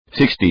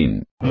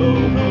16.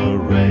 Oh,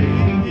 hooray,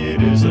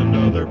 it is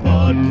another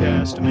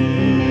podcast,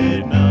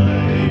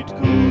 Midnight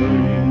Corey.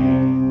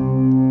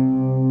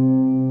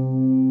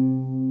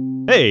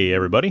 Hey,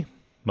 everybody.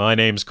 My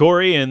name's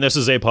Corey, and this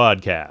is a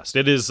podcast.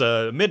 It is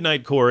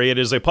Midnight Corey. It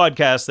is a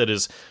podcast that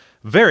is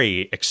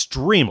very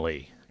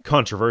extremely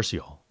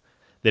controversial,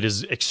 that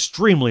is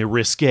extremely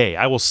risque.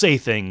 I will say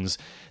things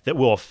that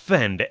will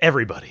offend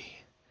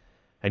everybody,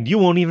 and you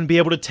won't even be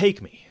able to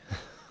take me.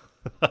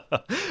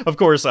 Of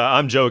course,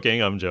 I'm joking.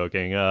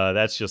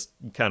 That's just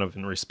kind of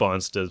in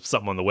response to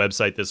something on the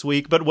website this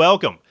week, but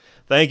welcome.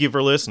 Thank you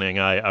for listening.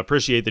 I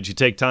appreciate that you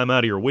take time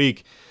out of your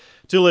week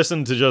to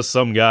listen to just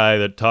some guy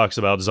that talks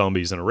about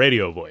zombies in a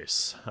radio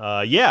voice.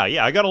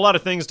 I got a lot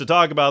of things to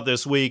talk about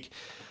this week,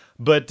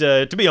 but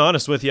to be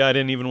honest with you, I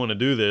didn't even want to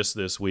do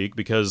this week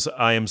because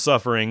I am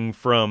suffering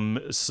from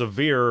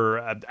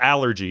severe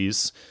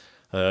allergies,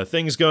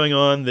 things going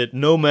on that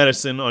no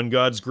medicine on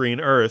God's green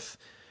earth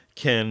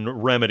can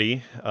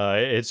remedy.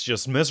 It's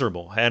just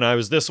miserable. And I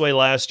was this way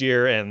last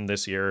year, and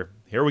this year,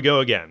 here we go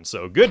again.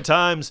 So good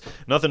times,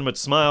 nothing but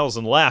smiles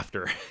and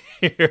laughter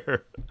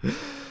here.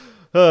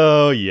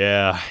 Oh,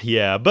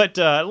 yeah. But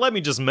let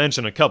me just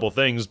mention a couple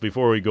things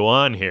before we go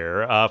on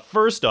here.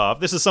 First off,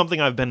 this is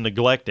something I've been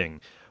neglecting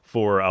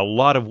for a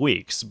lot of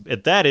weeks.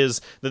 That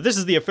is that this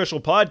is the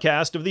official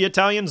podcast of the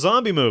Italian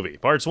Zombie Movie,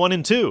 parts 1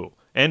 and 2,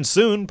 and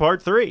soon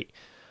part 3.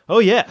 Oh,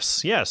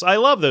 yes, I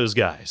love those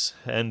guys,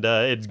 and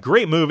it's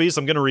great movies.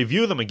 I'm going to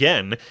review them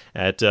again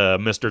at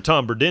Mr.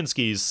 Tom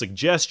Berdinsky's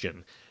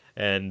suggestion,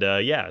 and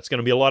it's going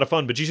to be a lot of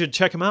fun, but you should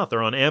check them out.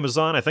 They're on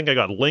Amazon. I think I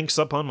got links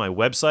up on my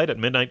website at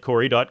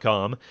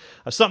midnightcorey.com.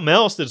 Something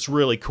else that's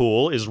really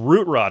cool is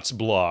Root Rot's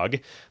blog.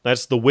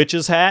 That's the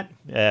Witch's Hat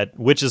at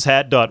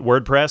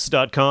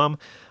witcheshat.wordpress.com.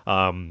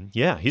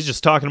 He's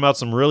just talking about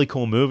some really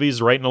cool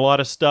movies, writing a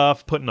lot of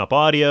stuff, putting up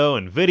audio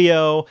and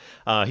video.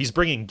 He's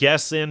bringing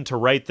guests in to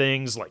write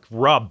things like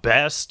Rob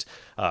Best,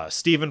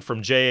 Stephen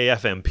from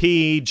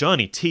JAFMP,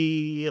 Johnny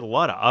T, a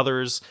lot of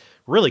others.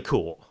 Really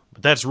cool.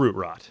 But that's Root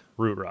Rot,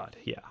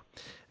 yeah.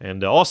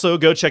 And also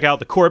go check out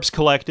the Corpse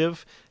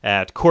Collective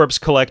at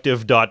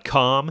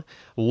corpsecollective.com. A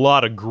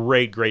lot of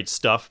great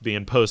stuff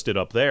being posted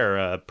up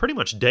there, pretty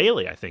much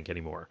daily, I think,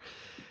 anymore.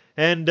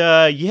 And,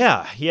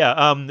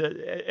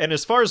 and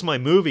as far as my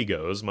movie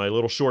goes, my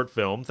little short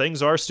film,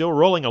 things are still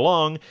rolling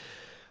along,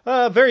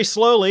 very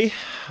slowly,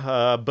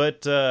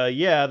 but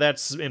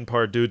that's in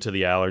part due to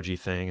the allergy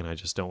thing, and I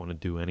just don't want to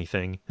do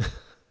anything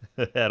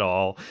at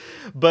all.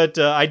 But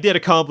I did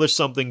accomplish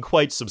something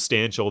quite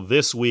substantial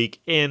this week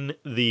in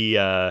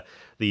the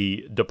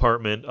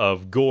Department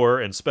of Gore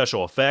and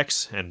Special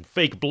Effects and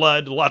fake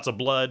blood, lots of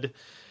blood,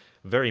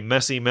 very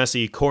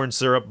messy corn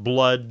syrup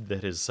blood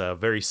that is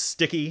very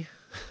sticky.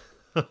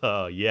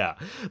 Yeah,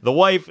 the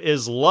wife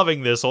is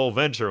loving this whole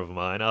venture of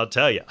mine, I'll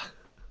tell you.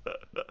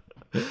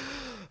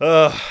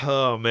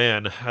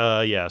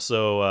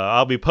 So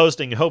I'll be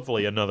posting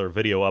hopefully another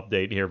video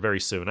update here very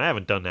soon. I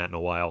haven't done that in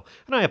a while,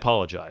 and I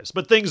apologize,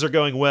 but things are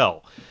going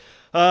well.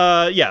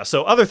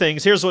 So other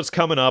things, here's what's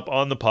coming up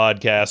on the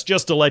podcast.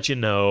 Just to let you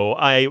know,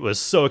 I was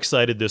so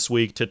excited this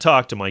week to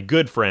talk to my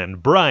good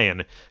friend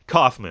Brian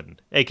Kaufman,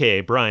 aka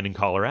Brian in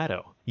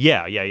Colorado.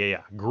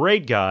 Yeah.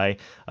 Great guy.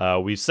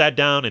 We sat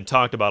down and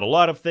talked about a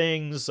lot of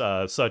things,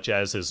 such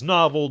as his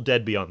novel,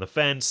 Dead Beyond the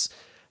Fence,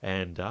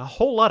 and a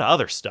whole lot of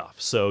other stuff.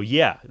 So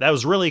yeah, that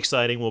was really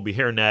exciting. We'll be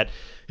hearing that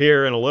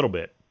here in a little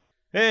bit.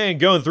 And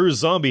going through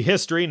zombie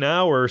history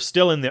now, we're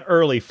still in the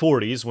early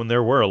 40s when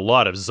there were a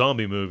lot of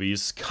zombie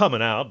movies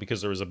coming out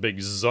because there was a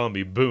big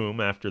zombie boom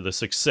after the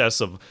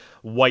success of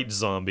White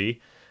Zombie.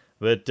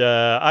 But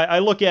I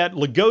look at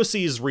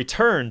Lugosi's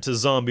return to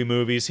zombie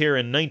movies here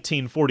in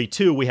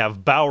 1942. We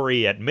have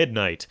Bowery at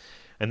Midnight.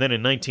 And then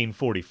in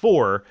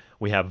 1944,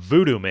 we have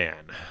Voodoo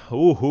Man.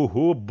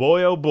 Ooh,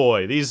 boy, oh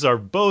boy. These are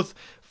both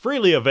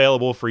freely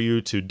available for you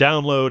to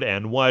download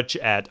and watch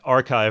at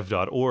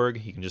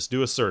archive.org. You can just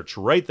do a search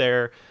right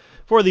there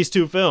for these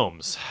two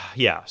films.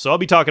 Yeah, so I'll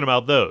be talking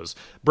about those.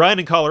 Brian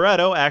in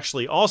Colorado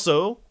actually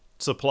also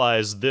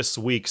supplies this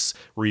week's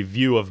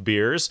review of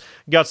beers.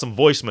 Got some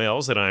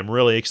voicemails that I'm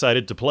really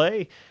excited to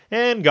play,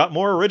 and got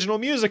more original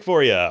music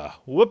for you.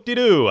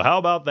 Whoop-de-doo, how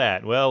about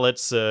that? Well,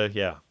 let's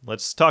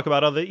talk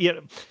about other...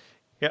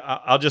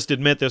 I'll just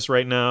admit this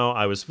right now.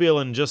 I was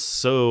feeling just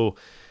so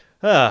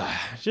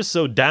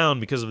down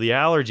because of the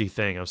allergy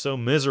thing. I'm so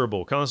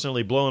miserable,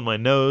 constantly blowing my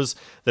nose,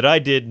 that I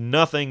did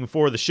nothing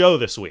for the show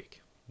this week.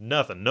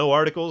 Nothing. No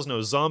articles,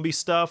 no zombie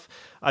stuff.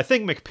 I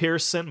think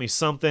McPierce sent me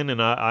something, and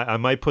I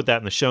might put that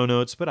in the show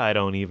notes, but I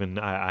don't even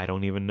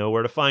know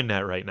where to find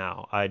that right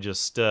now. I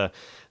just,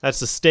 that's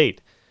the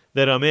state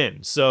that I'm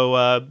in. So,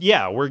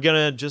 we're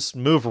gonna just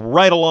move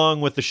right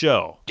along with the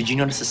show. Did you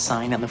notice a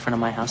sign on the front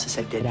of my house that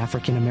said Dead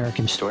African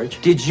American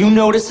Storage? Did you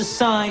notice a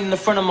sign in the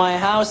front of my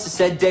house that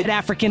said Dead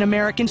African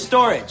American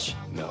Storage?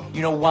 No.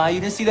 You know why you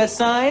didn't see that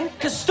sign?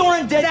 Because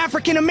storing dead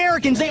African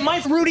Americans ain't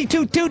my Rudy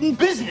Toot-Tootin'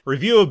 business.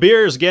 Review of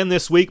beers again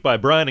this week by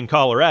Brian in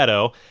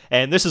Colorado,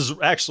 and this is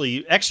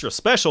actually extra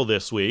special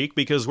this week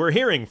because we're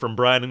hearing from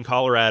Brian in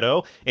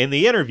Colorado in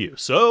the interview.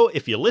 So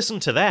if you listen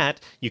to that,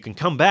 you can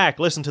come back,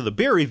 listen to the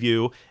beer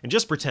review, and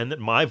just pretend that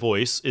my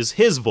voice is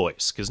his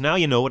voice, because now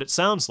you know what it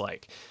sounds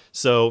like.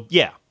 So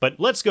yeah, but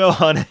let's go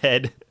on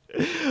ahead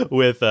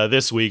with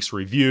this week's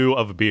review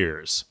of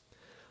beers.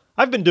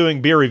 I've been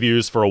doing beer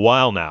reviews for a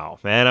while now,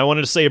 and I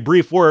wanted to say a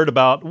brief word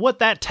about what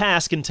that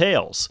task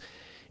entails.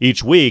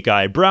 Each week,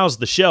 I browse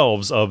the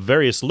shelves of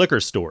various liquor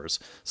stores,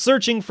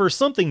 searching for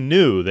something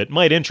new that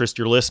might interest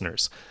your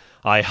listeners.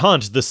 I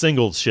haunt the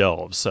singles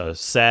shelves, a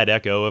sad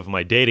echo of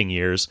my dating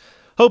years,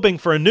 hoping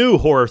for a new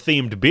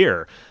horror-themed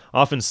beer,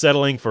 often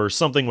settling for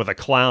something with a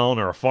clown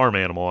or a farm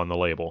animal on the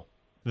label.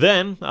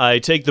 Then, I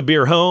take the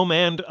beer home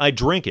and I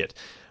drink it.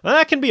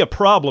 That can be a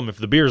problem if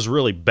the beer's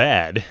really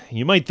bad.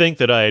 You might think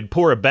that I'd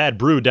pour a bad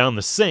brew down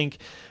the sink,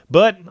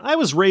 but I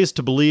was raised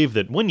to believe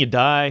that when you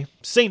die,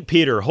 St.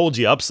 Peter holds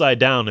you upside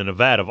down in a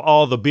vat of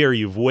all the beer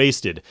you've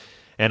wasted,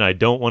 and I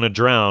don't want to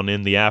drown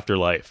in the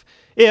afterlife.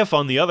 If,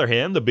 on the other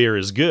hand, the beer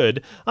is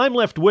good, I'm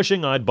left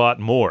wishing I'd bought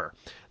more.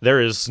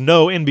 There is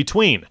no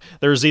in-between.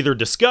 There's either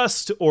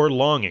disgust or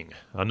longing,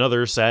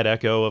 another sad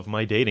echo of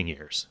my dating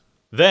years.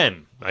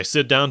 Then, I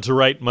sit down to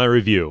write my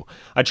review.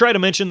 I try to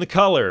mention the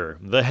color,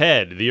 the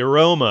head, the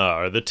aroma,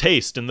 or the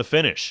taste and the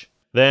finish.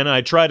 Then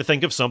I try to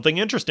think of something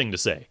interesting to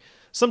say.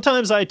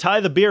 Sometimes I tie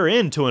the beer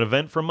into an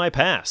event from my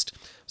past.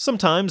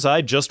 Sometimes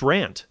I just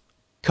rant.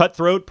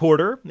 Cutthroat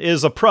Porter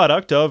is a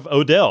product of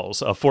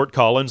Odell's, a Fort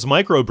Collins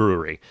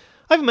microbrewery.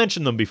 I've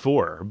mentioned them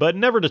before, but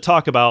never to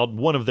talk about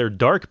one of their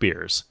dark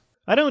beers.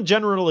 I don't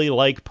generally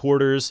like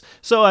porters,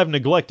 so I've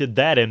neglected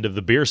that end of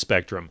the beer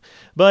spectrum.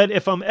 But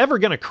if I'm ever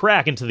going to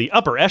crack into the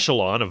upper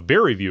echelon of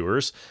beer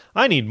reviewers,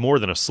 I need more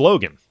than a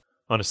slogan.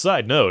 On a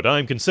side note,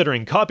 I'm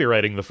considering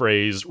copywriting the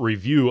phrase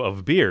review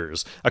of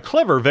beers, a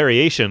clever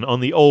variation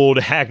on the old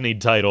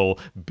hackneyed title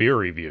beer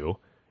review.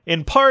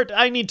 In part,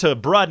 I need to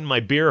broaden my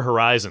beer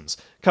horizons,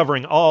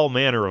 covering all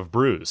manner of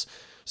brews.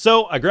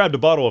 So I grabbed a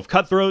bottle of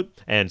Cutthroat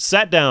and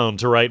sat down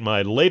to write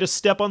my latest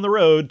step on the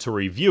road to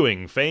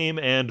reviewing fame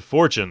and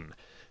fortune.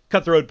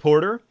 Cutthroat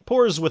Porter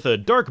pours with a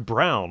dark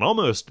brown,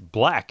 almost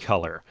black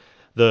color.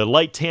 The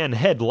light tan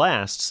head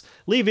lasts,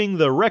 leaving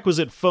the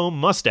requisite foam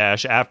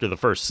mustache after the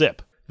first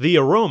sip. The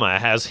aroma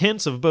has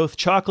hints of both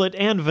chocolate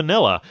and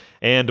vanilla,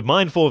 and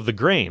mindful of the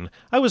grain,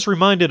 I was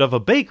reminded of a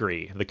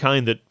bakery, the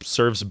kind that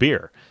serves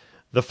beer.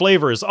 The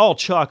flavor is all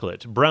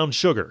chocolate, brown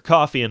sugar,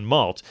 coffee, and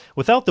malt,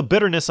 without the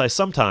bitterness I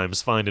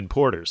sometimes find in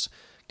porters.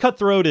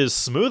 Cutthroat is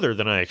smoother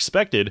than I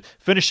expected,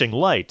 finishing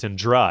light and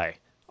dry.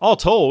 All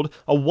told,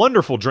 a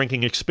wonderful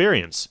drinking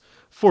experience.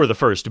 For the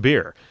first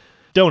beer.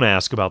 Don't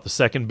ask about the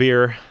second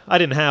beer. I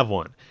didn't have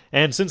one.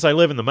 And since I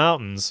live in the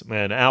mountains,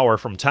 an hour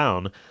from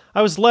town,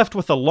 I was left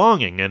with a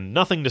longing and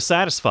nothing to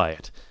satisfy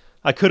it.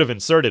 I could have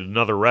inserted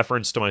another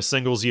reference to my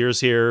singles years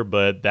here,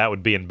 but that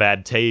would be in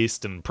bad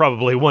taste and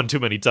probably one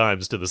too many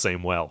times to the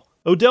same well.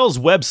 Odell's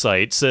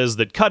website says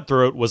that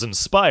Cutthroat was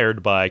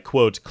inspired by,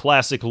 quote,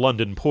 classic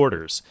London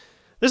porters.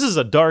 This is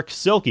a dark,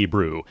 silky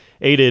brew,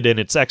 aided in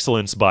its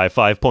excellence by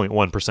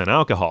 5.1%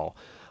 alcohol.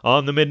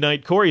 On the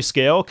Midnight Corey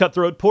scale,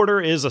 Cutthroat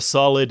Porter is a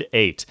solid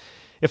 8.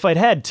 If I'd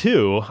had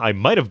 2, I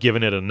might have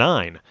given it a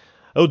 9.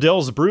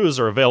 Odell's brews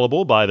are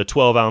available by the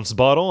 12-ounce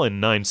bottle in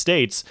 9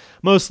 states,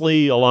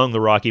 mostly along the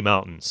Rocky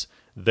Mountains.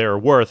 They're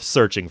worth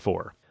searching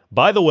for.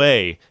 By the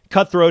way,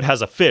 Cutthroat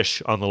has a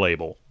fish on the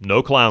label.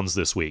 No clowns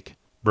this week.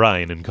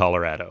 Brian in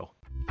Colorado.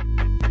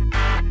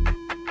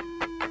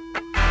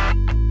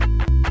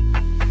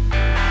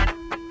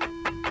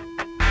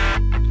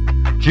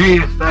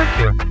 Geez, thank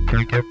you.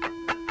 Thank you.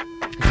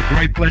 It's a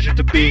great pleasure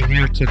to be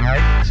here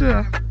tonight.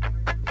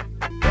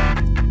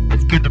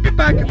 It's good to be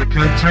back in the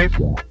country.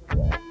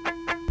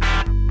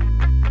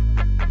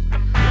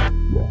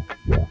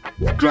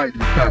 It's great to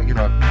be back,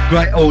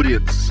 great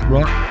audience,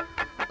 right?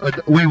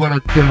 And we want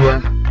to do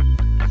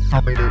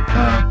something that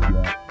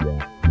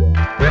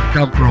we haven't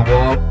done for a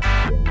while.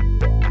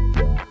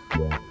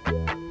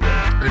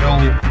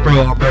 Through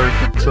our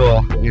American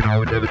tour, we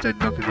never did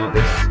nothing like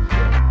this.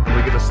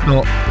 We're going to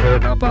start with a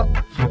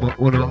number from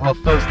one of our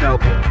first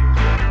album.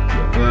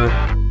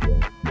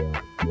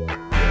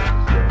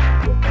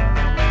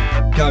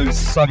 Goes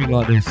something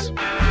like this.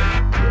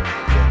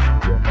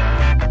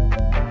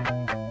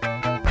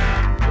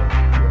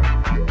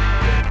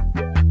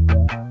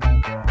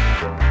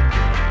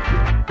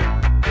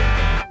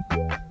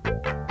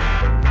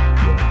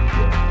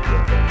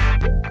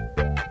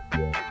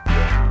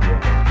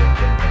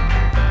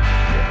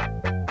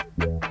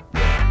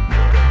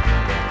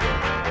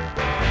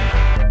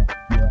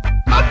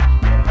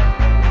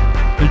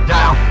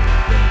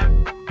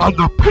 On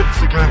the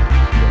pits again.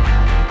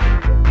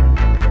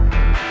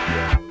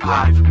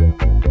 I've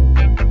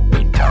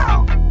been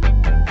down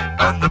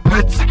on the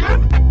pits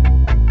again.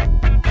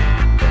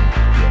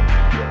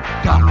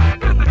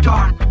 Down in the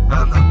dark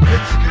on the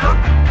pits again.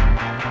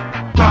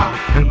 Down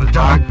in the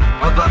dark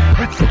on the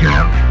pits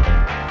again.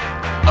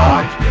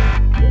 Guys,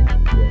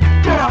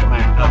 get up,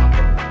 man.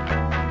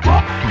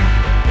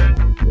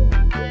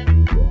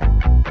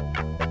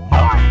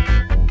 Alright.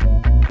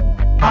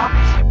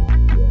 Pups,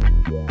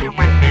 you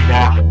with me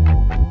now.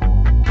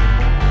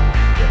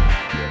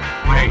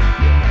 Wait.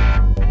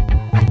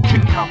 A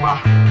cucumber.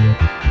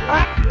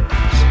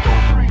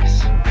 Strawberries.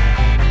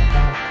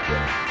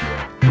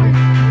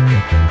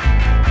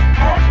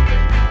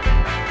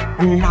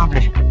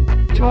 Lovely.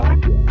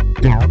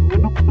 Down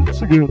in the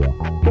pits again.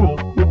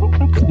 Down in the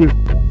pits again.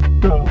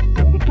 Down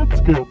in the pits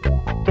again.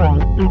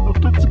 Down in the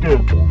pits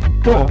again.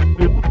 Down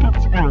in the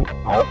pits again.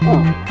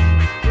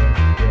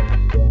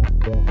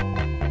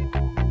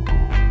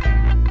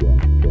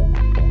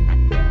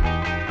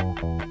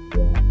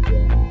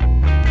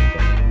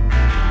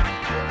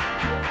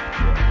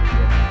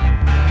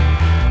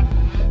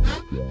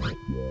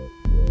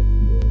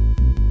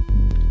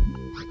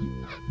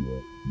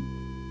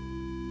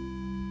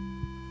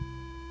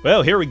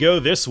 Well, here we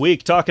go this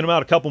week, talking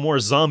about a couple more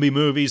zombie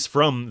movies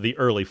from the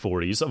early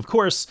 40s. Of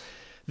course,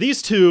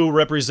 these two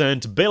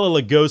represent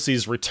Bela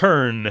Lugosi's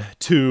return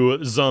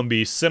to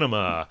zombie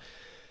cinema.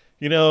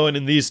 You know, and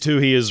in these two,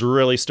 he is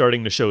really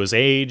starting to show his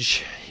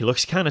age. He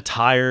looks kind of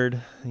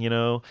tired, you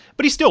know,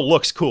 but he still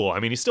looks cool. I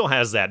mean, he still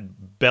has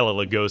that Bela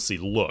Lugosi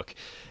look,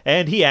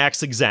 and he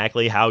acts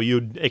exactly how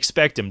you'd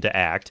expect him to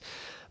act.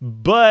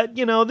 But,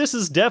 you know, this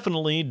is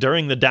definitely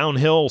during the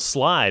downhill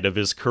slide of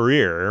his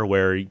career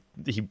where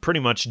he pretty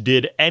much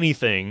did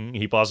anything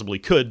he possibly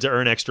could to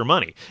earn extra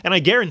money. And I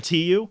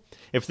guarantee you,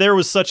 if there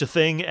was such a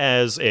thing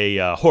as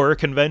a horror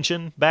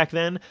convention back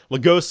then,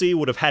 Lugosi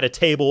would have had a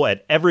table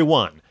at every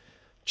one,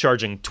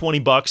 charging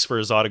 $20 for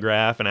his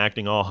autograph and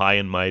acting all high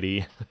and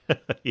mighty.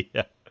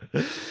 Yeah.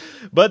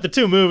 But the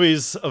two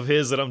movies of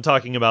his that I'm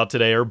talking about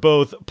today are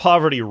both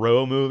Poverty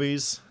Row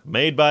movies,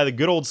 made by the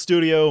good old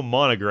studio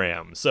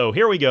Monogram. So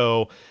here we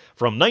go.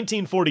 From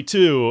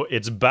 1942,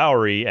 it's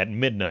Bowery at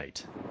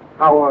Midnight.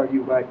 How are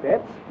you, my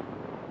pets?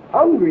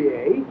 Hungry,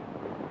 eh?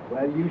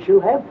 Well, you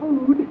shall have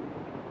food.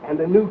 And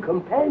a new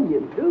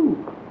companion,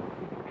 too.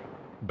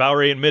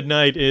 Bowery at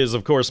Midnight is,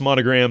 of course,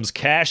 Monogram's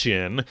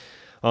cash-in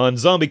on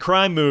zombie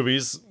crime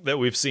movies that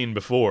we've seen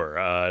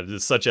before,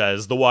 such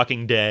as The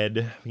Walking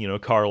Dead, you know,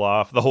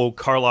 Karloff, the whole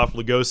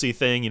Karloff-Lugosi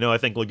thing. You know, I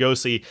think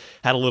Lugosi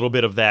had a little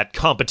bit of that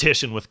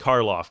competition with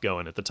Karloff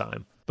going at the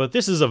time. But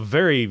this is a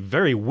very,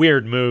 very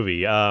weird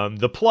movie.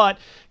 The plot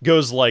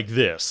goes like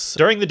this.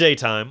 During the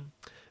daytime,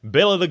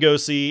 Bela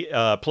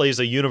Lugosi plays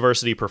a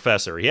university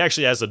professor. He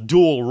actually has a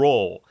dual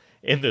role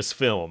in this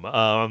film.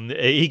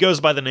 He goes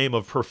by the name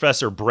of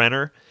Professor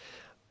Brenner,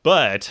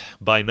 but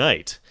by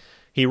night,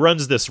 he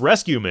runs this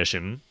rescue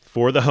mission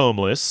for the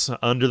homeless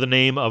under the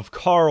name of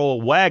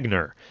Carl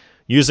Wagner,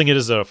 using it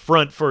as a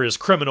front for his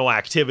criminal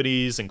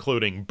activities,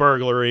 including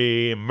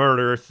burglary,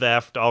 murder,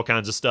 theft, all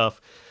kinds of stuff.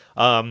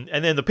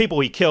 And then the people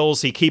he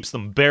kills, he keeps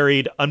them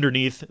buried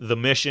underneath the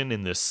mission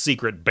in this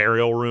secret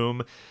burial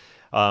room.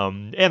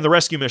 And the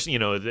rescue mission, you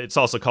know, it's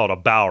also called a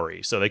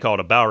Bowery, so they call it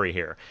a Bowery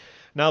here.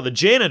 Now, the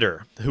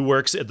janitor who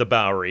works at the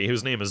Bowery,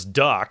 whose name is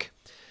Doc,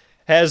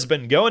 has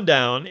been going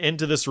down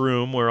into this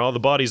room where all the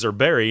bodies are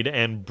buried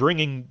and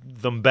bringing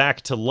them back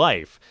to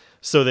life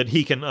so that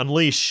he can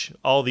unleash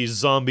all these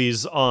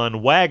zombies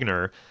on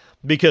Wagner,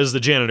 because the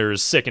janitor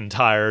is sick and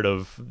tired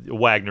of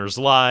Wagner's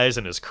lies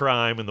and his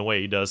crime and the way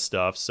he does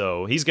stuff.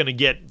 So he's going to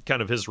get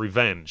kind of his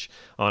revenge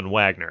on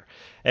Wagner.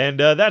 And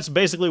that's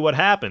basically what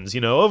happens. You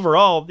know,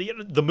 overall,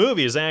 the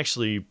movie is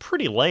actually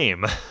pretty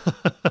lame.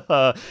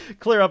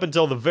 Clear up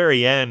until the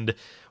very end,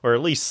 or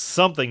at least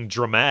something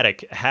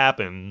dramatic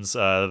happens.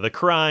 The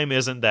crime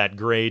isn't that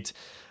great.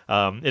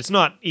 It's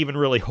not even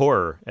really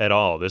horror at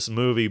all. This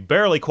movie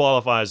barely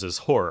qualifies as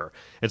horror.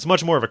 It's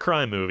much more of a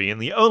crime movie,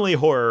 and the only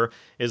horror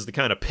is the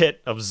kind of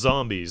pit of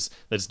zombies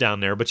that's down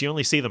there, but you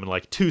only see them in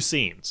like 2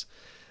 scenes.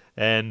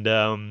 And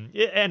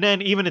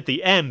then even at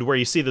the end where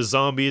you see the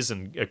zombies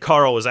and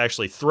Carl is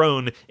actually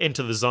thrown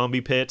into the zombie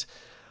pit,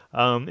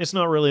 it's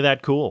not really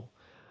that cool.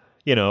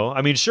 You know,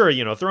 I mean, sure,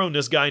 you know, throwing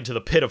this guy into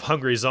the pit of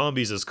hungry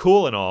zombies is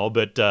cool and all,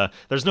 but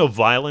there's no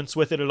violence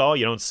with it at all.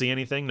 You don't see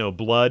anything, no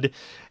blood.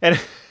 And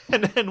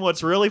then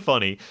what's really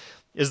funny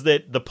is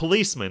that the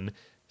policemen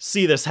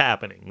see this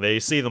happening. They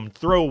see them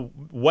throw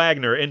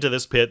Wagner into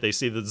this pit. They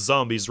see the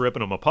zombies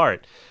ripping him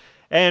apart.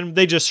 And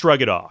they just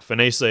shrug it off. And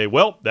they say,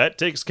 well, that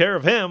takes care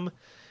of him.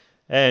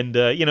 And,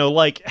 you know,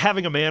 like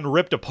having a man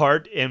ripped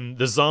apart in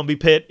the zombie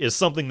pit is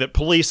something that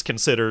police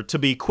consider to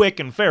be quick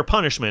and fair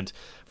punishment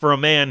for a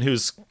man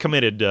who's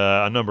committed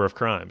a number of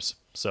crimes.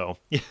 So,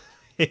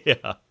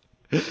 yeah.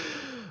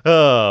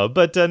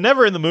 But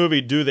never in the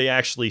movie do they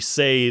actually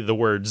say the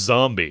word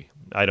zombie,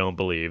 I don't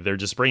believe. They're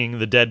just bringing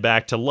the dead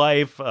back to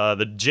life.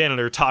 The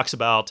janitor talks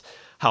about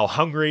how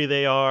hungry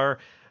they are,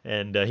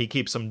 and he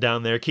keeps them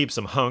down there, keeps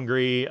them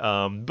hungry.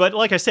 But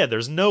like I said,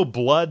 there's no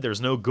blood,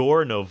 there's no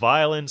gore, no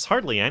violence,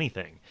 hardly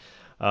anything.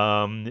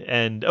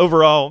 And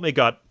overall, it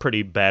got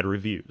pretty bad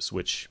reviews,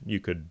 which you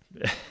could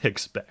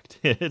expect.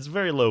 It's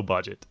very low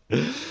budget.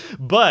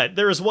 But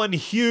there is one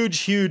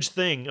huge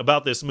thing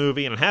about this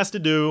movie, and it has to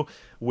do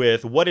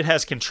with what it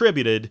has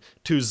contributed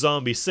to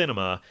zombie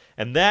cinema.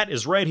 And that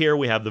is right here.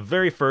 We have the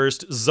very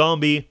first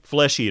zombie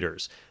flesh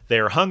eaters. They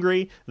are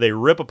hungry. They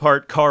rip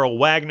apart Carl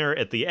Wagner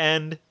at the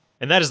end.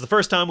 And that is the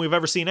first time we've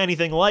ever seen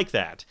anything like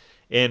that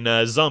in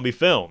zombie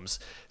films.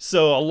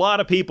 So a lot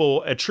of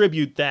people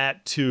attribute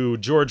that to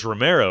George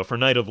Romero for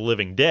Night of the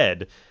Living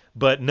Dead.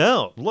 But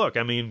no, look,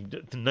 I mean,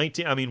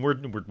 we're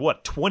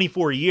what,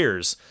 24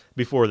 years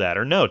before that,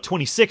 or no,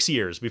 26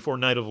 years before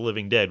Night of the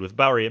Living Dead with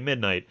Bowery at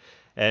Midnight,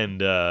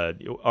 and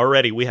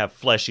already we have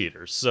flesh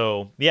eaters.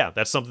 So yeah,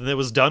 that's something that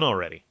was done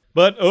already.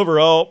 But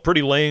overall,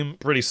 pretty lame,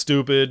 pretty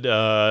stupid.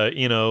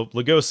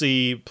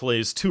 Lugosi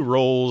plays two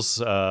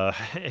roles.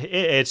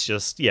 It's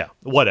just, yeah,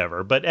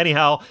 whatever. But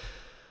anyhow,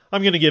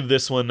 I'm going to give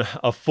this one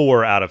a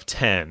 4 out of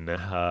 10.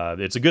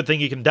 It's a good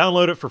thing you can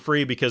download it for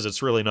free because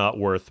it's really not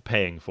worth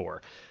paying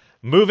for.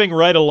 Moving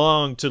right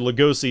along to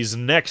Lugosi's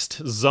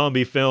next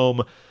zombie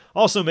film,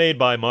 also made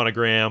by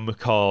Monogram,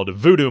 called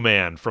Voodoo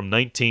Man from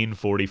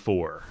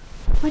 1944.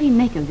 What do you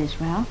make of this,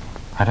 Ralph?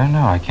 I don't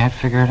know. I can't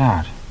figure it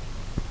out.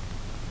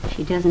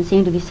 She doesn't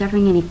seem to be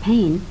suffering any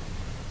pain.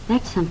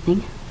 That's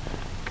something.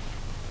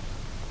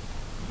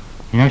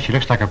 You know, she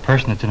looks like a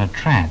person that's in a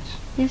trance.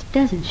 Yes,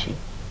 doesn't she?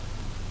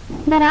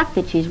 That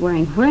outfit she's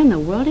wearing, where in the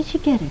world did she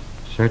get it?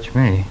 Search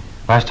me.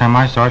 Last time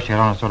I saw her, she had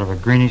on a sort of a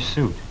greenish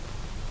suit.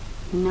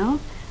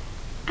 No?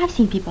 I've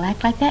seen people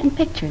act like that in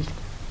pictures.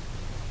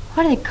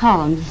 What do they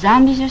call them,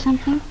 zombies or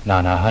something?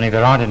 No, honey,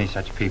 there aren't any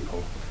such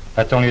people.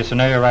 That's only a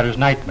scenario writer's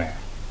nightmare.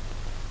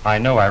 I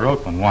know, I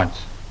wrote one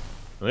once.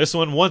 This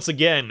one, once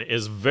again,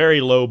 is very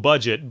low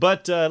budget,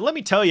 but let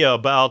me tell you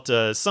about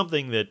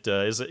something that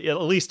is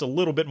at least a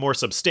little bit more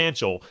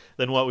substantial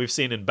than what we've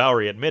seen in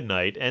Bowery at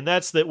Midnight, and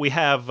that's that we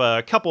have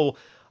a couple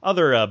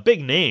other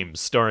big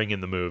names starring in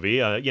the movie.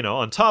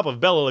 On top of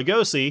Bela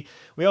Lugosi,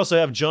 we also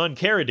have John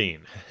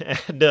Carradine,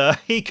 and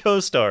he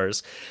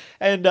co-stars.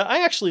 And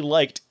I actually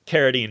liked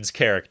Carradine's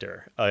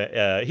character.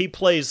 He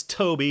plays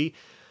Toby,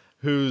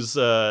 who's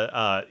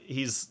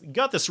he's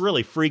got this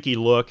really freaky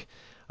look.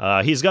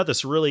 He's got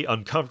this really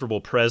uncomfortable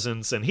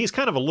presence, and he's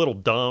kind of a little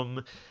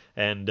dumb,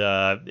 and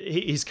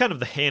he's kind of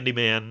the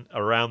handyman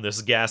around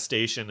this gas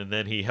station, and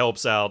then he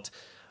helps out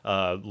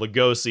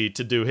Lugosi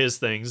to do his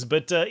things,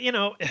 but,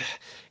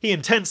 he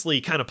intensely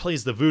kind of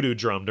plays the voodoo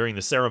drum during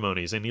the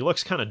ceremonies, and he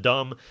looks kind of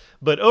dumb,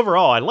 but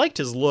overall, I liked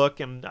his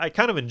look, and I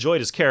kind of enjoyed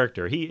his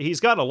character.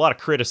 He's got a lot of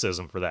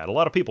criticism for that. A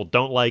lot of people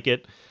don't like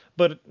it,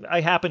 but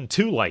I happen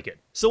to like it.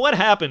 So what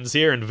happens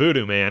here in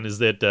Voodoo Man is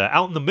that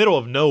out in the middle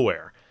of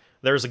nowhere,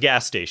 there's a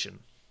gas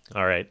station,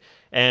 all right?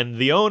 And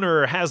the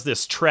owner has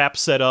this trap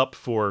set up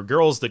for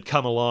girls that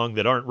come along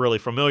that aren't really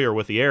familiar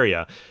with the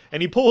area.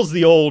 And he pulls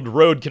the old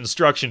road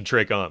construction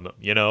trick on them,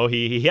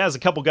 He has a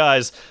couple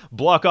guys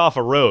block off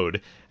a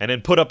road and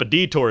then put up a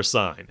detour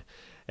sign.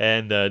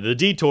 And the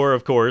detour,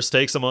 of course,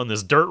 takes them on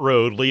this dirt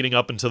road leading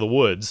up into the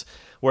woods,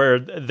 where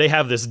they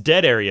have this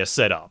dead area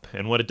set up.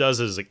 And what it does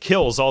is it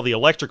kills all the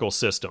electrical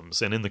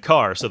systems and in the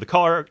car. So the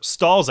car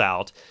stalls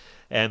out,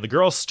 and the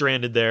girl's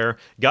stranded there.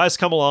 Guys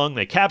come along,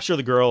 they capture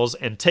the girls,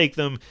 and take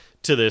them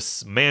to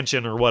this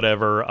mansion or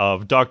whatever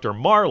of Dr.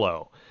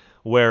 Marlowe,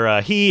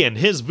 where he and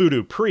his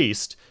voodoo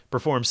priest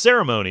perform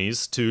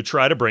ceremonies to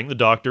try to bring the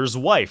doctor's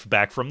wife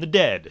back from the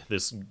dead.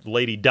 This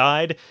lady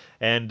died,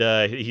 and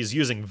he's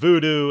using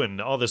voodoo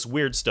and all this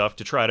weird stuff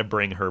to try to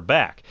bring her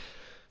back.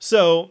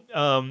 So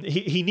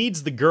he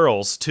needs the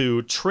girls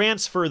to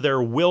transfer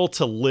their will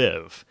to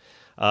live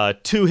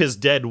to his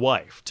dead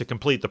wife to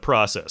complete the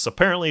process.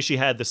 Apparently she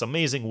had this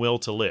amazing will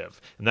to live,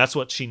 and that's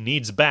what she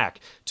needs back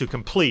to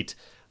complete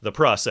the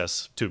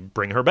process to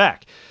bring her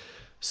back.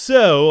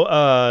 So,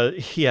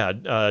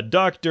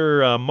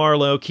 Dr.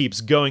 Marlowe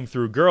keeps going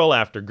through girl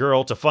after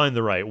girl to find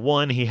the right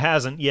one. He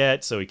hasn't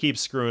yet, so he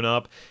keeps screwing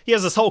up. He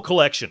has this whole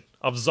collection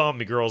of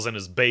zombie girls in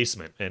his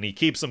basement, and he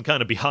keeps them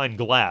kind of behind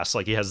glass,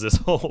 like he has this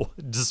whole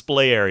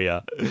display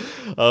area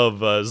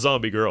of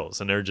zombie girls,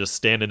 and they're just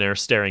standing there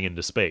staring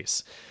into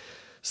space.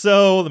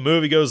 So the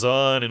movie goes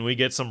on, and we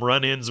get some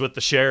run-ins with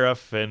the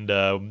sheriff, and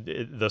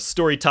the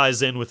story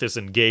ties in with this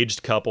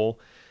engaged couple.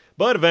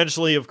 But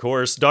eventually, of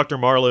course, Dr.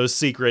 Marlowe's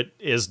secret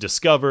is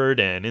discovered,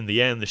 and in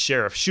the end, the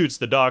sheriff shoots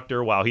the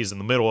doctor while he's in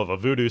the middle of a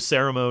voodoo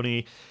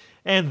ceremony,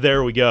 and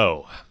there we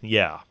go.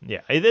 Yeah.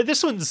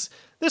 This one's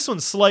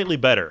slightly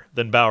better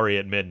than Bowery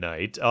at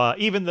Midnight,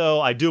 even though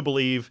I do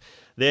believe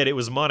that it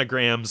was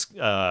Monogram's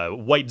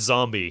White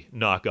Zombie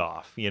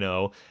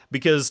knockoff,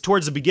 because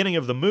towards the beginning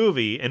of the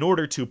movie, in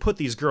order to put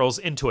these girls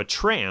into a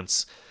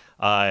trance,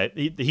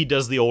 he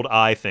does the old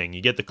eye thing.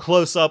 You get the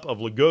close-up of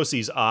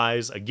Lugosi's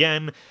eyes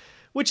again,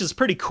 which is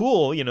pretty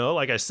cool,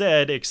 like I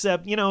said,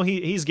 except,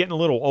 he's getting a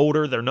little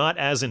older. They're not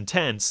as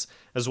intense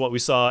as what we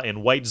saw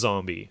in White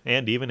Zombie,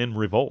 and even in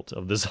Revolt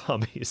of the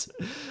Zombies.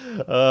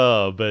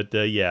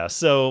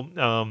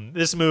 So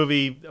this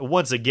movie,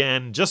 once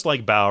again, just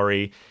like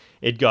Bowery,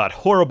 It got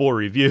horrible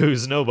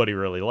reviews. Nobody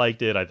really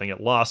liked it. I think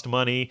it lost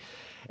money.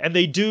 And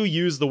they do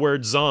use the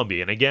word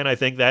zombie. And again, I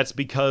think that's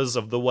because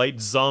of the white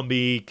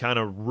zombie kind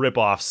of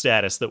rip-off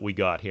status that we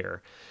got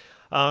here.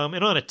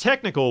 And on a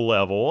technical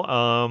level,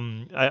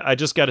 I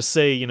just got to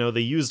say,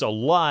 they used a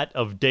lot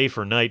of day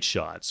for night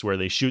shots where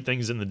they shoot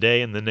things in the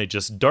day and then they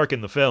just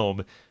darken the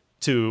film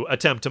to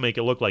attempt to make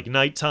it look like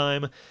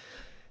nighttime.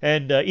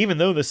 And even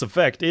though this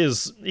effect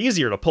is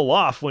easier to pull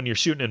off when you're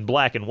shooting in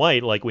black and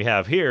white like we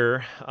have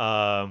here,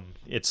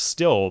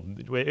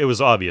 it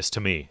was obvious to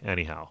me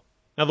anyhow.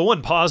 Now, the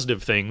one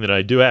positive thing that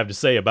I do have to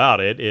say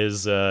about it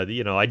is,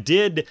 I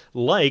did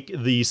like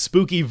the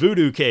spooky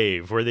voodoo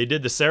cave where they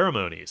did the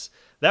ceremonies.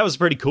 That was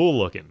pretty cool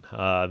looking.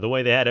 The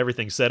way they had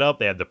everything set up,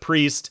 they had the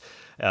priest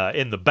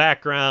in the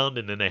background,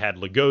 and then they had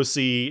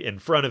Lugosi in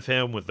front of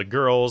him with the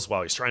girls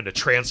while he's trying to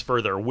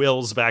transfer their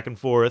wills back and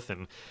forth.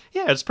 And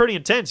yeah, it's pretty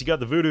intense. You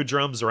got the voodoo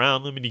drums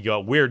around them, and you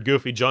got weird,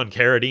 goofy John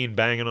Carradine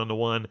banging onto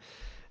one.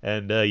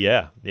 And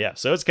yeah,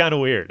 so it's kind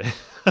of weird.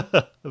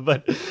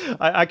 But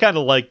I kind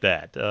of like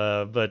that.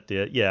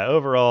 Yeah,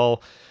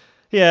 overall,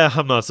 yeah,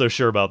 I'm not so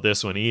sure about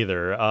this one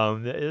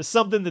either.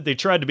 Something that they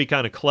tried to be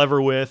kind of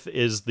clever with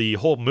is the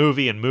whole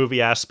movie and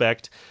movie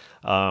aspect,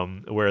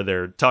 where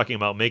they're talking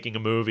about making a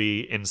movie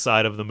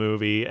inside of the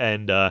movie.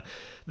 And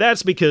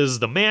that's because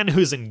the man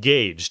who's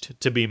engaged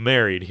to be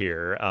married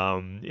here,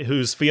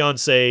 whose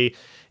fiance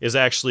is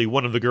actually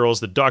one of the girls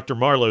that Dr.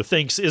 Marlowe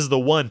thinks is the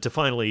one to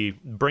finally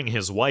bring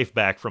his wife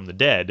back from the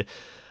dead.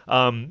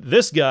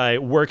 This guy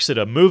works at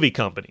a movie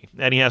company,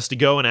 and he has to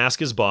go and ask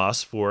his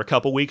boss for a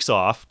couple weeks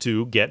off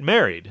to get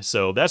married.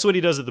 So that's what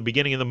he does at the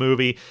beginning of the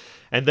movie.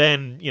 And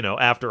then,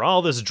 after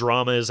all this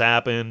drama has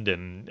happened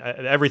and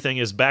everything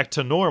is back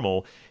to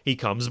normal, he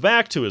comes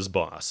back to his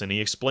boss and he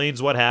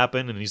explains what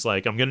happened. And he's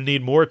like, I'm going to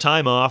need more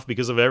time off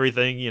because of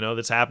everything,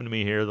 that's happened to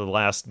me here the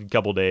last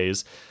couple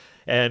days.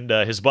 And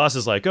his boss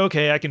is like,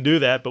 okay, I can do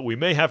that, but we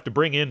may have to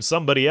bring in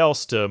somebody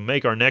else to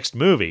make our next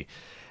movie.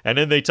 And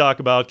then they talk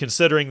about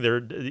considering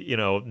their,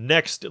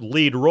 next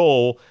lead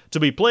role to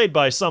be played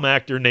by some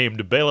actor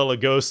named Bela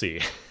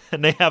Lugosi.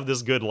 And they have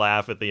this good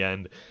laugh at the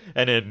end,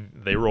 and then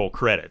they roll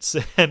credits.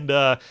 And,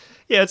 yeah,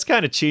 it's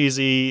kind of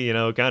cheesy,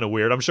 kind of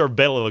weird. I'm sure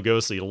Bela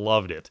Lugosi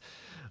loved it.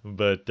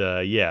 But,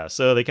 yeah,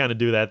 so they kind of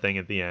do that thing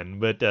at the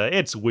end. But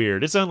it's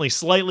weird. It's only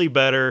slightly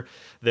better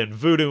than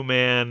Voodoo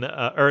Man,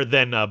 or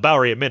than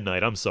Bowery at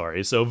Midnight, I'm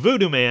sorry. So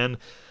Voodoo Man,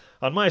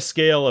 on my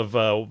scale of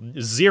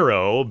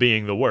 0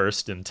 being the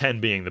worst and 10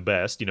 being the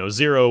best,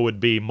 0 would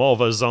be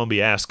Mulva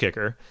Zombie Ass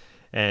Kicker,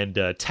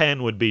 and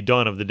 10 would be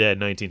Dawn of the Dead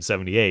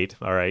 1978.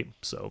 All right,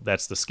 so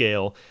that's the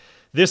scale.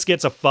 This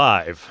gets a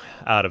 5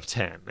 out of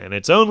 10, and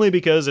it's only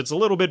because it's a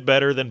little bit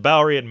better than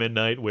Bowery at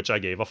Midnight, which I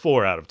gave a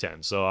 4 out of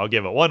 10. So I'll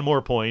give it one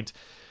more point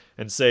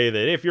and say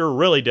that if you're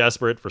really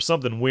desperate for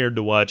something weird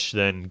to watch,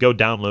 then go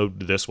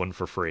download this one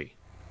for free.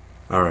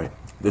 All right,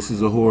 this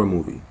is a horror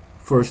movie.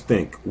 First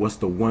think, what's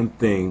the one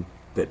thing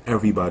that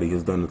everybody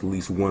has done at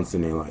least once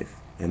in their life?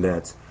 And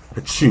that's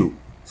achoo,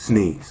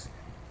 sneeze.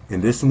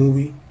 In this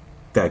movie,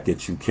 that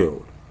gets you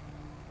killed.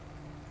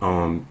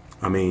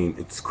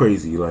 It's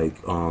crazy. Like,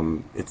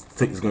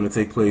 it's going to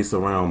take place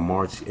around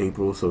March,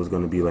 April, so it's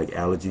going to be like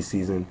allergy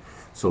season.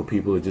 So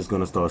people are just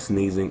going to start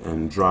sneezing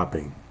and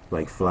dropping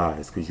like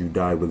flies because you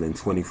die within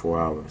 24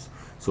 hours.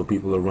 So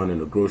people are running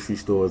to grocery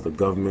stores. The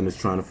government is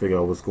trying to figure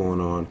out what's going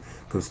on.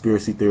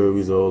 Conspiracy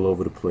theories are all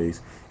over the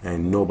place,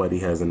 and nobody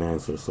has an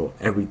answer. So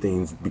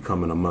everything's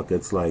becoming a muck.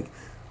 It's like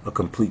a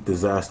complete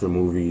disaster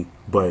movie,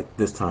 but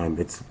this time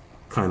it's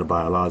kind of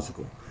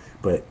biological.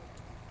 But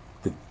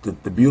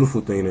the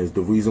beautiful thing is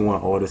the reason why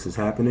all this is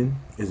happening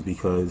is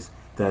because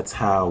that's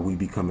how we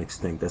become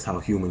extinct. That's how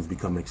humans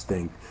become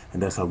extinct,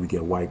 and that's how we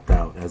get wiped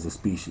out as a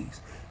species.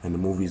 And the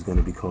movie is going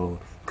to be called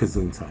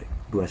Gesundheit.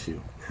 Bless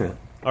you.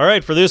 All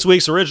right, for this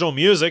week's original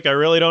music, I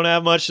really don't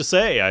have much to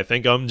say. I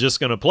think I'm just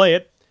going to play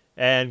it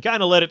and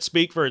kind of let it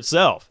speak for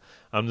itself.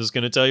 I'm just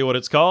going to tell you what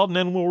it's called, and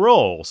then we'll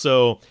roll.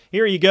 So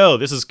here you go.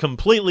 This is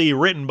completely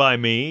written by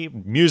me.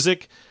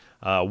 Music,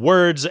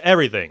 words,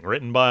 everything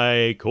written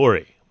by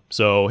Corey.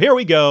 So here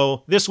we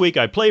go. This week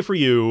I play for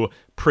you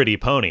Pretty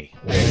Pony.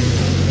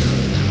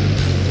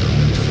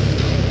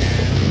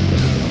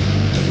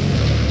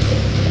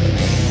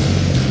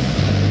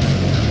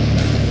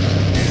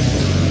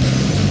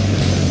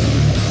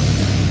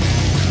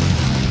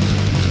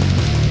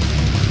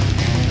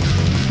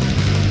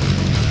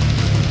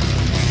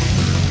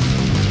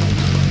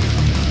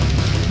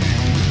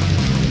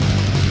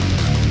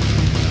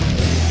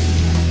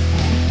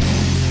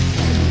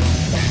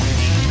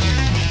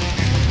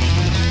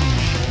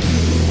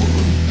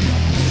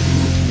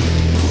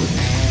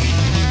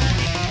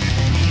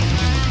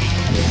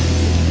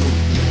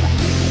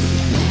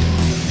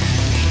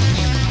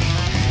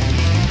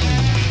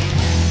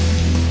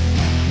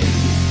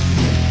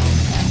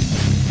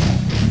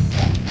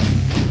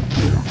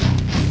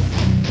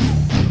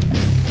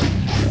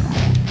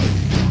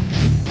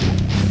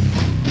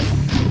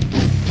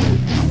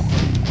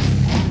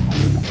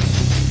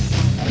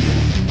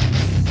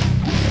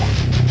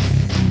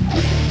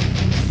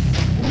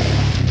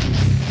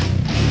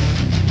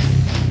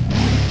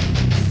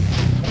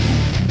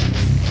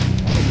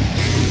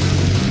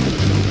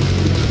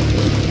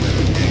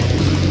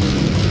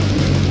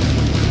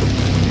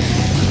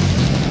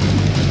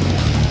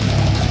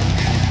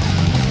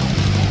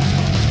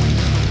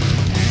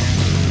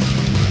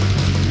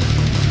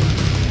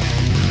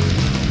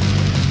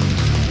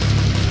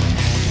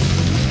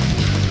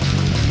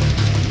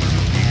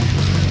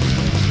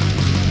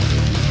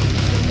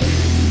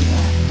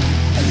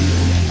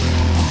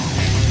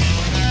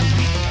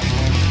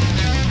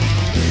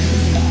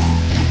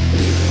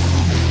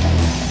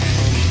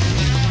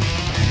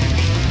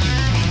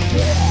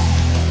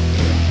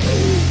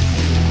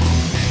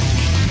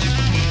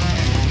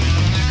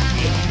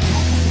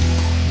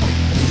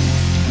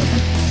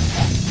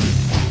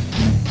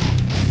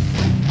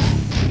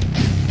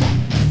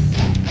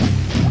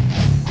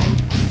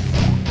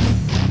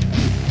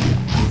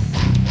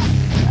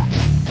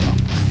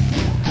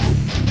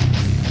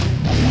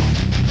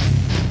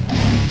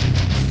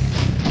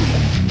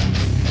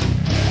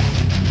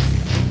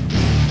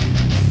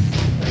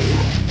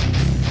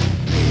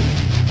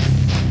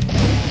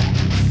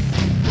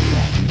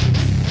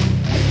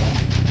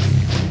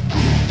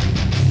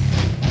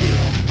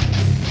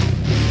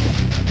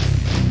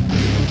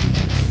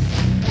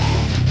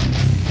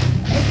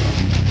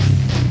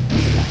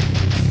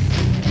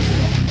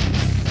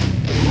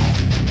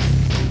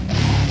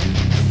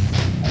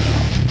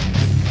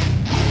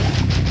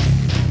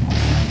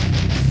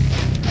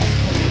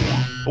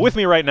 With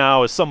me right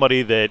now is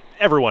somebody that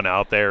everyone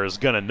out there is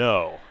going to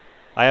know.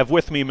 I have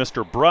with me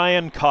Mr.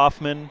 Brian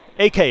Kaufman,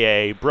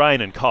 a.k.a.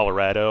 Brian in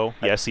Colorado.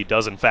 Yes, he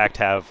does in fact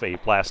have a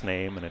last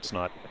name, and it's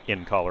not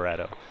in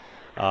Colorado.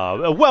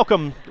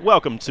 Welcome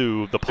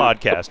to the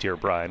podcast here,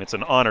 Brian. It's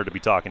an honor to be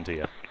talking to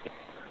you.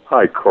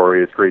 Hi,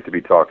 Corey. It's great to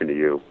be talking to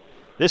you.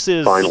 This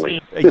is...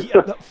 Finally.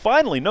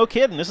 Finally, no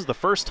kidding. This is the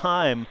first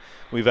time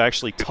we've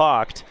actually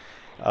talked.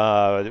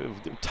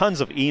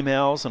 Tons of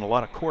emails and a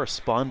lot of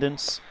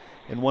correspondence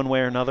in one way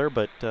or another,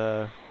 but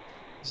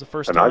it's the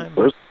first time. I've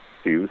listened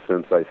to you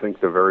since I think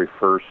the very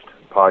first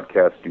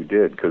podcast you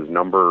did, because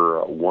number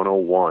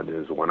 101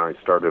 is when I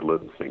started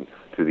listening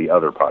to the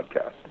other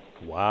podcast.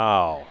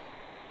 Wow.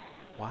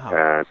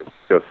 And it's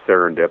just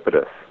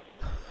serendipitous.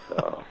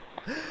 So.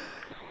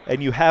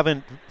 And you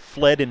haven't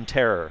fled in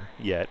terror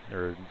yet,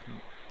 or,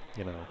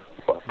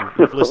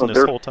 you've listened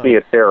this whole time. There's me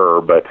a terror,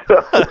 but...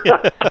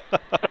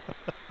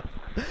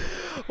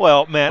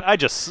 Well, man,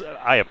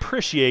 I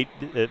appreciate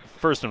it,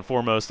 first and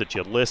foremost, that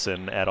you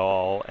listen at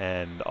all,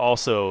 and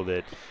also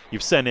that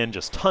you've sent in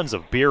just tons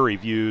of beer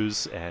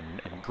reviews and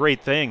great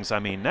things. I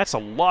mean, that's a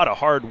lot of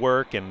hard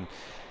work, and,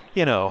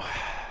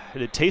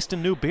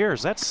 tasting new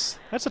beers, that's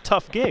a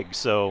tough gig,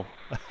 so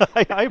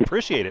I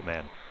appreciate it,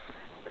 man.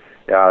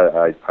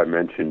 Yeah, I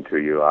mentioned to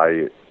you,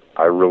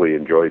 I really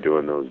enjoy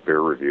doing those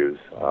beer reviews,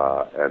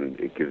 and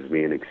it gives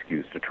me an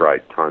excuse to try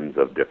tons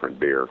of different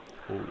beer.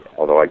 Ooh, yeah.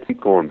 Although I keep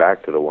going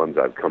back to the ones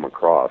I've come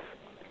across.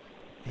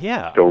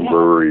 Yeah. Stone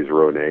Brewery's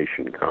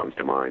Ronation comes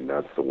to mind.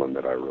 That's the one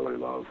that I really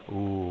love.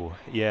 Ooh,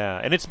 yeah.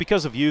 And it's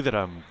because of you that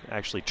I'm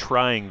actually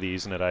trying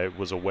these and that I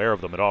was aware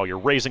of them at all. You're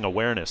raising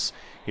awareness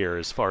here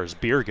as far as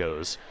beer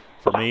goes.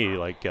 For me,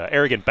 like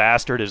Arrogant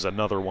Bastard is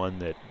another one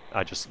that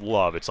I just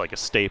love. It's like a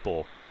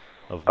staple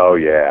of... Oh,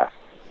 yeah.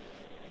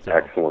 So,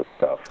 excellent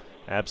stuff.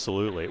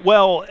 Absolutely.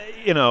 Well,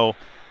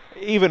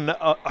 even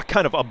a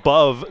kind of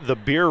above the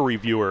beer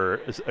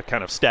reviewer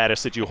kind of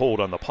status that you hold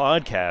on the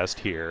podcast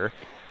here,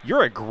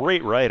 you're a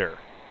great writer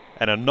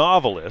and a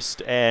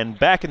novelist. And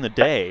back in the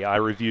day, I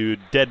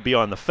reviewed Dead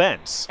Beyond the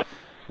Fence,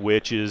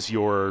 which is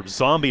your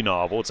zombie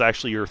novel. It's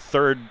actually your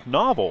third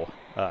novel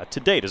to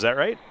date. Is that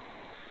right?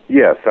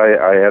 Yes,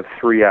 I have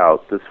 3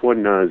 out. This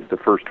one is the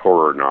first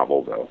horror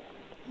novel, though.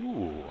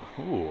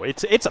 Ooh,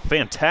 it's a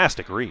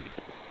fantastic read.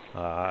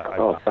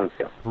 Thank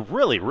you.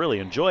 Really, really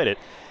enjoyed it.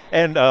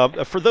 And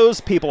for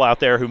those people out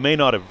there who may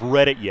not have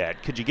read it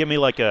yet, could you give me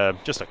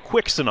just a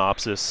quick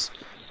synopsis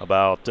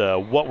about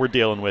what we're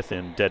dealing with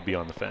in Dead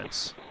Beyond the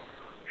Fence?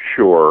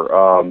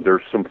 Sure.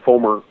 There's some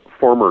former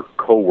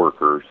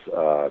co-workers,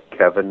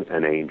 Kevin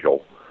and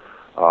Angel,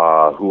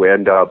 who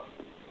end up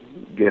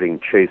getting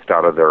chased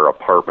out of their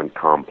apartment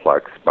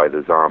complex by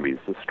the zombies.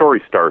 The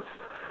story starts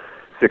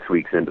 6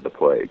 weeks into the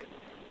plague,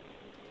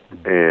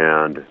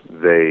 and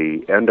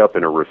they end up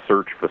in a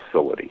research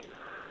facility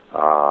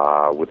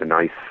with a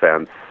nice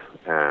fence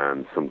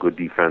and some good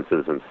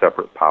defenses and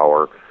separate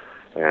power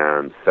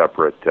and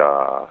separate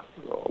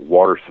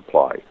water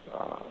supply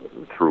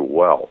through a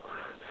well.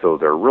 So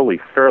they're really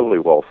fairly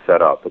well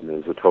set up, and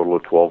there's a total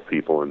of 12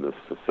 people in this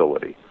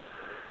facility.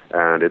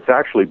 And it's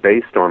actually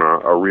based on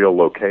a real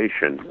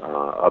location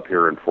up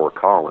here in Fort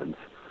Collins.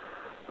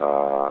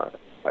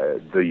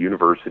 The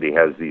university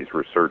has these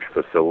research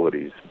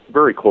facilities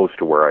very close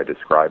to where I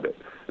describe it.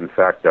 In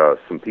fact,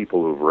 some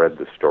people who've read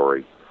the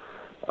story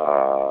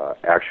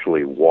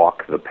actually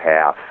walk the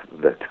path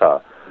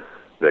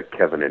that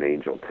Kevin and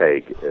Angel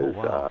take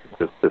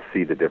just to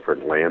see the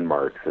different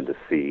landmarks and to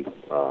see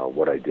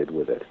what I did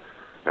with it.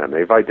 And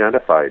they've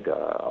identified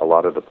a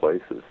lot of the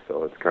places,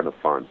 so it's kind of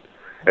fun.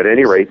 At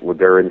any rate,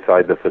 they're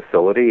inside the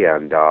facility,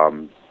 and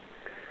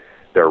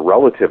they're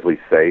relatively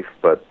safe,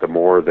 but the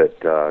more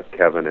that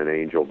Kevin and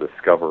Angel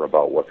discover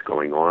about what's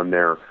going on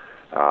there,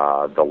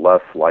 the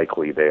less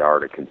likely they are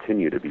to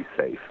continue to be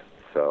safe.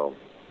 So,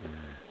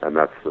 and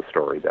that's the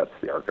story. That's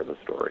the arc of the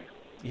story.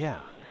 Yeah,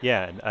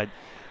 and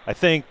I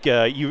think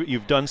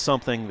you've done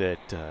something that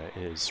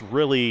is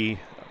really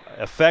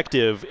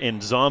effective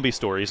in zombie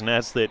stories, and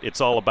that's that it's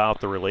all about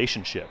the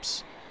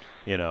relationships.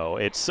 You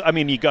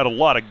got a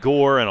lot of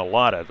gore and a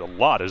lot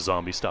of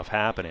zombie stuff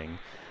happening,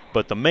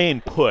 but the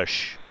main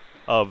push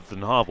of the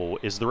novel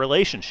is the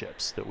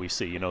relationships that we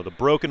see. The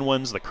broken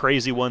ones, the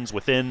crazy ones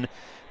within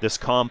this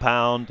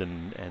compound,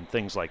 and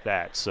things like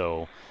that.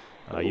 So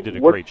you did a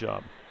great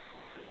job.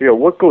 Yeah,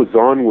 what goes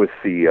on with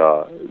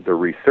the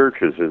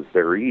researchers is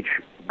they're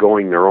each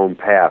going their own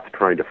path,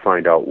 trying to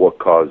find out what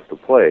caused the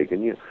plague.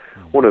 And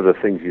one of the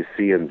things you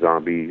see in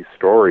zombie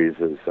stories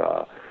is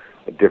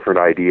different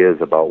ideas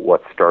about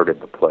what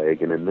started the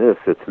plague, and in this,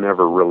 it's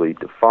never really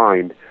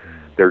defined.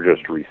 They're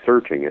just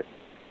researching it.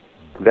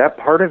 That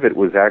part of it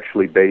was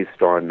actually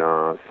based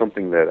on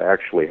something that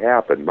actually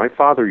happened. My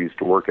father used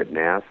to work at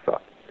NASA,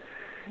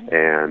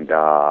 and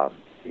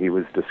he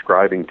was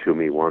describing to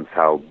me once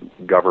how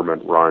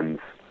government runs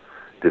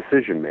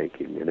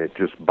decision-making, and it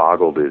just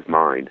boggled his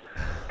mind.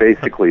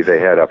 Basically, they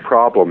had a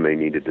problem they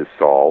needed to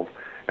solve,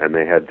 and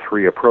they had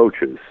 3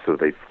 approaches, so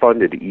they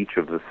funded each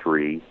of the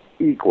 3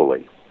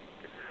 equally.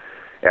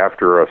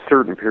 after a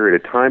certain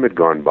period of time had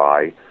gone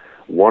by,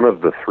 one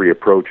of the three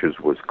approaches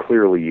was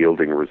clearly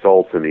yielding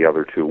results and the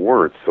other two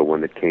weren't. So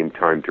when it came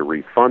time to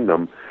refund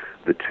them,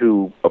 the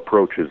two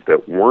approaches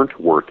that weren't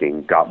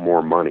working got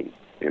more money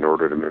in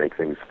order to make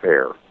things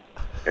fair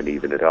and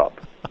even it up.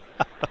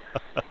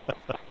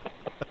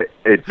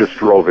 It just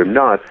drove him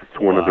nuts. It's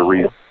one of the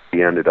reasons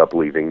he ended up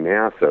leaving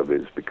NASA,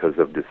 is because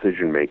of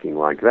decision-making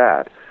like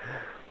that.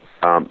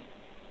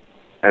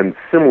 And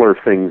similar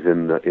things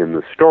in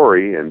the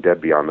story and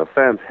Dead Beyond the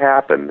Fence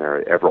happen.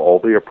 All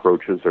the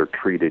approaches are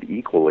treated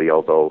equally,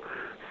 although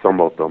some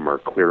of them are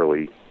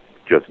clearly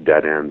just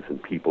dead ends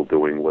and people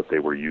doing what they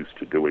were used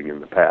to doing in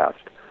the past.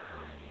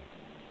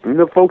 And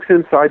the folks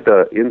inside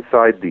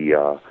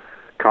the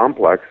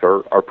complex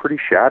are pretty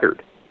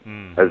shattered.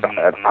 As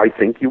I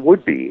think you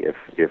would be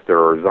if there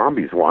are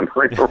zombies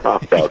wandering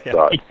around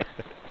outside.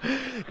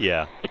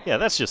 Yeah,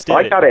 that's just it.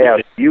 I got to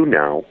ask you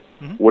now,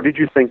 what did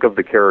you think of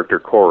the character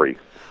Corey?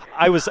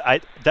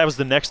 That was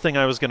the next thing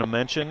I was going to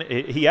mention.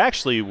 He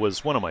actually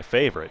was one of my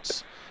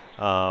favorites.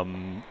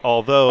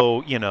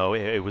 Although,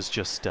 it was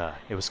just,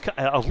 it was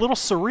a little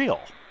surreal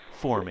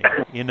for me,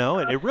 and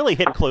it really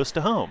hit close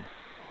to home.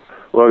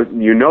 Well,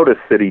 you noticed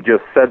that he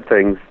just said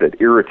things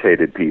that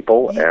irritated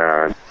people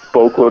and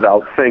spoke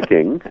without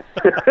thinking.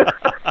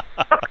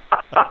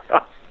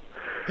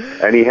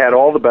 And he had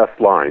all the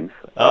best lines.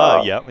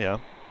 Yeah.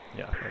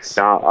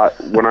 Now,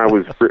 when I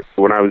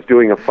was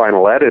doing a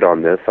final edit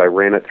on this, I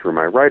ran it through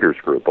my writers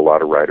group. A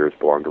lot of writers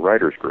belong to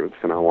writers groups,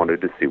 and I wanted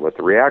to see what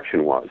the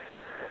reaction was.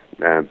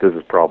 And this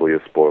is probably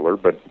a spoiler,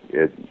 but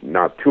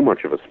not too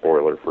much of a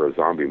spoiler for a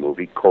zombie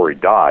movie. Corey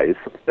dies.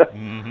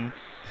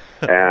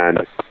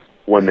 And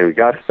when they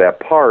got to that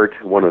part,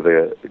 one of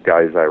the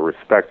guys I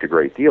respect a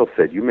great deal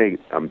said, "You made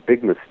a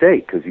big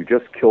mistake because you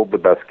just killed the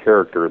best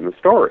character in the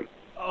story."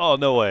 Oh,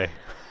 no way.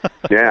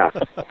 Yeah.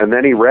 And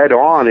then he read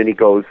on and he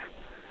goes,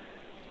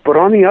 "But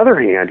on the other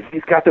hand,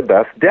 he's got the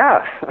best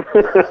death."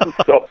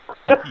 So.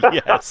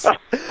 Yes,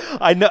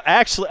 I know.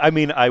 Actually,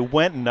 I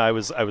went and I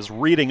was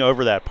reading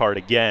over that part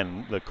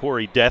again, the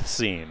Corey death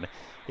scene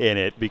in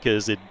it,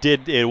 because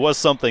it was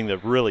something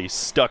that really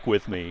stuck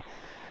with me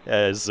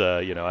as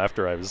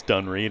after I was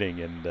done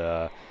reading,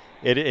 and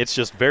it's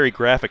just very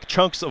graphic.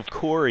 Chunks of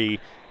Corey,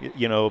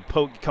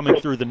 coming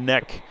through the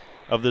neck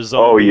of the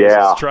zombie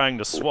he's trying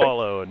to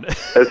swallow, and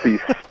as he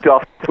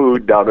stuffed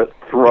food down its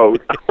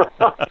throat.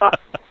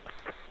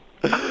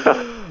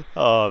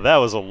 Oh, that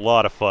was a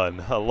lot of fun.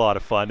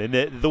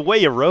 And the way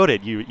you wrote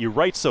it, you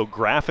write so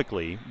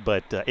graphically,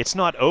 but it's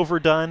not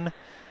overdone.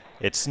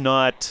 It's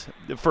not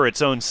for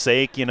its own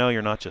sake,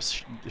 you're not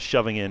just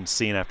shoving in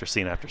scene after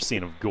scene after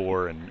scene of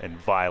gore and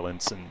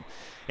violence and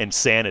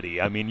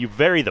insanity. I mean, you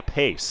vary the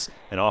pace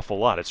an awful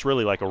lot. It's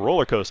really like a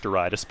roller coaster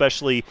ride,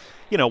 especially,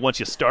 once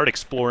you start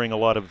exploring a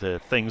lot of the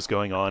things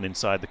going on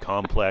inside the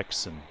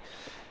complex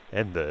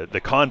and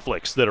the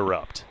conflicts that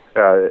erupt.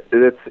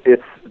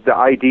 It's the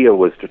idea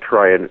was to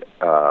try and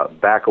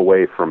back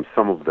away from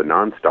some of the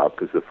nonstop,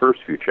 because the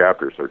first few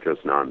chapters are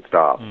just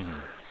nonstop.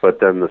 But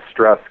then the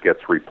stress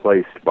gets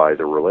replaced by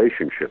the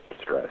relationship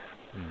stress,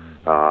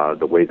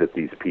 the way that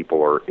these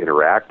people are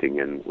interacting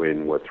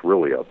in what's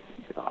really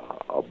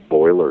a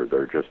boiler.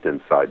 They're just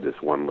inside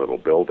this one little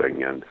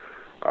building and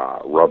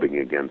rubbing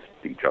against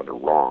each other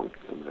wrong.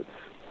 And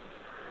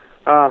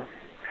it's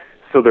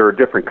so there are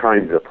different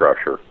kinds of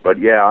pressure. But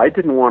yeah, I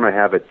didn't want to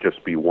have it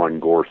just be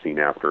one gore scene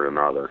after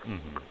another.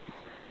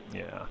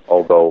 Yeah.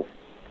 Although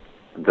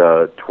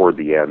toward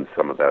the end,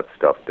 some of that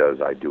stuff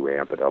I do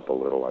amp it up a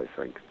little, I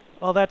think.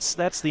 Well,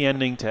 that's the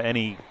ending to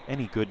any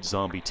good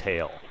zombie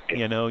tale.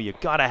 You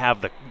gotta have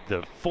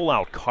the full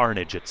out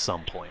carnage at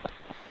some point.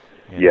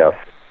 Yes.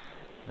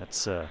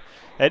 That's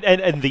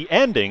and the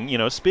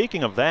ending.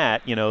 Speaking of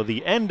that,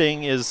 the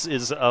ending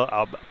is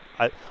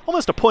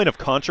almost a point of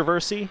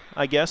controversy,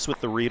 I guess, with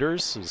the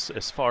readers,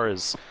 as far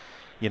as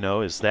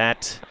is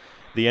that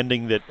the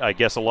ending that I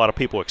guess a lot of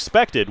people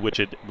expected, which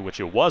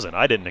it wasn't.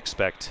 I didn't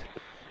expect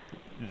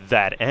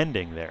that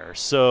ending there.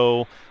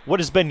 So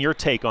what has been your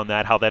take on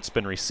that, how that's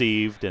been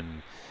received?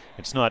 And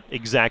it's not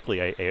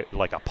exactly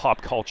like a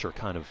pop culture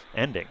kind of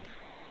ending.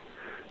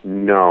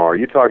 No, are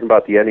you talking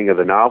about the ending of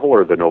the novel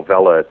or the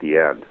novella at the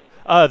end?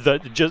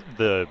 Just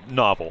the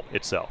novel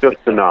itself. Just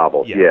the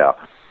novel, yeah.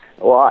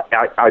 Well,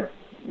 I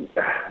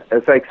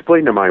as I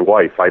explained to my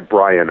wife, I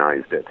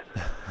Brianized it.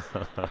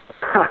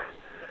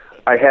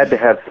 I had to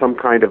have some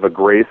kind of a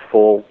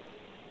graceful,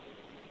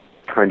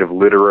 kind of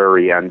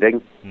literary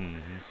ending.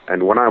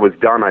 And when I was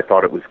done, I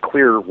thought it was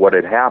clear what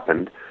had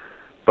happened.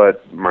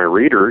 But my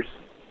readers,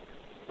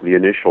 the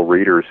initial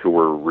readers who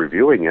were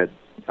reviewing it,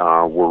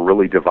 were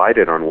really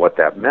divided on what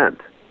that meant.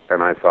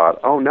 And I thought,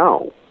 oh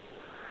no.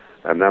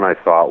 And then I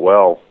thought,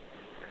 well,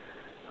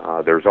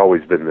 there's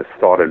always been this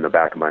thought in the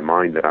back of my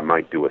mind that I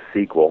might do a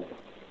sequel.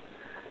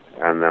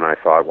 And then I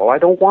thought, well, I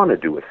don't want to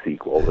do a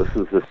sequel. This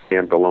is a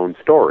standalone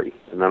story.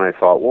 And then I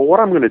thought, well,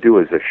 what I'm going to do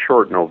is a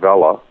short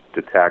novella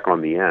to tack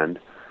on the end.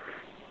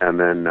 And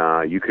then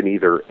you can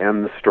either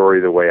end the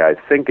story the way I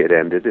think it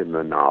ended in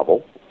the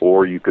novel,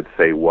 or you could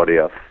say, what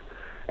if?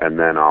 and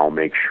then I'll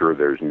make sure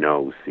there's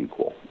no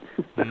sequel.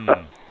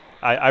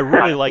 I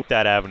really like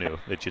that avenue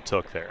that you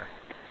took there,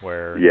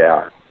 where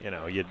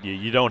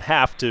you don't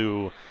have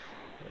to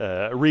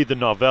read the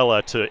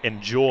novella to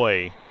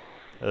enjoy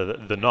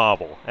the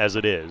novel as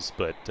it is,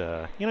 but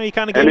you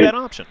kind of gave that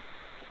option.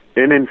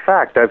 And in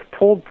fact, I've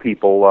told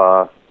people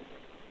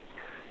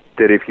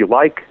that if you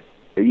like,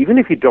 even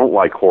if you don't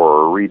like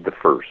horror, read the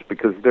first,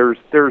 because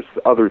there's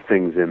other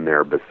things in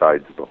there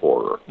besides the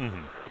horror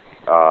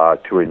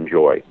to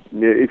enjoy.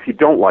 If you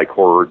don't like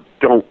horror,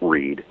 don't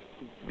read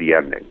the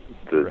ending,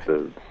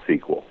 the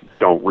sequel.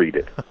 Don't read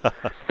it.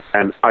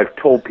 And I've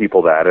told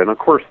people that, and of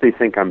course they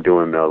think I'm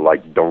doing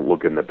the don't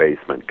look in the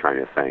basement kind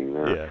of thing.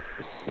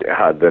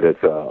 That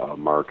it's a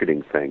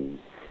marketing thing.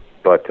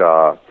 But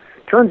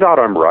turns out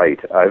I'm right.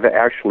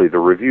 The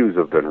reviews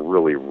have been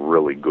really,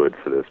 really good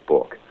for this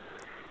book.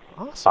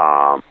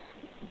 Awesome.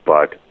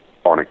 But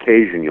on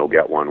occasion you'll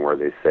get one where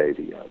they say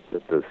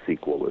that the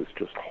sequel is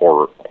just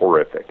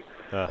horrific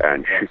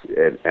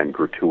and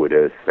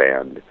gratuitous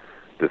and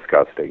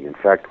disgusting. In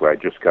fact, I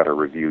just got a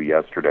review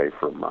yesterday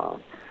from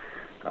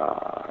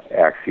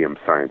Axiom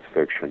Science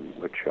Fiction,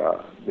 which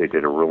they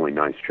did a really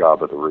nice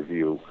job of the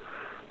review.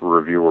 The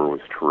reviewer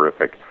was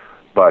terrific,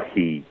 but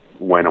he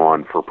went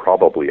on for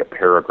probably a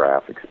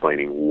paragraph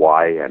explaining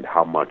why and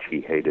how much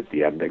he hated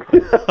the ending.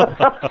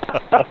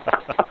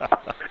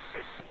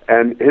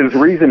 And his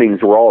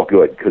reasonings were all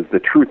good, because the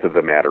truth of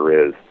the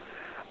matter is,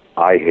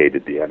 I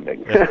hated the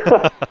ending.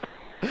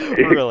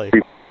 Really?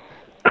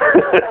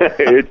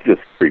 It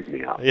just freaked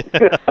me out.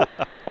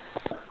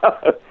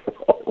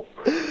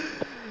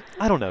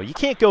 I don't know. You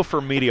can't go for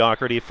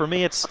mediocrity. For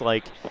me, it's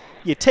like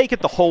you take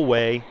it the whole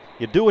way,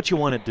 you do what you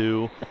want to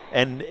do,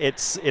 and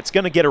it's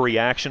going to get a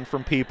reaction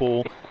from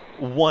people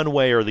one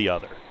way or the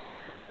other.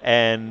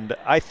 And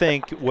I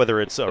think whether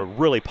it's a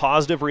really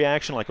positive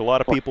reaction, like a lot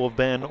of people have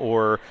been,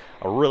 or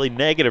a really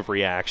negative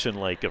reaction,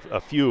 like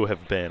a few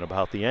have been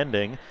about the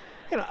ending,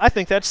 I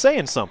think that's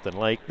saying something.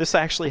 Like, this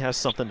actually has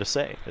something to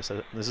say. This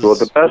is... Well,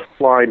 the best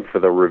line for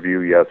the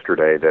review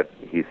yesterday that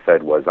he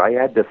said was, "I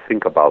had to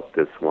think about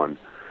this one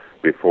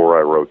before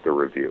I wrote the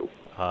review."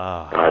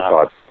 And I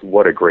thought,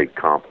 what a great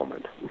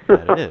compliment.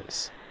 That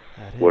is.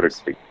 What a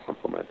great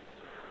compliment.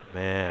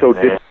 Man. So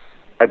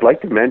I'd like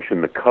to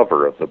mention the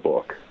cover of the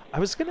book. I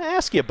was going to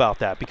ask you about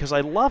that because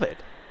I love it.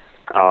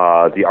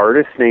 The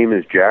artist's name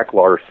is Jack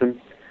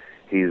Larson.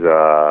 He's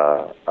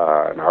an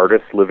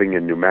artist living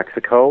in New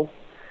Mexico,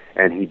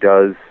 and he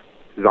does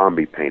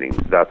zombie paintings.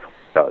 That's what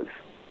he does.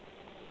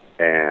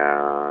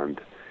 And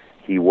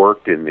he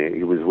worked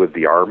he was with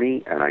the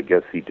Army, and I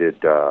guess he did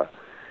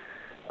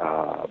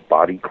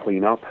body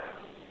cleanup,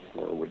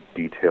 or would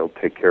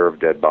take care of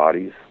dead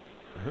bodies.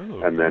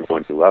 Ooh. And then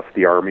when he left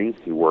the Army,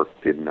 he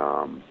worked in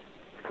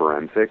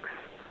forensics,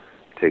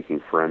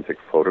 taking forensic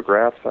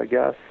photographs, I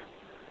guess.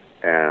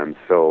 And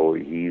so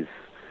he's...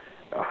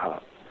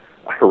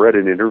 I read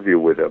an interview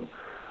with him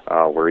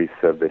where he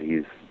said that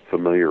he's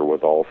familiar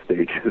with all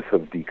stages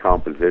of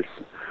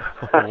decomposition.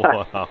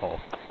 Wow.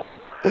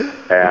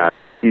 And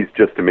he's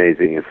just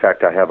amazing. In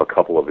fact, I have a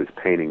couple of his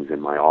paintings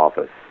in my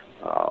office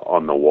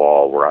on the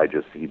wall where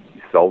he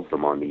sells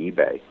them on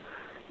eBay.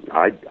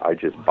 I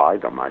just buy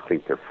them. I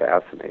think they're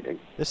fascinating.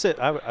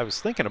 I was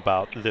thinking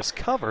about this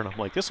cover, and I'm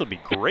like, this would be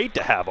great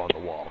to have on the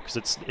wall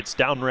because it's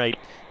downright,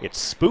 it's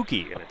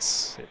spooky and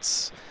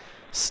it's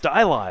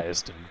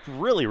stylized and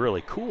really,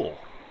 really cool.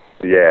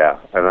 Yeah,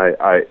 and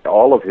I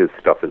all of his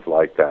stuff is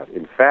like that.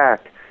 In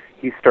fact,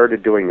 he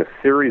started doing a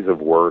series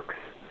of works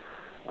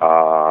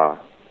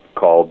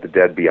called the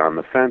Dead Beyond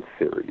the Fence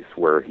series,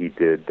 where he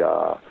did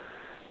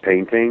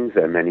paintings,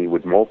 and then he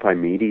would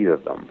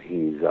multimedia them.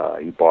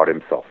 He bought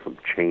himself some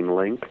chain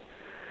link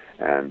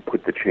and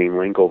put the chain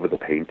link over the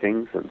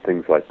paintings and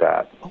things like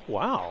that. Oh,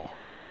 wow.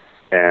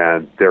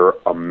 And they're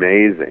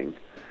amazing,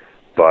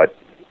 but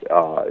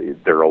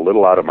they're a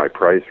little out of my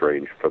price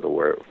range for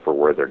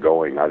where they're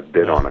going. I've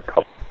bid on a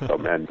couple of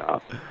them and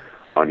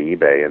on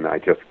eBay, and I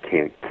just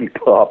can't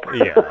keep up.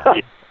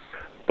 Yeah.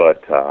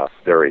 But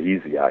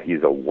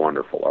he's a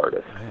wonderful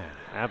artist. Man,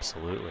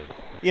 absolutely.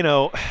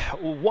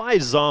 Why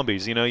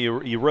zombies?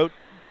 You wrote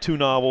 2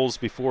 novels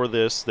before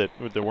this that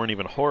weren't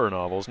even horror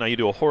novels. Now you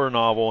do a horror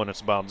novel and it's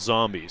about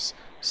zombies.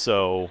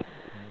 So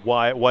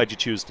why'd you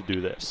choose to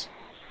do this?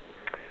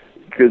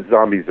 Because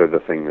zombies are the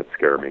thing that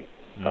scare me.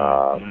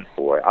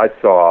 Boy, I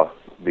saw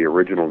the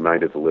original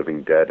Night of the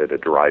Living Dead at a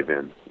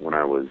drive-in when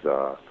I was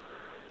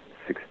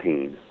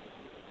 16,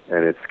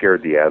 and it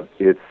scared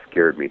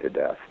me to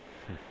death.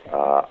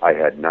 I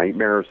had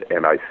nightmares,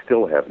 and I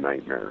still have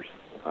nightmares.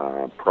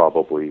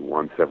 Probably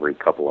once every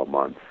couple of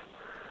months,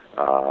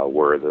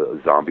 where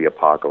the zombie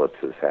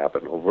apocalypses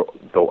happen.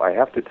 Though I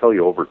have to tell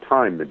you, over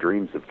time, the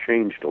dreams have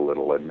changed a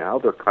little, and now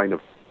they're kind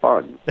of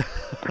fun,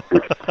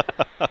 which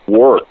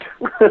worked.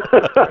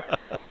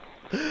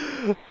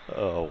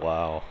 Oh,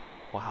 wow.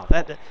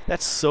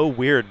 That's so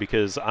weird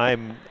because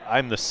I'm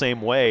the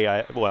same way.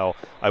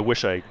 I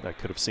wish I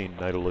could have seen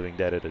Night of the Living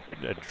Dead at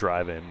a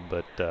drive-in,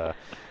 but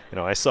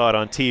I saw it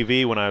on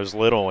TV when I was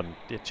little, and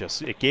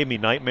it gave me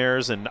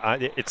nightmares. And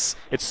it's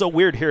so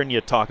weird hearing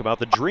you talk about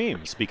the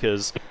dreams,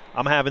 because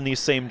I'm having these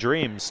same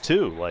dreams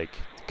too. Like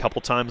a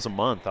couple times a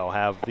month, I'll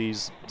have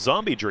these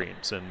zombie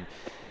dreams, and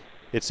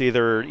it's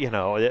either,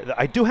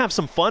 I do have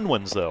some fun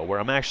ones though, where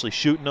I'm actually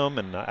shooting them,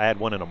 and I had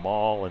one in a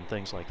mall and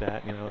things like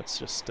that. It's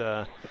just.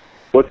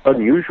 What's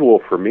unusual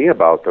for me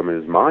about them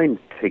is mine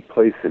take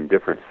place in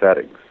different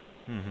settings,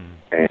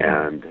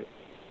 and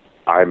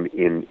I'm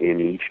in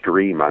each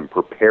dream. I'm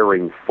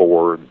preparing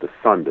for the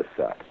sun to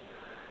set,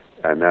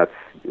 and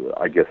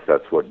I guess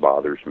that's what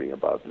bothers me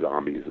about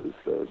zombies is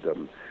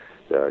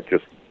the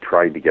just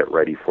trying to get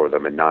ready for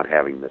them and not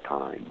having the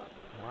time,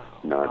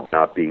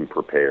 not being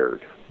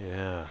prepared.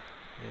 Yeah.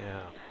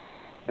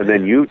 And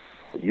then you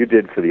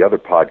did for the other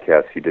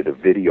podcast. You did a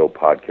video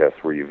podcast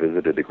where you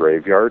visited the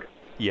graveyard.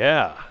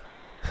 Yeah.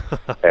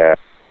 And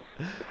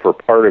for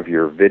part of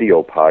your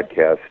video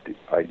podcast,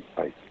 I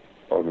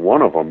on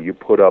one of them you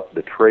put up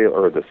the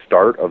trailer or the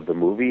start of the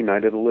movie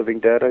Night of the Living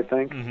Dead, I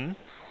think. Mm-hmm.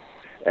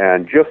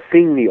 And just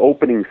seeing the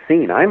opening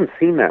scene, I haven't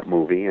seen that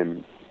movie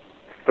in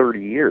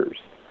 30 years.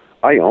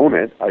 I own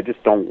it, I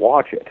just don't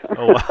watch it.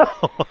 Oh,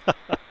 wow.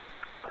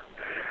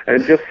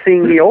 And just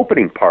seeing the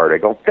opening part, I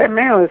go,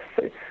 man,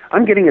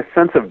 I'm getting a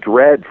sense of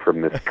dread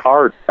from this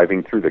car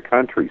driving through the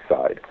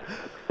countryside.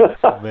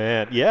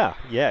 Man, yeah,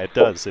 it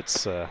does.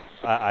 It's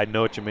I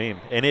know what you mean,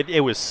 and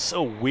it was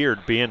so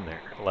weird being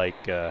there.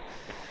 Like,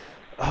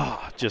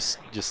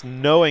 just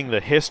knowing the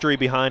history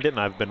behind it, and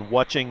I've been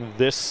watching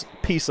this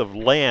piece of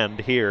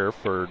land here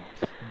for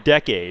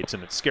decades,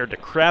 and it scared the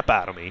crap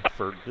out of me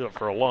for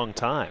a long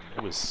time.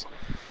 It was.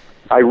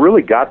 I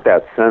really got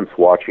that sense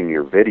watching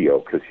your video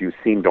because you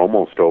seemed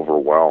almost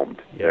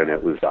overwhelmed, and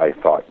it was. I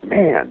thought,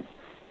 man,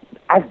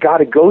 I've got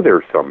to go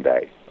there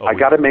someday. I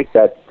got to make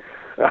that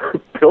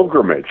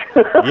pilgrimage.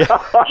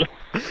 Yeah,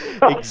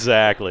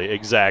 exactly.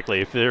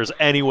 If there's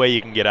any way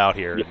you can get out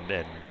here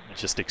and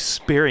just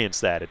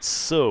experience that, it's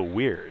so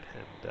weird.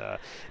 And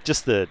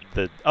just the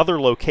other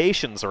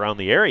locations around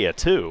the area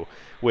too,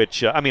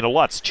 which a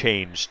lot's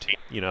changed,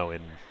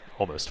 in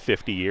almost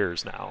 50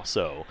 years now.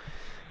 So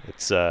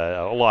it's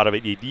a lot of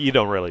it you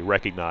don't really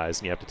recognize,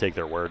 and you have to take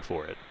their word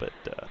for it. But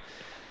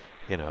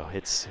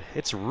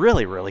it's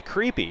really, really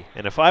creepy.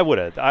 And if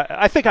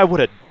I think I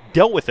would have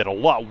dealt with it a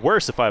lot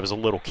worse if I was a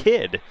little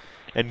kid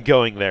and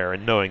going there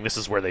and knowing this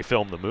is where they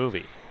filmed the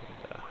movie.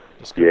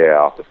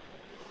 Yeah.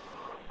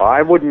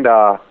 I wouldn't,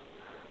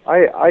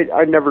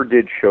 I never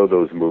did show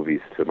those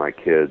movies to my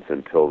kids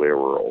until they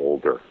were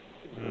older.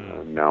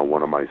 Now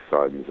one of my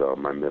sons,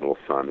 my middle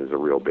son, is a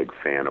real big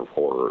fan of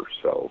horror,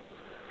 so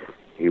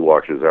he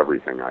watches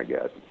everything I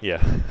get.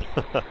 Yeah.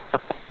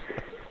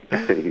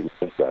 He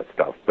loves that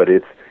stuff, but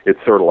it's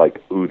sort of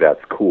like, ooh,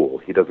 that's cool.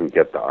 He doesn't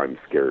get the I'm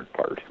scared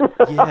part.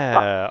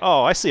 Yeah.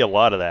 Oh, I see a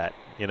lot of that.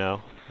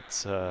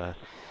 It's. Do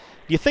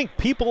you think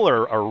people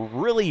are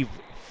really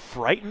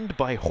frightened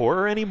by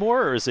horror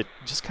anymore, or is it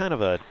just kind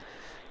of a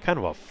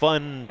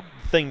fun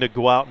thing to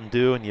go out and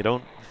do, and you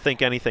don't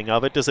think anything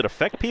of it? Does it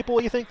affect people,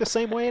 you think, the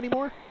same way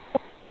anymore?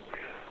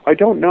 I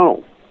don't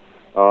know.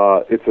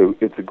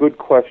 It's a good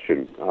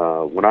question.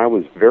 When I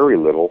was very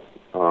little.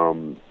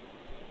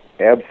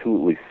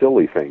 Absolutely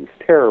silly things,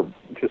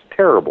 just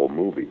terrible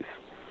movies,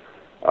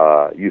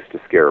 used to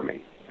scare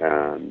me,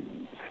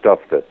 and stuff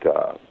that,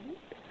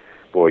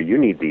 boy, you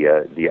need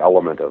the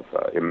element of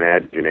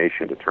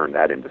imagination to turn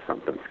that into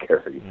something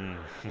scary.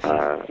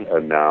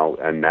 And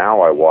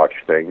now I watch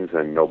things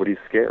and nobody's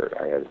scared.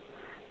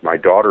 My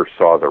daughter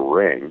saw The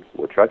Ring,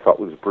 which I thought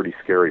was a pretty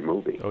scary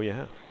movie. Oh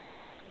yeah,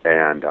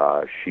 and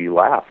she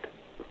laughed.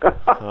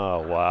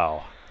 Oh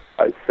wow!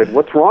 I said,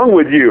 "What's wrong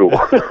with you?"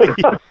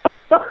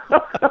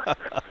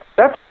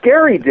 That's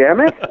scary, damn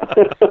it.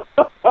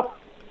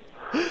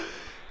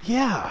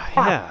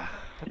 Yeah.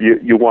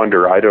 You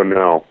wonder, I don't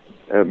know.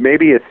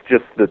 Maybe it's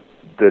just that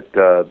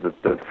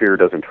the fear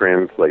doesn't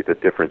translate,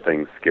 that different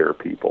things scare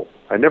people.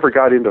 I never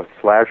got into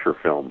slasher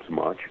films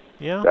much.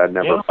 Yeah. That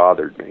never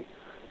bothered me.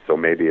 So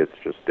maybe it's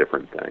just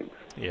different things.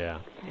 Yeah,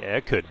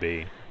 it could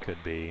be.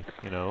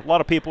 A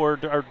lot of people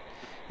are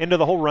into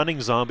the whole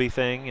running zombie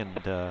thing, and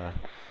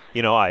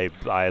I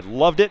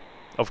loved it,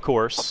 of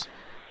course,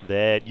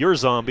 that your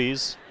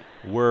zombies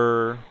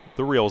were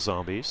the real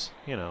zombies.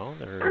 They're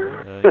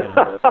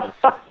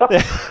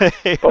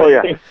oh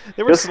yeah.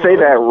 Just say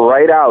that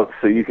right out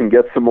so you can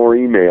get some more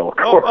email.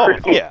 Oh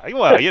yeah.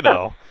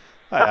 Well,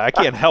 I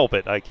can't help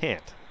it. I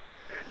can't.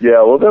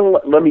 Yeah. Well, then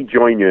let me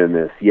join you in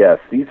this. Yes,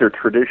 these are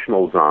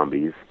traditional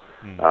zombies.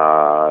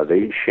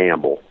 They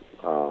shamble,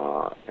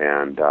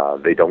 and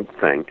they don't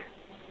think,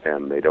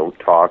 and they don't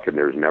talk, and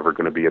there's never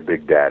going to be a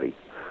Big Daddy.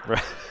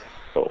 Right.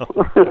 Oh,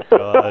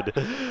 God.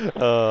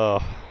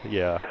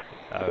 Yeah.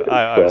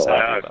 I was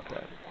happy about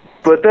that.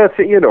 But that's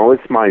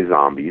it's my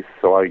zombies,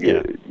 so I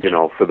get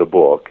for the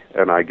book,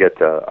 and I get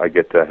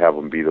to have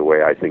them be the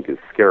way I think is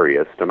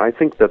scariest, and I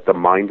think that the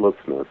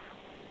mindlessness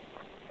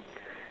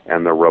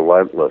and the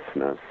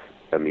relentlessness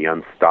and the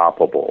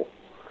unstoppable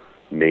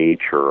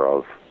nature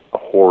of a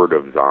horde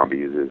of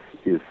zombies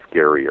is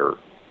scarier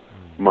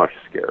much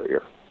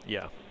scarier.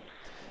 Yeah.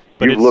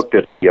 But You've looked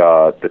at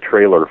the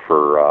trailer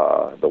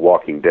for The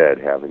Walking Dead,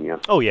 haven't you?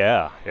 Oh,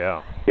 yeah,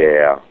 yeah.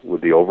 Yeah,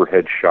 with the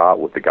overhead shot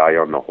with the guy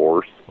on the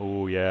horse.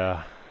 Oh,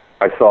 yeah.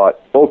 I thought,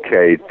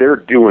 okay, they're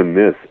doing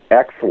this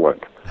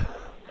excellent.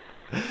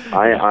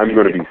 I'm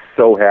going to be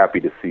so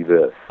happy to see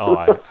this.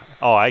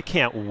 I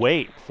can't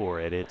wait for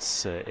it. It's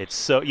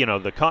so,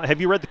 have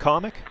you read the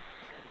comic?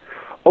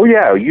 Oh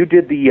yeah, you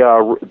did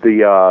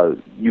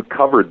you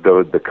covered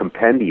the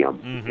compendium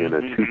in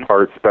a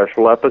 2-part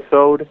special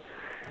episode.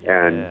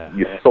 And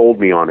you sold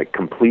me on it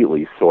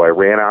completely, so I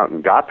ran out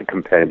and got the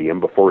compendium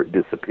before it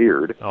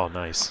disappeared. Oh,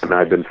 nice. And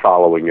I've been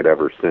following it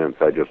ever since.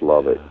 I just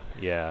love it.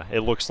 Yeah, it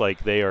looks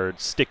like they are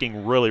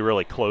sticking really,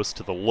 really close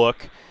to the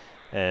look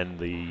and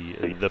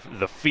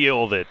the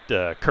feel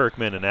that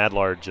Kirkman and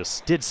Adler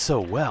just did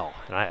so well.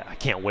 And I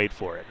can't wait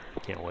for it. I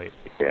can't wait.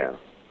 Yeah.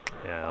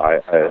 Yeah.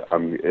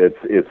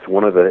 It's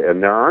one of the,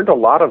 and there aren't a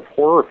lot of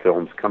horror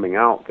films coming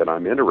out that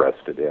I'm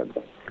interested in.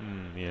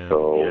 Yeah.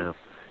 So. Yeah.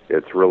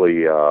 It's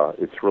really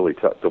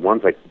tough. The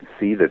ones I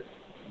see that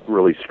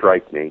really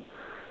strike me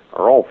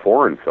are all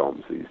foreign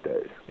films these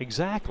days.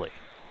 Exactly.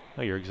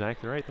 No, you're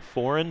exactly right. The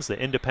foreigns, the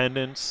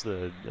independents,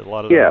 a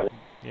lot of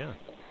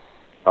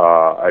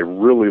I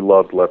really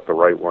loved Let the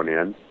Right One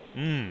In.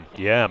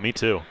 Yeah, me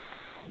too.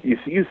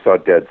 You saw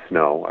Dead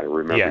Snow. I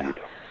remember you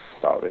talking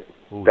about it.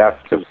 Ooh,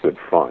 That's just good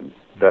fun.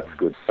 That's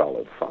good,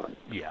 solid fun.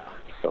 Yeah.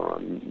 So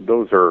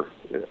those are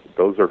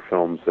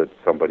films that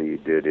somebody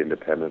did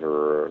independent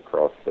or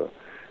across the.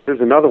 There's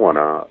another one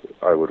I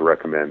would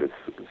recommend. It's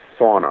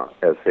Sauna,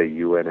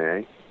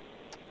 S-A-U-N-A.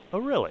 Oh,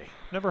 really?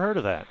 Never heard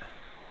of that.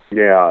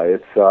 Yeah,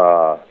 it's,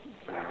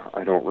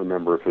 I don't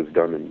remember if it was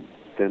done in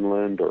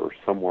Finland or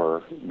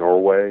somewhere,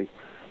 Norway,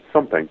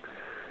 something,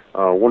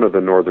 one of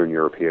the northern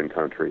European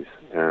countries.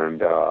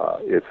 And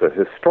it's a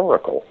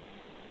historical.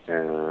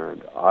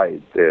 And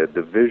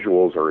the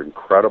visuals are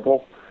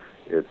incredible.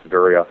 It's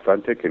very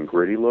authentic and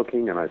gritty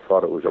looking, and I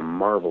thought it was a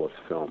marvelous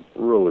film.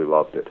 Really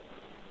loved it.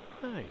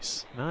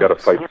 Nice. Got to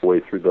fight your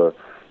way through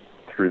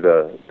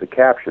the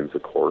captions,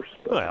 of course.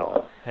 But,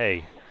 well,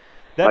 hey,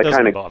 that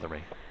doesn't bother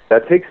me.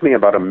 That takes me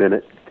about a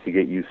minute to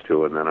get used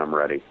to, and then I'm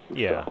ready.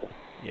 Yeah,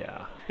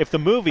 yeah. If the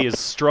movie is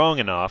strong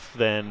enough,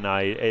 then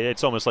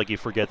it's almost like you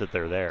forget that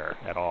they're there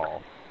at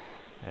all,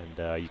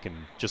 and you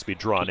can just be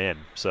drawn in.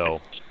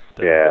 So.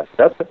 Yeah,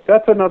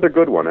 that's another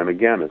good one, and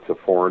again, it's a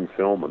foreign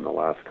film in the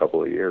last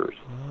couple of years.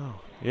 Oh,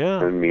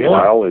 yeah. And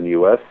meanwhile, in the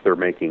U.S., they're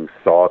making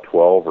Saw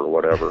 12 or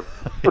whatever.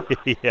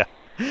 Yeah.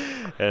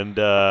 And,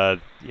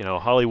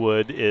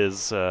 Hollywood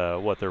is,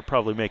 they're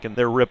probably making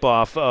their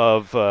ripoff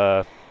of,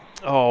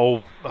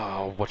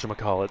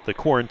 whatchamacallit, the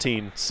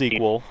Quarantine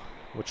sequel,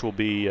 which will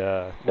be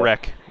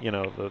Wreck,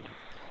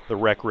 the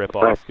Wreck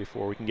ripoff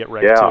before we can get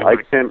Wreck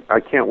 2.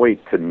 I can't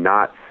wait to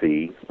not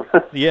see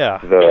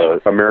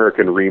the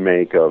American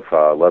remake of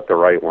Let the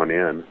Right One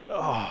In.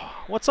 Oh,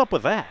 what's up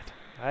with that?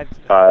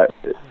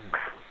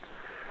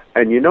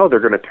 And they're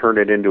going to turn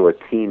it into a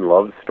teen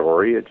love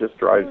story. It just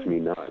drives me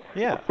nuts.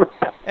 Yeah.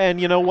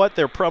 And you know what?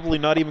 They're probably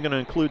not even going to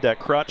include that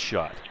crotch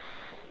shot.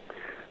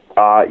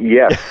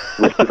 Yes,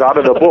 which is out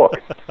of the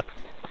book.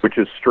 Which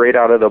is straight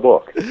out of the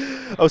book.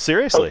 Oh,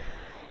 seriously?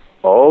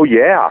 Oh,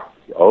 yeah.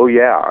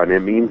 And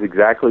it means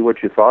exactly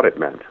what you thought it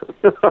meant.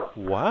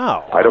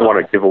 Wow. I don't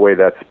want to give away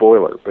that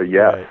spoiler, but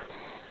yes. Right.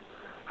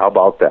 How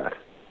about that?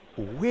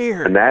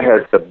 Weird. And that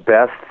has the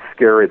best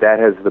scary, that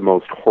has the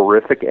most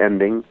horrific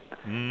ending.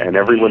 Mm-hmm. And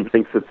everyone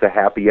thinks it's a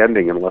happy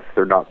ending unless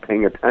they're not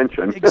paying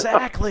attention.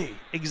 Exactly.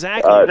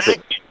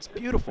 It's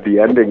beautiful. The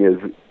ending is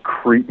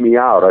creeped me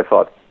out. I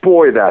thought,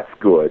 boy, that's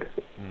good.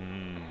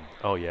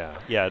 Oh, yeah.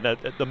 Yeah,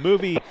 the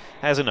movie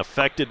hasn't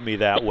affected me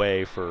that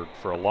way for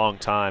a long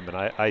time. And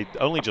I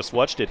only just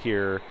watched it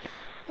here,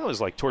 it was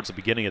like towards the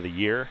beginning of the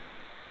year.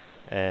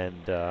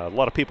 And a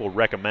lot of people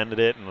recommended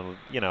it. And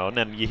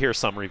then you hear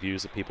some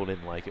reviews that people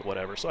didn't like it,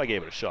 whatever. So I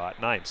gave it a shot.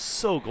 And I'm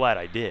so glad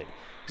I did.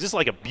 Because it's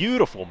like a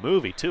beautiful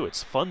movie, too.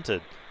 It's fun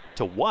to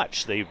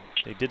watch. They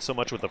did so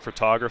much with the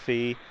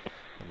photography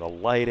and the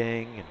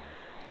lighting.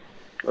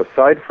 And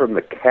aside from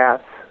the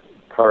cats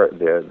part,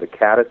 the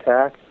cat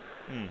attack,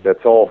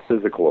 that's all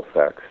physical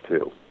effects,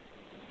 too.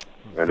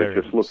 And it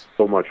just looks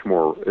so much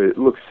more, it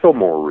looks so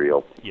more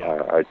real.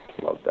 Yeah. I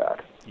love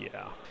that.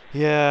 Yeah.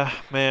 Yeah,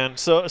 man.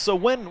 So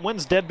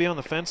when's Dead Beyond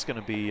the Fence going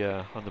to be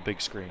on the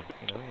big screen?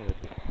 You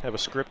have a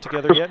script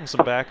together yet and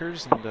some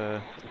backers?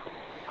 And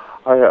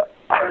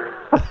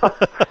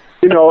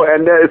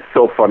and it's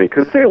so funny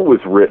because it was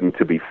written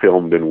to be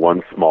filmed in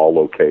one small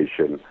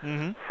location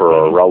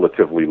for a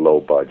relatively low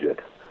budget.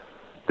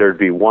 There'd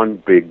be one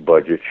big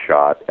budget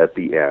shot at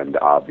the end,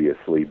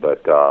 obviously,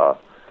 but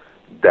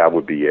that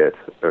would be it,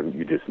 and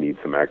you just need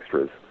some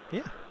extras.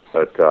 Yeah.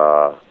 But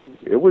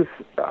it was,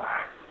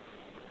 I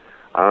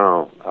don't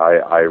know.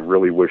 I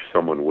really wish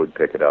someone would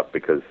pick it up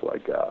because,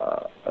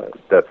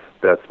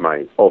 that's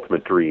my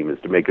ultimate dream is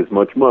to make as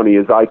much money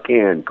as I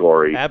can,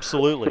 Corey.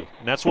 Absolutely,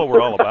 and that's what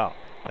we're all about.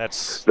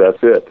 That's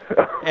it.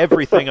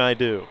 Everything I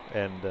do,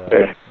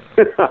 and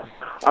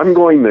I'm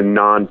going the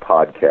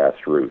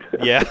non-podcast route.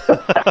 Yeah.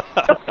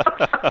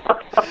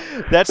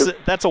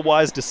 That's a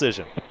wise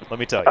decision, let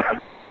me tell you.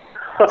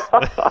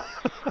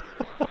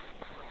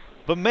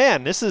 But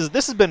man, this has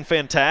been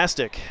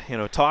fantastic,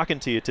 talking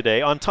to you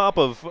today. On top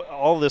of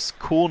all this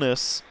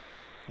coolness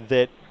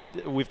that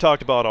we've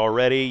talked about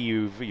already,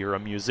 you're a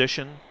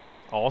musician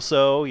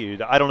also.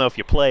 I don't know if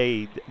you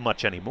play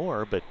much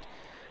anymore, but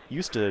you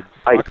used to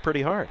rock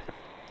pretty hard.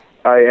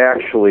 I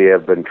actually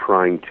have been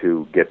trying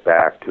to get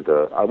back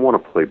to I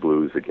want to play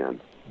blues again.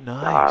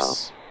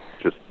 Nice.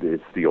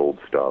 It's the old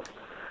stuff.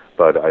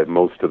 But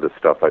most of the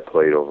stuff I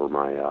played over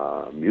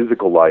my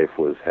musical life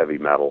was heavy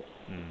metal.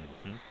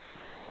 Mm-hmm.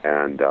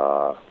 And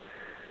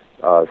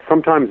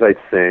sometimes I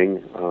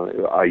sing.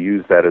 I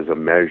use that as a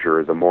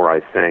measure. The more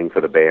I sang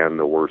for the band,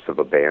 the worse of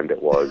a band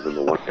it was. And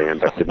the one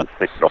band I didn't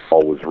sing at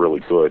all was really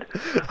good.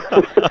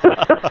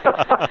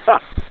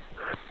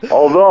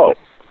 Although,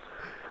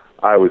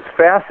 I was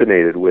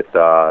fascinated with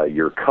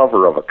your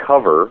cover of a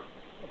cover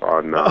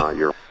on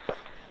your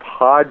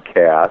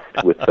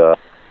podcast with the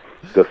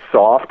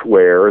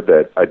software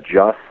that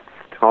adjusts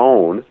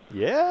tone.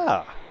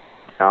 Yeah.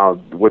 Now,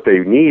 what they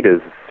need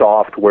is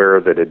software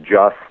that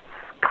adjusts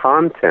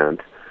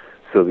content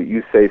so that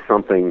you say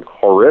something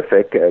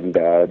horrific and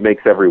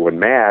makes everyone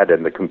mad,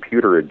 and the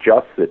computer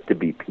adjusts it to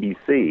be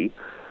PC.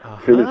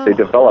 As soon as they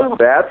develop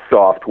that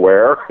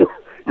software,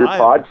 your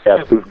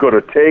podcast is going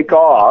to take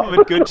off. I'm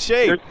in good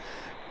shape.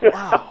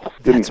 Wow.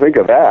 Didn't think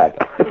of that.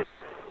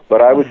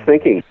 But I was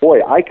thinking,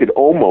 boy, I could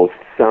almost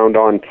sound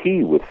on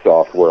key with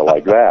software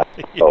like that.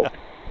 So.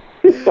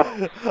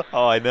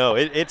 Oh, I know.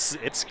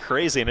 It's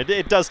crazy, and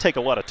it does take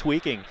a lot of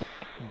tweaking.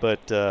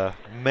 But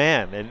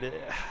man, and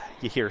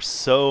you hear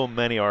so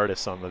many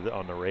artists on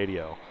the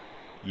radio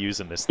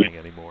using this thing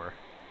anymore.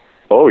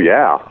 Oh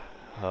yeah.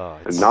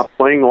 And not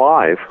playing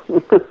live.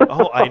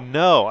 Oh, I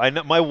know.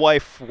 My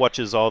wife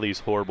watches all these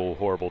horrible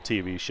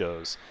TV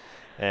shows.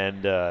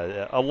 And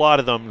a lot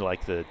of them,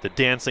 like the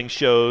dancing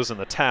shows and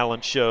the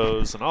talent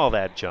shows and all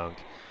that junk.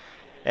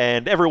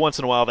 And every once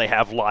in a while they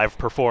have live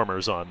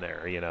performers on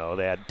there.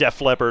 They had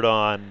Def Leppard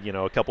on,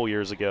 a couple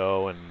years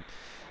ago, and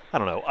I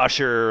don't know,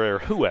 Usher or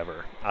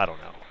whoever. I don't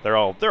know. They're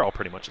all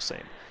pretty much the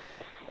same.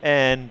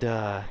 And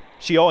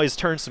she always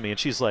turns to me and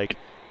she's like,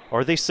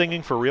 "Are they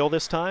singing for real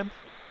this time?"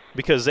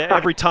 Because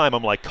every time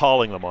I'm like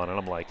calling them on it,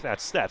 I'm like,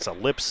 that's a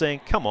lip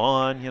sync. Come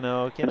on,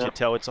 can't you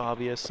tell it's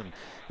obvious?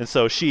 And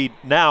so she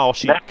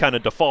kind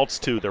of defaults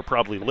to they're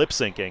probably lip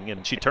syncing,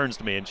 and she turns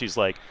to me and she's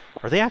like,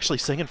 "Are they actually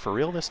singing for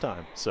real this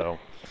time?" So,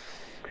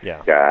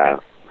 yeah. Yeah,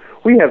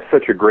 we have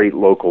such a great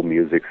local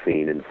music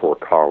scene in Fort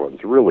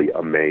Collins. Really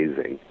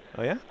amazing.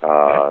 Oh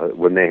yeah.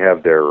 When they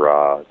have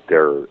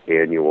their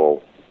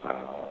annual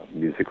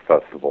music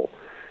festival,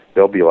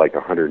 there'll be like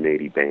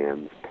 180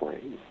 bands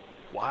playing.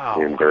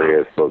 Wow. In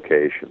various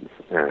locations.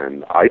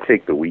 And I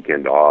take the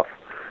weekend off.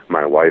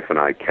 My wife and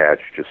I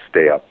just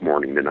stay up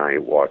morning to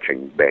night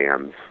watching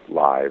bands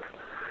live.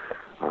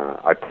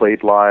 I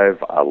played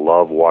live. I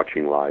love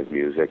watching live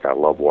music. I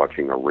love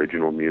watching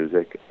original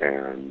music,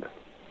 and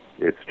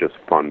it's just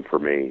fun for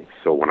me.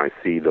 So when I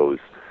see the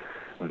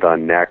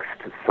next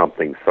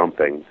something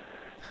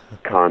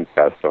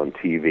contest on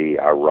TV,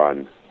 I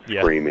run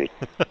screaming.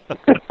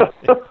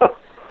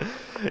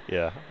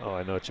 Yeah. Oh,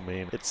 I know what you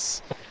mean.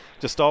 It's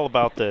just all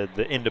about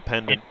the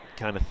independent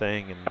kind of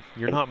thing, and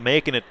you're not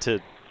making it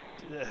to,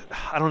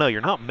 I don't know,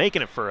 you're not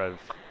making it for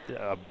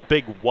a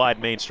big,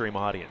 wide mainstream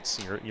audience.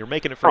 You're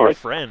making it for your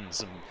friends.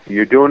 And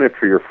you're doing it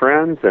for your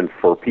friends and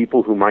for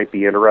people who might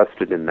be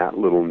interested in that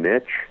little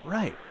niche.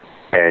 Right.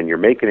 And you're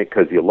making it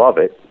because you love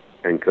it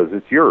and because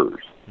it's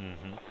yours,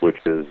 which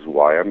is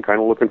why I'm kind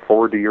of looking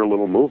forward to your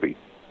little movie.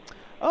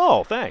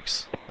 Oh,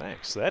 thanks.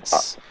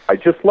 That's. I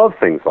just love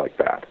things like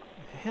that.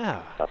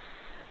 Yeah.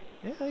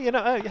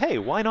 Yeah, hey,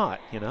 why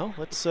not?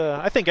 Let's.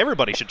 I think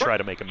everybody should try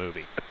to make a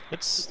movie.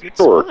 It's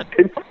sure.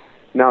 fun.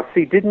 Now,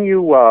 see, didn't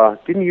you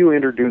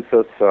introduce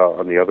us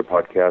on the other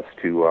podcast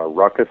to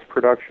Ruckus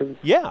Productions?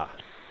 Yeah.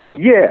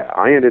 Yeah,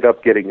 I ended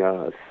up getting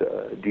a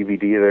DVD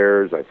of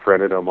theirs. I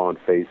friended them on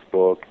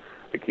Facebook.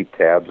 I keep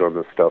tabs on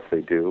the stuff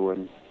they do,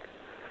 and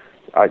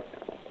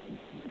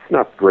it's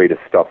not the greatest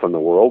stuff in the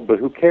world, but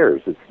who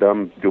cares? It's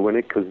them doing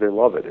it because they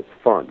love it. It's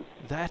fun.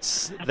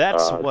 That's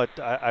what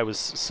I was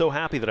so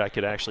happy that I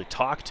could actually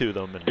talk to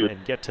them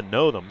and get to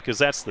know them, because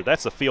that's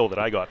the feel that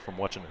I got from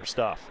watching their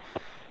stuff.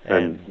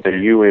 And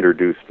you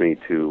introduced me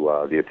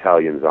to the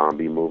Italian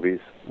zombie movies.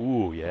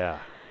 Ooh, yeah.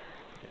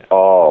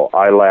 Oh,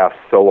 I laughed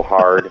so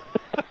hard.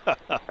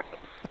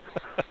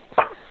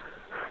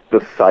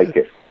 The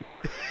Psychic.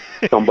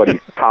 Somebody's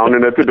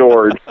pounding at the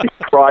door, and she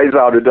cries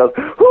out and does,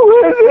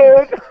 "Who is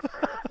it?"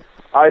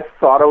 I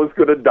thought I was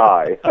going to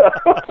die.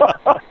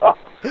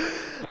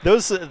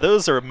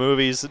 Those are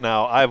movies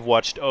now I've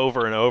watched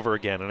over and over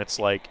again, and it's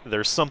like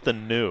there's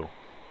something new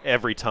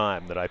every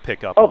time that I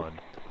pick up on.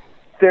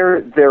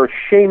 They're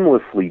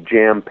shamelessly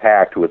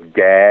jam-packed with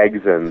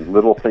gags and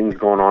little things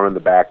going on in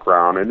the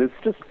background, and it's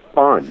just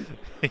fun.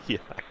 Yeah.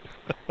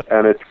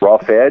 And it's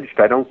rough-edged.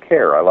 I don't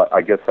care.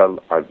 I guess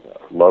I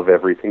love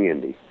everything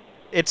indie.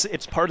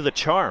 It's part of the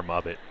charm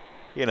of it.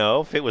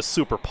 If it was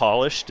super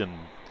polished and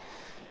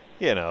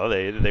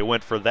they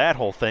went for that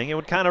whole thing, it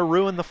would kind of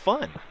ruin the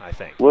fun, I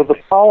think. Well, the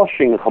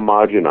polishing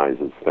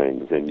homogenizes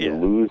things, and you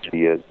lose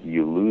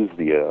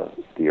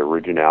the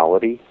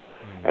originality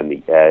and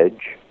the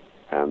edge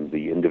and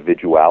the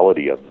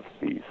individuality of the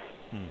piece.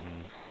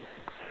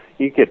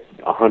 You get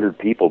 100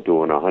 people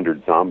doing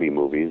 100 zombie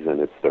movies, and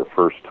it's their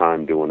first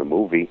time doing a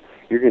movie.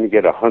 You're going to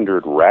get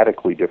 100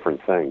 radically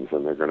different things,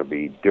 and there are going to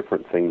be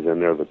different things in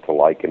there that to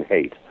like and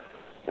hate,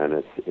 and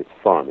it's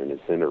fun and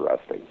it's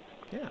interesting.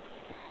 Yeah.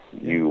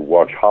 You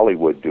watch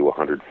Hollywood do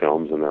 100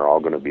 films, and they're all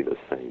going to be the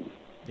same.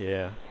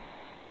 Yeah.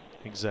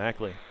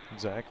 Exactly.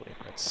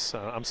 That's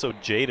I'm so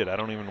jaded. I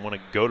don't even want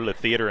to go to the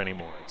theater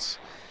anymore. It's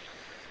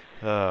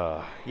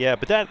but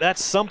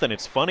that's something.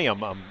 It's funny.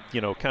 I'm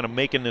kind of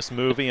making this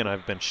movie, and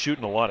I've been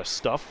shooting a lot of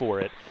stuff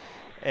for it.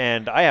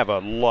 And I have a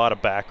lot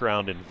of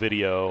background in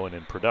video and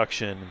in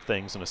production and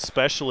things, and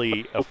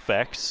especially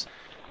effects,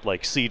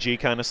 like CG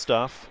kind of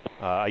stuff.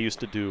 I used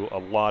to do a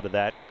lot of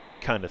that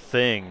kind of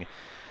thing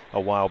a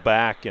while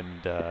back,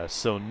 and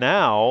so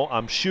now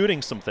I'm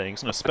shooting some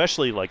things, and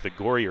especially like the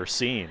gorier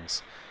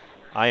scenes.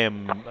 I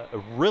am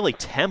really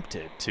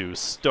tempted to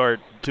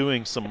start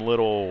doing some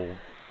little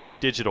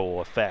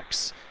digital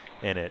effects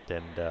in it,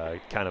 and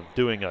kind of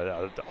doing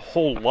a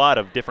whole lot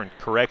of different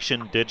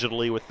correction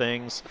digitally with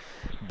things.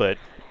 But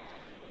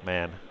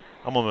man,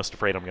 I'm almost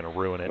afraid I'm going to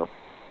ruin it.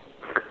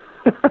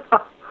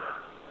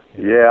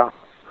 Yeah,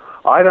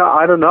 I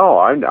don't know.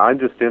 I'm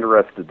just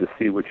interested to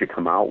see what you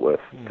come out with,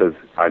 because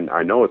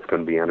I know it's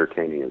going to be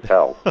entertaining as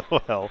hell.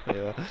 Well,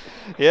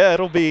 yeah,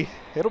 it'll be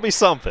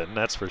something,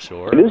 that's for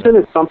sure. And isn't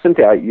it something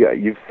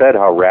you've said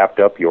how wrapped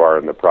up you are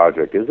in the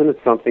project? Isn't it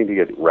something to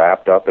get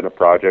wrapped up in a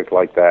project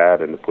like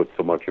that and to put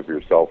so much of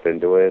yourself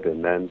into it,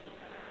 and then,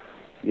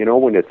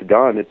 when it's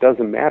done, it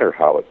doesn't matter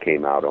how it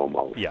came out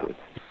almost. Yeah.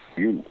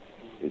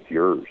 It's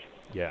yours.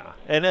 Yeah,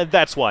 and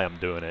that's why I'm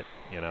doing it.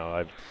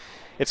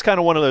 It's kind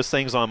of one of those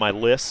things on my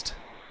list,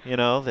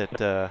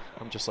 that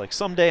I'm just like,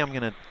 someday I'm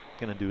gonna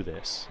do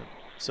this.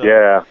 So,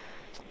 yeah,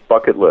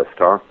 bucket list,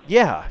 huh?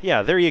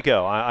 Yeah. There you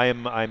go.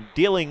 I'm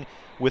dealing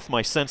with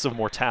my sense of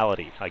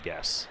mortality, I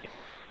guess.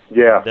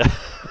 Yeah,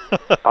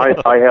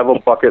 I have a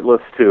bucket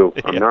list too.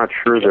 I'm not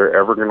sure they're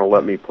ever going to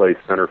let me play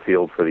center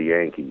field for the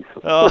Yankees.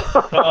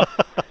 Oh.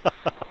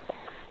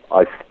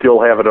 I still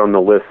have it on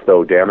the list,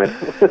 though. Damn it.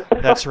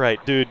 That's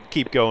right, dude.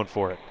 Keep going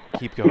for it.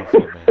 Keep going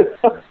for it,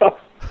 man.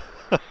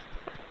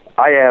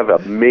 I have a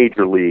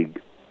major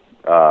league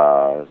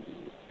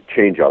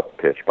change-up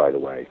pitch, by the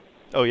way.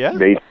 Oh, yeah?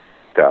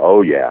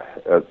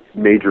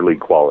 Major league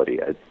quality,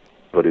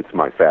 but it's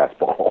my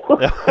fastball.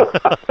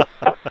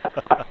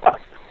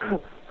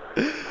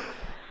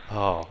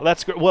 Oh,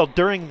 that's great. Well,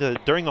 during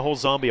the whole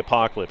zombie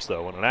apocalypse,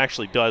 though, when it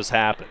actually does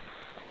happen,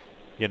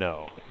 you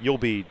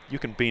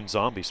can beam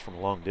zombies from a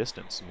long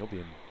distance, and you'll be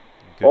in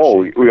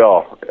good shape.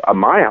 Well,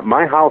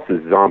 my house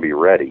is zombie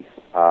ready.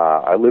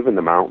 I live in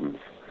the mountains.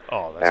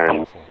 Oh, that's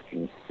beautiful.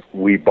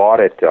 We bought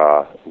it,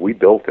 we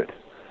built it,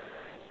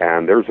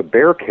 and there's a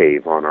bear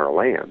cave on our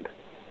land.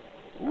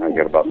 Ooh. I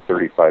got about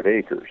 35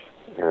 acres,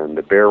 and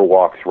the bear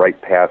walks right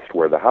past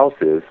where the house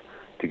is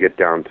to get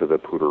down to the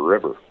Poudre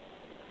River.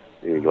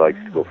 He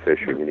likes to go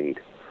fishing and eat.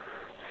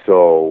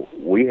 So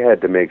we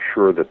had to make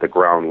sure that the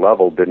ground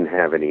level didn't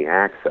have any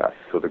access.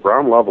 So the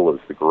ground level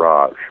is the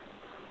garage,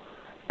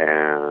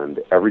 and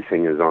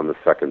everything is on the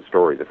second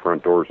story. The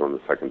front door's on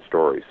the second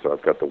story, so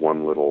I've got the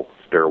one little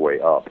stairway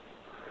up.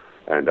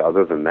 And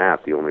other than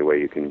that, the only way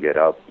you can get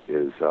up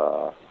is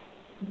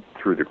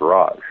through the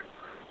garage.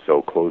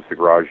 So close the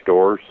garage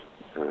doors,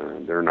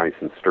 and they're nice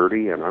and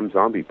sturdy, and I'm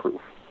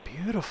zombie-proof.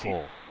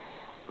 Beautiful.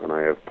 And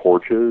I have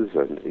porches,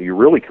 and you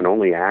really can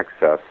only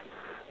access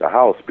the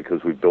house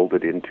because we built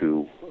it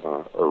into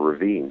a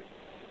ravine.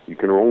 You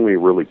can only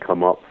really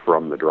come up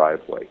from the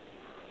driveway.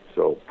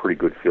 So pretty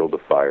good field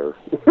of fire.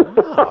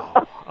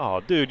 Wow.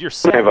 Oh, dude, you're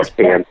set. I have a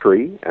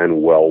pantry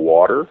and well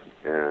water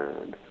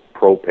and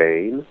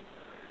propane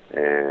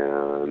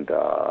and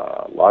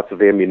lots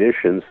of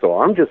ammunition.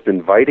 So I'm just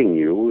inviting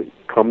you,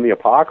 come the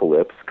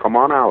apocalypse, come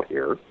on out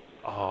here.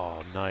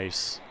 Oh,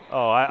 nice.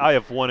 Oh, I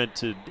have wanted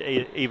to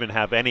even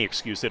have any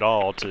excuse at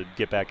all to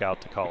get back out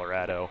to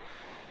Colorado.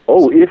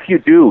 Oh, if you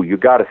do, you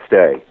got to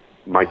stay.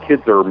 My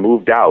kids are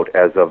moved out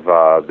as of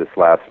this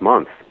last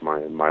month.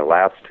 My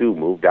last two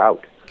moved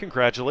out.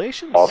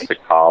 Congratulations. Off to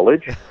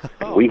college.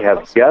 We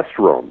have guest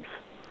rooms.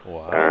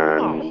 Wow.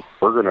 And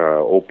we're going to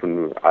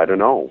open, I don't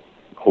know,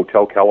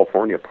 Hotel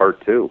California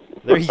Part 2.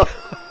 There you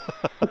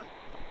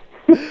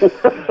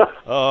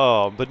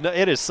Oh, but no,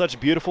 it is such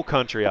beautiful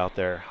country out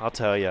there, I'll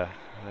tell you.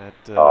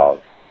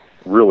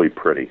 Really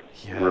pretty.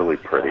 Yeah. Really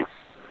pretty.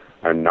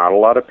 And not a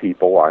lot of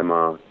people. I'm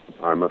a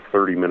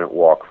 30-minute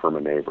walk from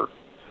a neighbor.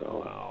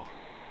 So. Wow.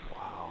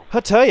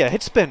 I'll tell you,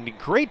 it's been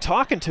great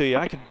talking to you.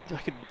 I could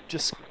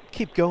just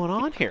keep going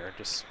on here.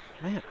 Just,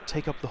 man,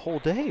 take up the whole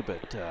day,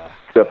 but...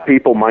 The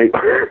people might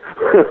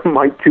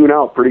tune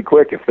out pretty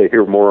quick if they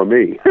hear more of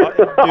me.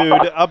 Dude,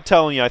 I'm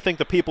telling you, I think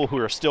the people who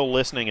are still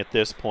listening at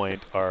this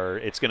point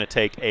it's going to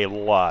take a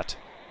lot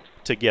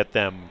to get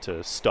them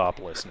to stop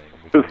listening.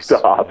 Because,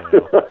 stop.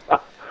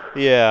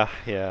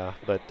 Yeah,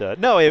 but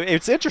no,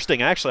 it's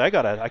interesting actually. I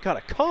got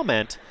a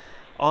comment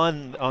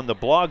on the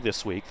blog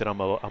this week that I'm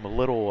a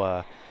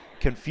little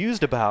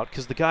confused about,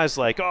 because the guy's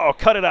like, "Oh,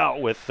 cut it out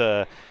with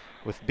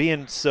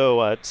being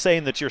so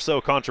saying that you're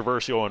so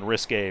controversial and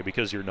risque,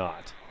 because you're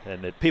not,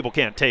 and that people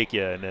can't take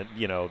you, and then,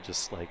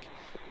 just like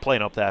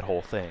playing up that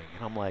whole thing."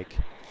 And I'm like,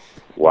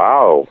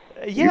 wow.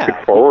 Yeah. You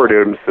could forward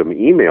him some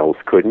emails,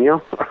 couldn't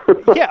you?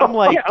 Yeah, I'm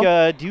like,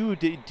 do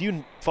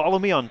you follow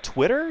me on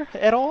Twitter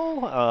at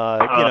all?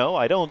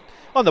 I don't.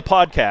 On the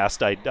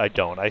podcast, I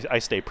don't. I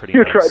stay pretty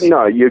nice.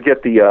 No, you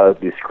get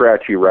the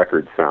scratchy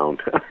record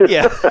sound.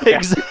 Yeah,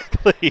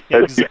 exactly.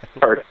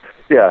 Exactly.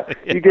 Yeah,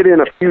 you get in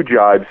a few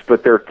jibes,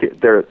 but they're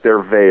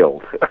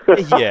veiled.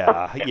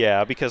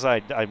 Yeah, because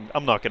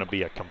I'm not going to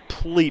be a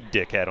complete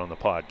dickhead on the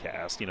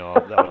podcast.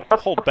 I'll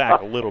hold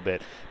back a little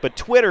bit. But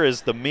Twitter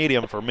is the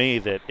medium for me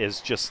that is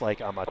just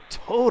like, I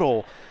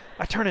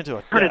turn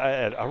into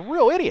a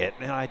real idiot,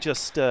 and I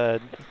just I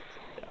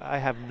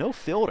have no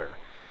filter.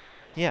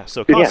 Yeah,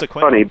 so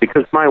consequently. Yeah, funny,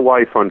 because my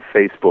wife on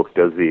Facebook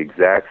does the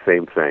exact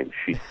same thing.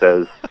 She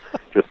says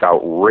just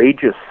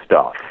outrageous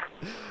stuff.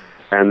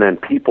 And then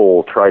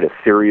people try to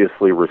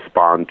seriously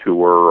respond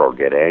to her or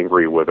get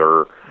angry with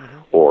her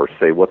or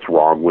say, "What's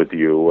wrong with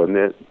you?" And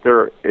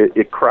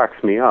it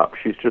cracks me up.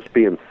 She's just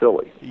being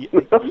silly.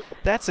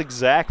 That's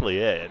exactly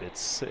it.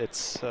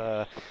 It's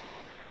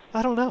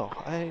I don't know.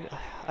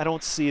 I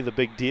don't see the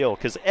big deal,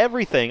 because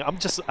everything,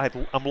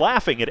 I'm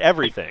laughing at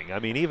everything. I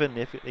mean, even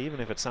if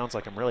it sounds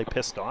like I'm really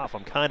pissed off,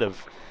 I'm kind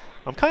of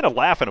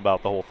laughing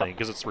about the whole thing,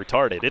 because it's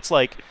retarded. It's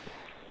like,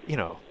 you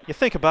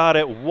think about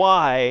it,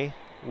 why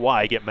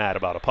get mad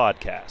about a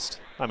podcast?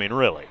 I mean,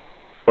 really.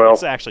 Well,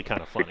 it's actually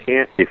kind of funny.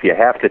 If you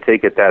have to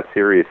take it that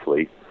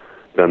seriously,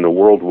 then the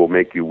world will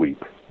make you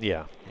weep.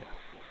 Yeah.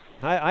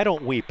 I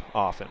don't weep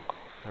often.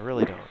 I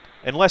really don't.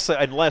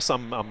 Unless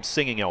I'm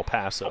singing El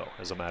Paso,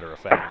 as a matter of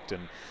fact,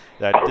 and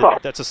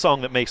that's a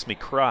song that makes me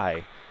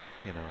cry.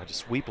 I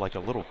just weep like a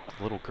little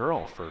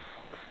girl for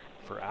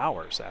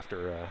hours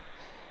after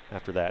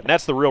that. And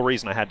that's the real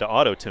reason I had to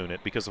auto-tune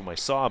it, because of my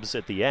sobs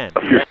at the end.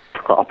 You're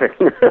stopping.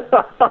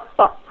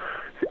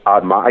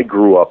 I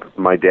grew up,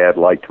 my dad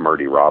liked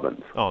Marty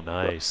Robbins. Oh,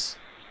 nice.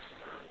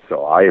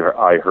 So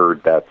I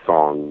heard that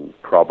song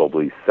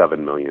probably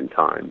 7 million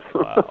times.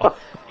 Wow.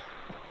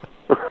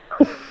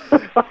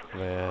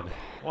 Man.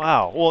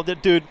 Wow. Well,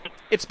 dude,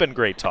 it's been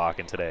great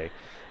talking today.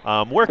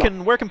 Where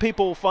can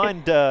people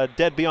find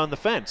Dead Beyond the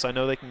Fence? I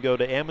know they can go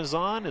to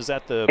Amazon. Is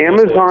that the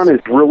Amazon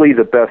is really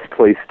the best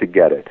place to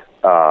get it.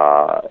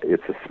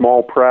 It's a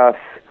small press.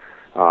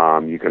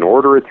 You can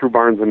order it through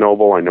Barnes &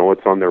 Noble. I know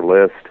it's on their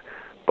list.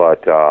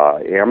 But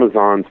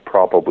Amazon's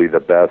probably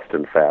the best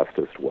and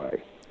fastest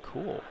way.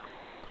 Cool.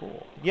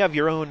 You have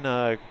your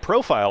own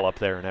profile up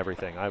there and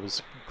everything. I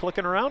was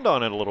clicking around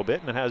on it a little bit,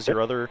 and it has your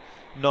other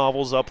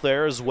novels up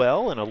there as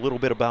well, and a little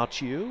bit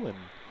about you. And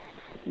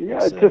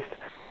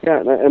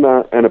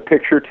and a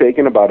picture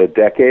taken about a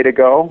decade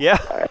ago. Yeah,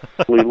 I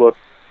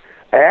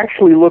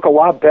actually look a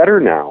lot better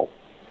now.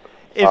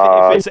 If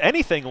it's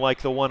anything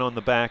like the one on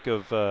the back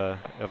of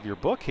your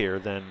book here,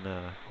 then.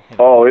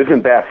 Oh,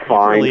 isn't that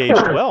fine? Really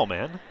aged well,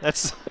 man.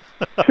 That's.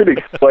 Should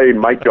explain.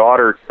 My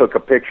daughter took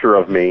a picture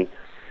of me,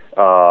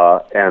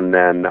 and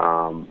then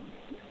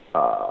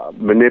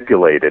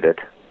manipulated it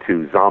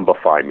to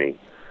zombify me.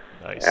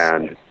 Nice.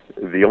 And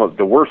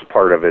the worst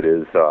part of it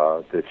is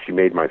that she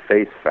made my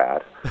face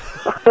fat.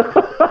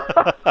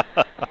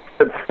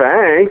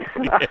 Thanks.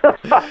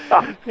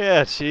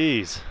 Yeah,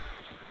 jeez.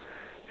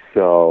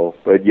 So,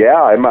 but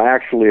yeah, I'm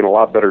actually in a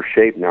lot better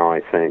shape now,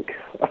 I think.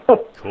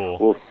 Cool.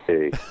 We'll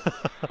see.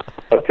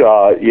 But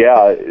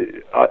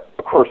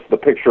of course, the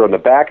picture on the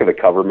back of the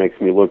cover makes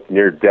me look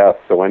near death,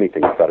 so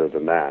anything's better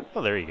than that.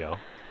 Oh, there you go.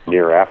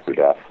 Near after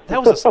death.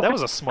 That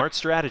was a smart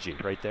strategy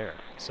right there.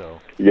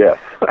 So yes.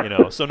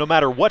 So no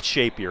matter what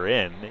shape you're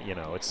in,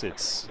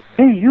 it's.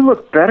 Hey, you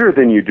look better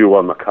than you do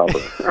on the cover.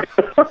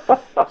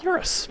 You're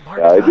a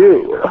smart guy. I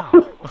do.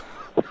 Wow.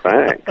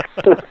 Thanks.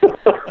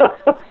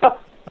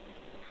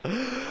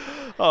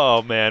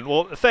 Oh, man.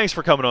 Well, thanks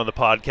for coming on the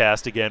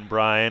podcast again,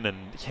 Brian.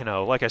 And,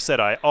 like I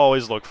said, I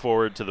always look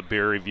forward to the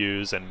beer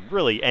reviews and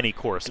really any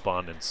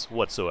correspondence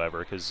whatsoever,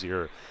 because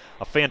you're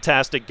a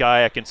fantastic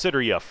guy. I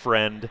consider you a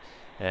friend.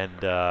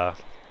 And,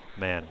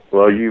 man.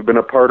 Well, you've been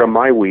a part of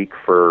my week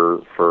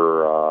for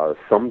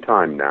some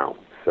time now.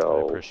 So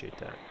I appreciate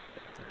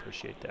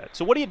that.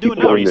 So what are you doing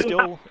now? Are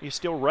you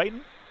still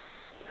writing?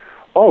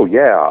 Oh,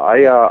 yeah.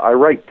 I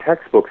write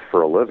textbooks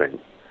for a living.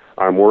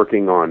 I'm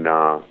working on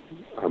a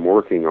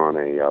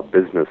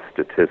business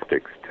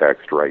statistics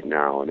text right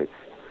now, and it's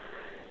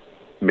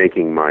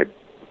making my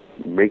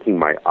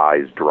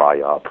eyes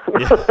dry up.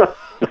 Yeah.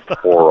 It's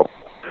horrible.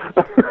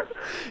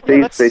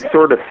 They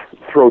sort of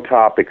throw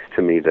topics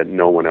to me that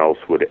no one else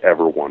would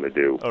ever want to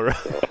do. All right.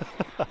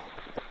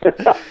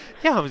 So.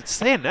 Yeah, I'm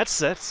saying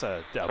that's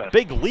a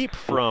big leap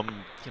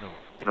from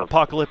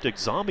apocalyptic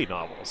zombie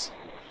novels.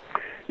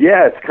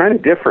 Yeah, it's kind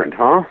of different,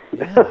 huh?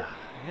 Yeah.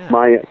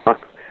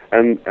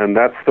 And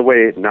that's the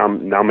way. Now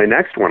my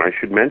next one. I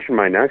should mention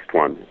my next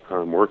one.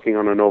 I'm working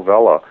on a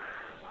novella,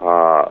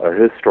 a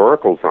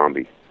historical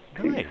zombie.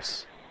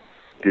 Nice.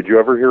 Did you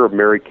ever hear of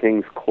Mary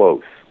King's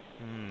Close?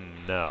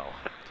 No.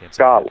 Can't say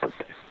Scotland.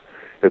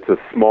 It's a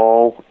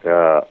small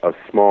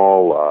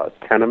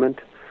tenement,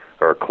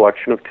 or a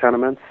collection of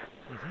tenements,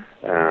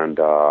 and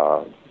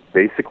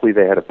basically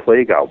they had a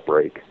plague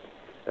outbreak.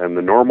 And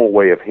the normal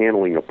way of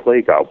handling a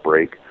plague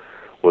outbreak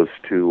was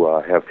to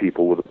have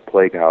people with a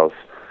plague house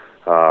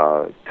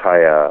tie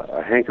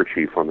a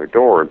handkerchief on their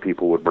door, and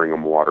people would bring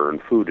them water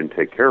and food and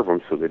take care of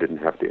them so they didn't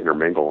have to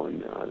intermingle,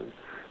 and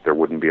there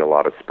wouldn't be a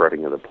lot of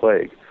spreading of the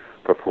plague.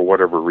 But for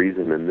whatever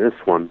reason, in this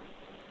one,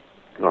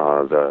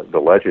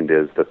 the legend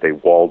is that they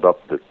walled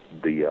up the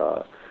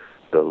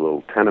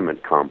little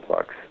tenement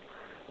complex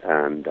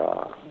and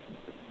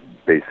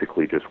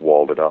basically just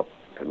walled it up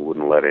and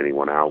wouldn't let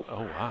anyone out.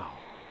 Oh, wow.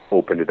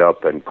 Opened it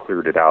up and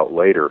cleared it out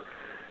later.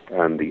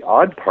 And the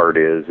odd part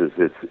is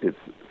it's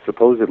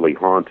supposedly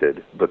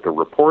haunted, but the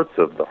reports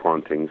of the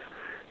hauntings,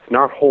 it's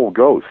not whole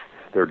ghosts,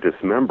 they're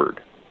dismembered.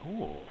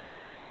 Ooh.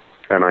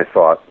 And I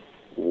thought,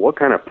 what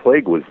kind of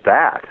plague was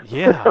that?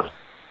 Yeah.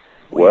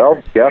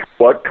 Well, guess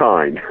what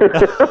kind?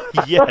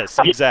 Yes,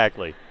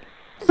 exactly.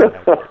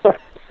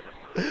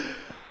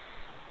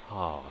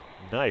 Oh,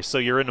 nice. So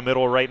you're in the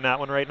middle of writing that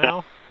one right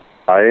now?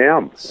 I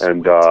am. Sweet.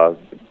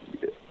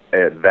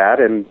 And that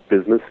and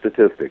business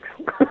statistics.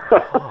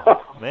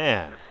 Oh,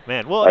 man.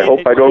 Well, I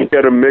hope I don't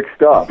get them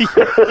mixed up.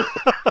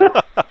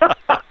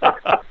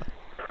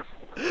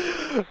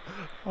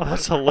 Oh,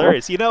 that's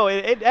hilarious.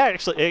 It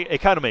actually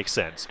kind of makes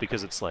sense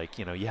because it's like,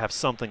 you have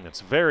something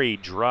that's very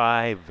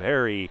dry,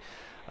 very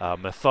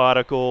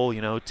methodical,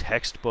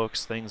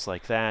 textbooks, things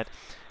like that.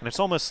 And it's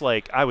almost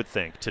like, I would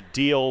think, to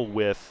deal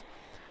with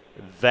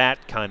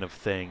that kind of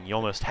thing, you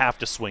almost have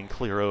to swing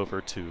clear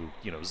over to,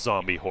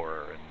 zombie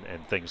horror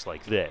and things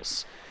like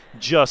this,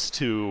 just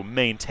to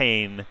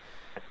maintain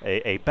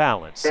a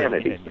balance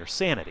and your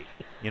sanity.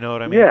 You know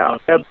what I mean? Yeah,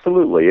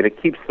 absolutely. And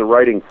it keeps the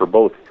writing for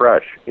both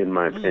fresh, in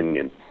my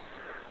opinion.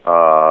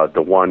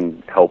 The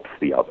one helps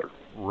the other.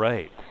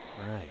 Right.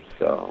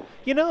 So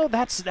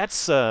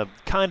that's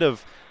kind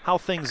of how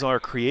things are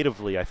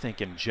creatively, I think,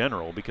 in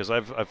general, because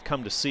I've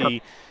come to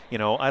see,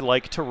 I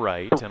like to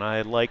write, and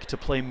I like to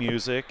play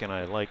music, and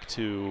I like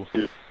to,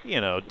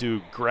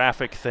 do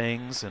graphic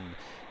things,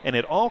 and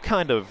it all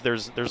kind of,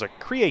 there's a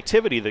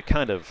creativity that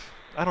kind of,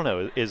 I don't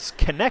know, is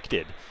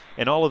connected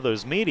in all of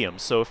those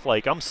mediums. So if,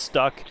 like, I'm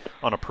stuck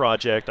on a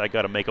project, I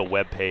got to make a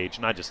web page,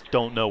 and I just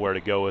don't know where to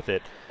go with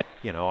it,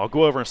 I'll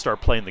go over and start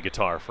playing the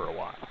guitar for a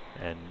while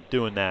and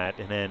doing that,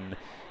 and then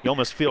you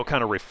almost feel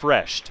kind of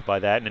refreshed by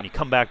that, and then you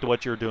come back to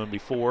what you were doing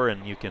before,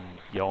 and you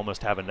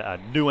almost have a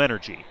new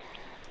energy.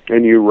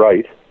 And you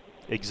write.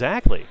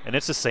 Exactly, and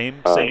it's the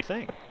same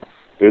thing.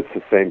 It's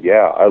the same.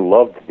 Yeah, I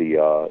loved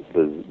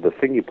the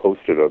thing you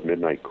posted of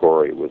Midnight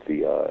Corey with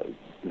the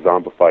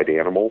zombified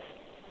animals.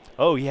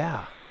 Oh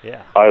yeah.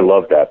 I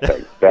love that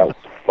thing. That was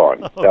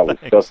fun. Oh, that was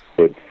thanks. just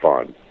good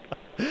fun.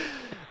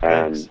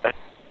 And Thanks.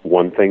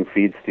 one thing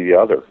feeds to the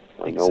other.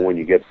 I know when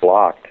you get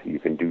blocked, you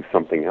can do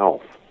something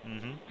else.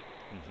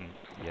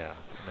 Yeah,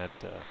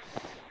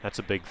 that's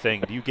a big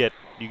thing. Do you get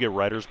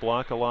writer's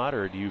block a lot,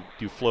 or do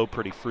you flow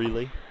pretty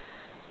freely?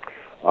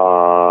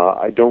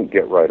 I don't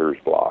get writer's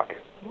block.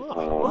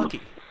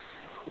 Lucky.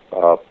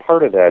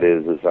 Part of that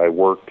is I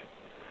worked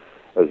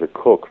as a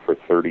cook for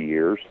 30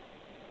 years,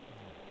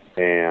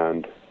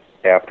 and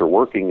after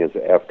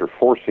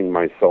forcing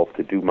myself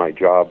to do my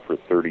job for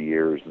 30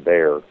 years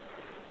there,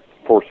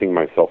 forcing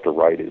myself to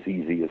write as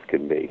easy as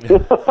can be.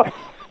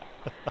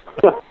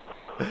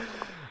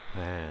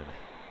 Man,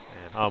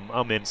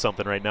 I'm in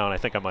something right now, and I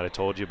think I might have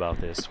told you about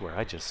this, where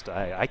I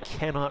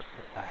can't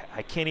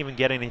even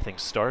get anything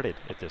started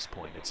at this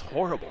point. It's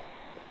horrible.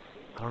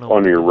 I don't know.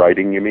 On your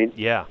writing, you mean?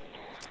 Yeah.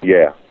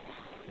 Yeah,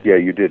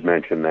 you did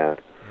mention that.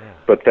 Yeah.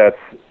 But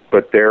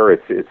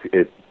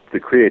the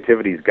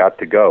creativity's got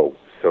to go,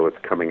 so it's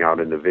coming out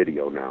in the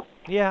video now.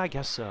 Yeah, I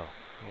guess so.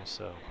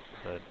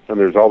 But And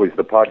there's always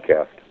the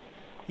podcast.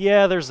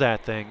 yeah, there's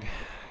that thing.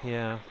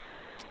 Yeah.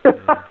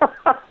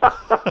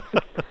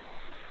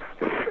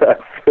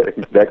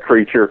 That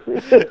creature.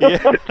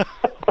 Yeah.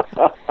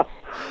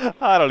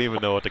 I don't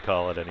even know what to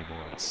call it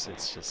anymore. It's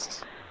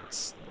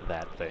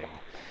that thing.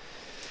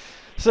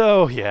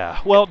 So, yeah.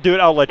 Well, dude,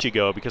 I'll let you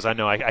go because I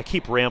know I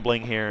keep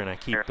rambling here and I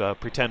keep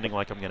pretending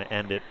like I'm going to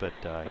end it, but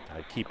I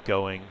keep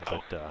going.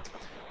 But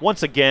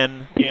once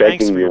again,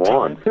 thanks for your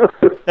time.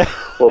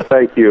 Well,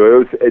 thank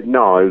you. It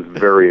was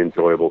very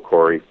enjoyable,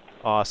 Corey.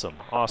 Awesome.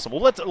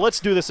 Well, let's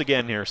do this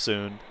again here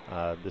soon.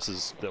 This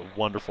is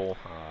wonderful.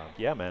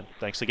 Yeah, man.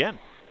 Thanks again.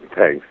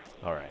 Thanks.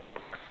 All right.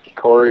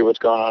 Corey, what's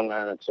going on,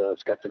 man? It's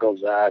Skeptical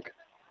Zach.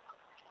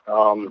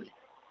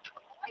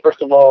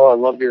 First of all, I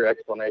love your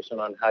explanation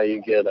on how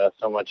you get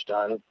so much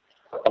done.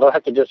 I don't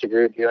have to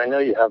disagree with you. I know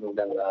you haven't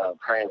been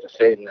praying to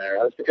Satan there.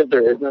 That's because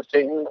there is no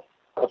Satan.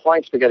 The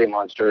Flying Spaghetti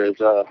Monster is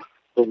the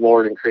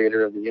Lord and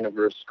Creator of the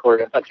universe.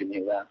 Corey, I thought you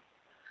knew that.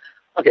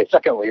 Okay,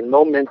 secondly,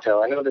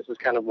 Memento. I know this is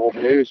kind of old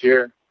news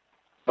here,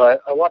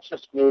 But I watched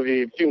this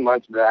movie a few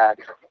months back,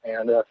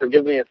 and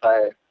forgive me if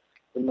I'm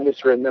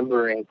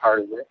misremembering part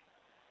of it.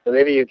 So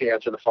maybe you can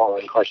answer the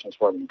following questions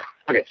for me.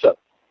 Okay, so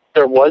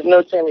there was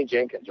no Sammy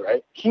Jenkins,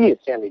 right? He is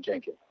Sammy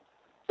Jenkins.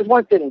 His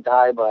wife didn't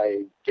die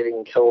by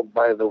getting killed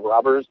by the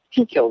robbers.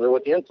 He killed her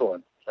with the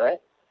insulin, right?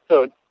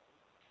 So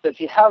does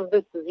he have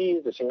this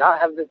disease? Does he not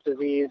have this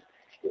disease?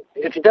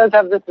 If he does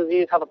have this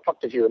disease, how the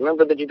fuck does he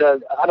remember that he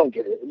does? I don't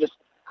get it.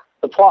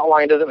 The plot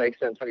line doesn't make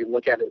sense when you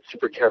look at it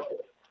super carefully.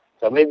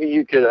 So maybe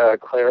you could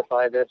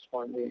clarify this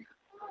for me.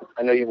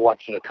 I know you've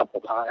watched it a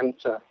couple times.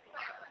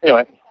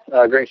 Anyway,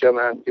 great show,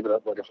 man. Keep it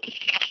up, later.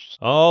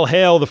 All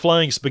hail the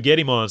flying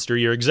spaghetti monster.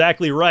 You're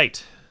exactly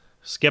right.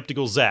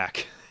 Skeptical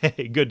Zach.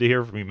 Hey, good to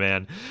hear from you,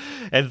 man.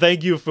 And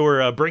thank you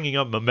for bringing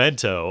up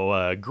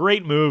Memento.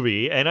 Great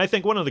movie. And I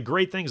think one of the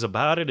great things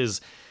about it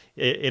is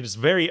it's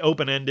very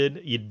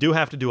open-ended. You do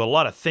have to do a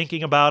lot of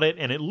thinking about it,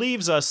 and it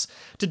leaves us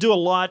to do a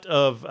lot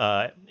of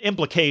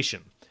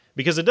implication.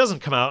 Because it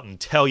doesn't come out and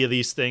tell you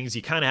these things.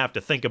 You kind of have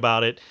to think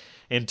about it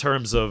in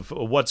terms of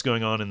what's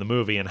going on in the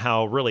movie and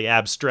how really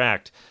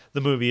abstract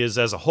the movie is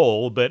as a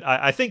whole. But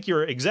I think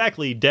you're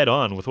exactly dead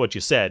on with what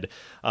you said.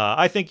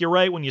 I think you're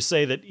right when you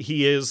say that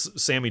he is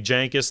Sammy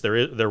Jankis.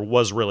 There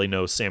was really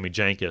no Sammy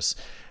Jankis,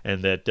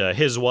 and that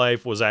his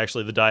wife was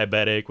actually the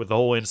diabetic with the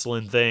whole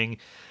insulin thing.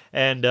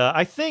 And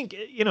I think,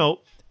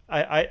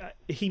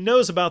 he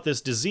knows about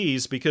this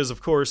disease because,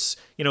 of course,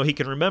 he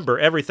can remember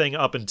everything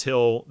up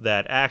until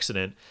that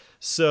accident.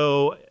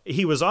 So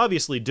he was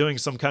obviously doing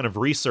some kind of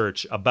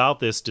research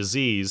about this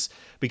disease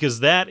because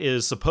that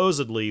is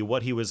supposedly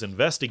what he was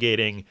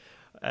investigating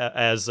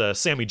as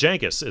Sammy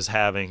Jenkins is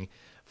having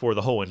for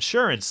the whole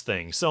insurance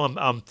thing. So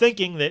I'm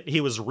thinking that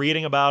he was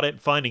reading about it,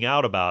 finding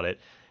out about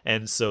it,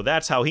 and so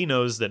that's how he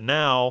knows that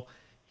now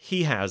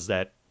he has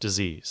that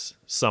disease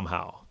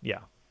somehow.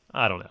 Yeah,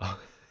 I don't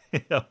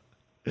know.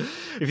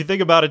 If you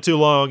think about it too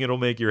long, it'll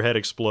make your head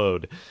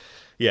explode.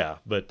 Yeah,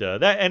 but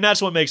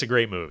that's what makes a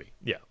great movie.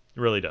 Yeah,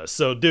 it really does.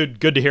 So, dude,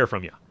 good to hear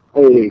from you.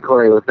 Hey,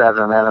 Corey, what's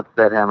happening, man? It's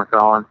Dead Hammer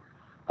calling.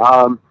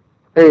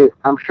 Hey,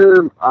 I'm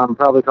sure I'm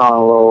probably calling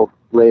a little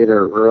late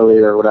or early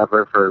or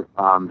whatever for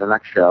the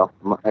next show.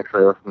 I'm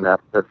actually listening to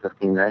episode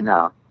 15 right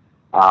now.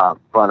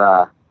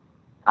 But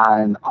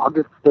on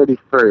August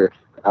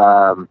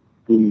 31st,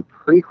 the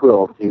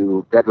prequel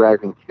to Dead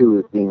Rising 2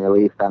 is being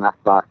released on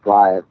Xbox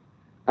Live.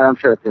 And I'm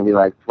sure it's going to be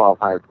like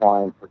 1,200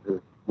 points, which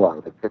is,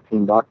 what, like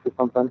 $15 or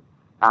something?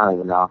 I don't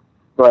even know.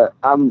 But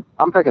I'm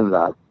picking it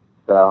up,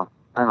 so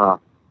I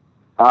don't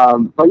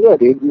know. But yeah,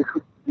 dude,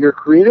 your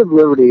creative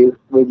liberties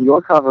with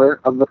your cover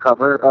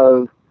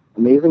of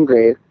Amazing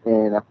Grace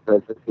in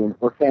episode 15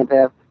 were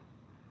fantastic.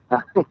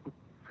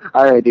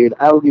 All right, dude,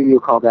 I will give you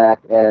a call back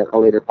at a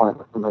later point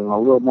with something a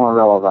little more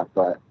relevant.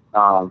 But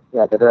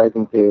yeah, Dead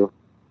Rising 2,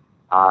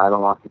 I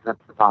don't know if you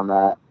touched upon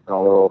that. It's been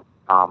a little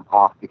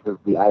off because of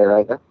the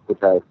iritis, which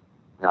I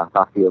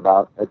talked to you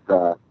about.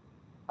 It's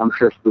I'm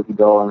sure Spooky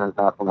Bill and his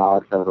medical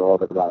knowledge knows a little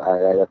bit about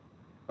iritis.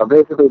 But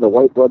basically, the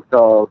white blood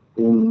cells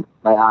in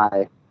my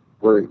eye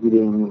were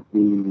eating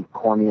the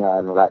cornea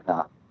and the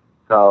retina.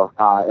 So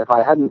if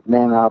I hadn't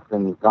man up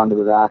and gone to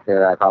the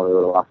doctor, I probably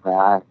would have lost my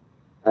eye.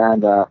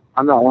 And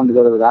I'm not one to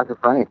go to the doctor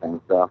for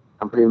anything, so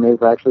I'm pretty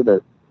amazed I actually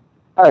did.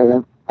 All right,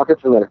 man. I'll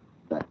catch you later.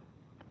 Bye.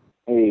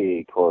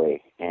 Hey,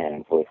 Corey,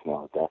 and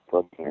voicemail with Death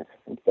Plug here.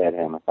 It's Bad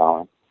Hammer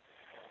calling.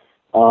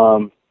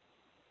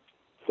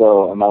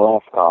 So in my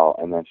last call,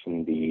 I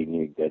mentioned the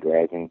new Dead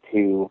Rising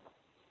 2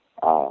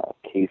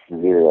 Case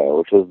Zero,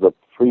 which is the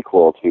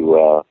prequel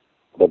to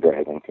Dead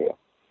Rising 2.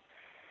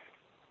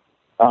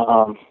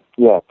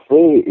 Yeah,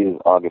 today is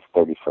August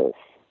 31st.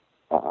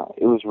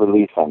 It was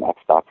released on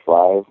Xbox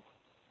Live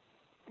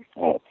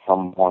at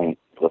some point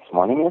this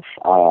morning-ish.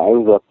 I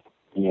was up,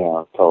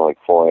 till like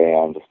 4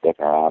 a.m. just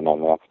sticking around on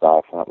the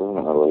Xbox, and it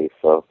wasn't released,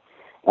 so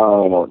I don't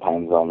really know what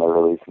time zone they're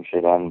releasing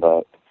shit in,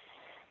 but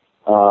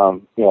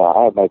yeah,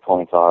 I had my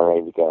points all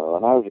ready to go,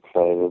 and I was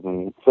excited,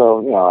 and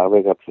so, I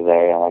wake up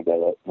today, and I get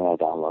it, and I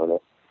download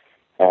it,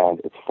 and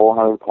it's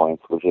 400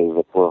 points, which is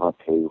equivalent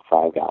to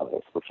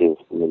 $5, which is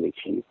really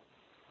cheap.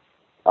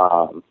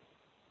 And,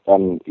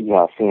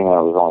 seeing that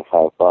it was only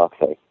 $5,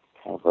 I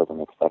kind of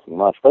wasn't expecting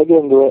much, but I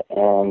get into it,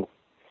 and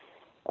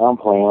I'm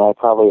playing. I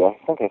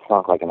think I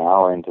sunk like an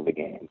hour into the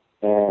game,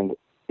 and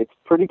it's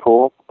pretty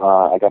cool.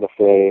 I gotta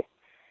say,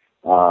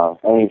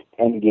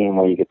 any game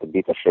where you get to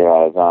beat the shit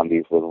out of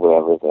zombies with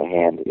whatever's at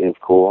hand is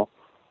cool.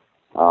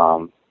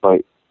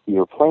 But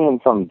you're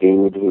playing some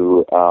dude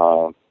who,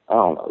 I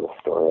don't know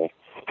the story.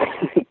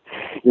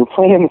 You're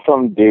playing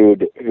some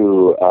dude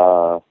who,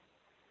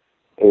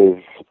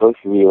 is supposed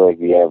to be like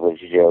the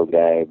average Joe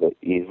guy, but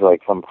he's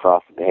like some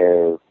frosted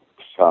hair,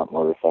 shot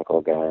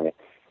motorcycle guy.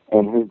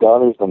 And his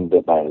daughter's been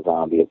bit by a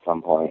zombie at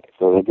some point,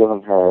 so they're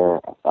giving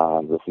her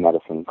this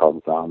medicine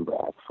called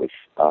Zombrax, which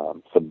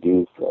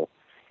subdues the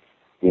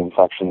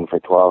infection for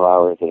 12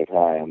 hours at a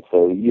time.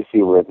 So you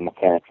see where the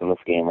mechanics in this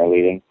game are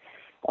leading.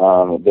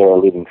 They're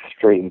leading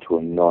straight into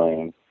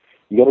annoying.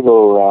 You got to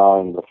go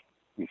around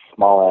this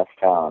small-ass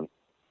town,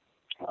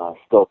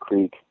 Still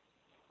Creek,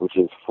 which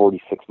is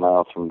 46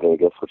 miles from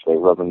Vegas, which they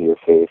rub into your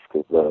face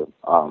because the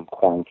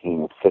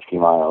quarantine is 50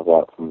 miles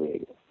out from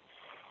Vegas.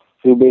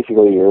 So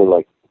basically you're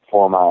like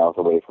 4 miles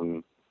away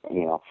from,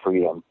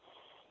 freedom,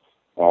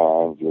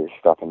 and you're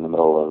stuck in the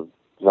middle of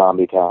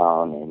Zombie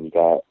Town, and you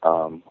got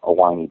a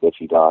whiny,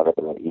 bitchy daughter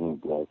that you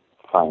need to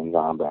find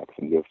Zombex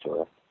and give to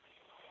her.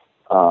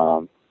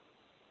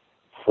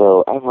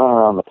 So I've run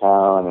around the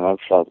town, and I've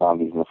shot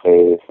zombies in the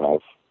face, and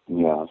I've,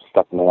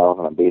 stuck nails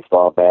in a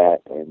baseball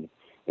bat, and,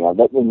 I'm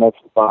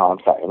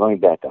sorry, let me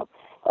back up.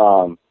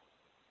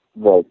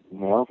 The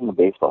nails in the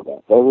baseball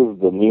bat, that was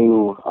the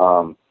new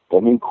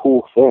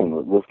cool thing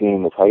that this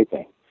game is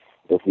hyping.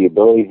 It's the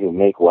ability to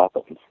make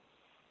weapons.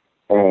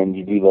 And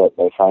you do that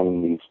by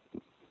finding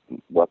these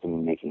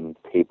weapon-making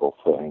table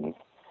things.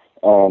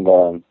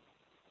 And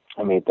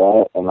I made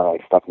that, and then I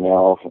stuck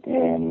nails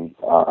in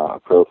a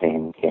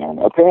propane can.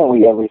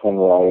 Apparently everything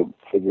that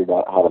I figured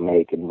out how to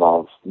make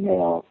involves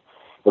nails.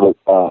 But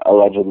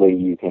allegedly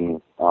you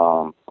can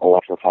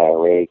electrify a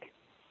rake,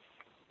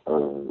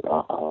 or,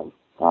 I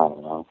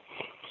don't know,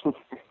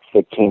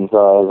 stick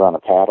chainsaws on a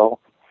paddle.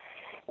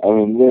 I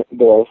mean,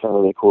 there are some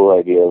really cool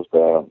ideas,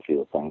 but I don't see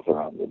the things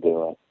around to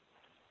do it.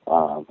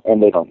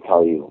 And they don't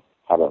tell you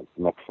how to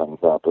mix things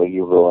up. Like,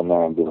 you go in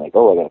there and be like,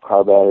 oh, I got a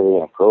car battery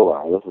and a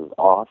crowbar. This is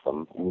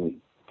awesome. And you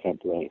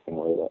can't do anything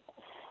with it.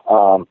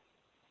 So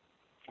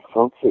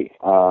let's see.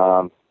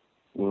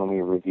 Let me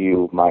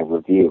review my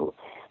review.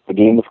 The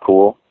game is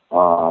cool.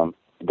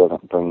 It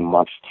doesn't bring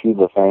much to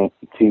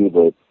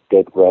the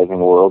Dead Rising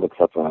world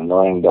except for an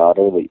annoying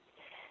daughter that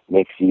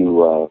makes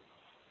you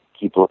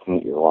keep looking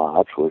at your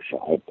watch, which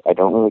I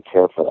don't really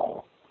care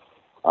for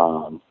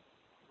that.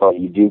 But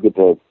you do get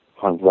to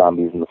punch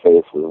zombies in the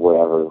face with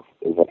whatever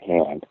is at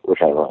hand,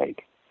 which I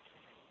like.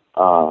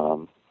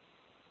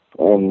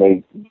 And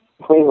they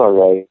play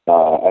alright.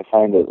 I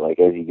find that, like,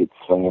 as you get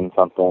swinging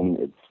something,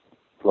 it's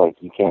like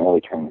you can't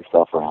really turn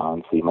yourself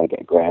around, so you might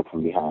get grabbed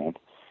from behind.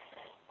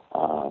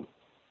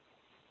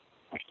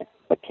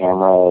 The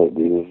camera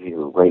is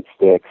your right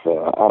stick,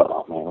 so I don't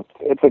know, man.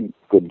 It's a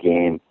good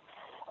game.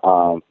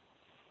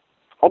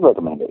 I'd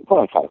recommend it. It's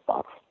only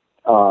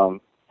 $5.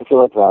 If you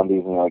like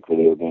zombies and you like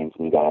video games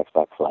and you got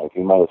Xbox Live,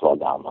 you might as well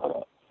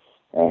download it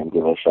and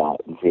give it a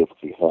shot and see if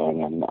it's your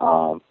thing. And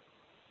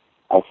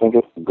I think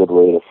it's a good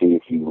way to see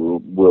if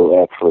you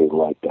will actually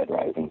like Dead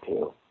Rising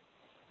 2.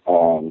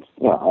 And,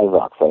 I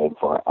was excited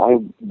for it. I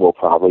will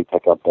probably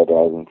pick up Dead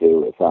Rising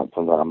 2. It's not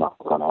something I'm not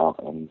going to run out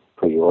and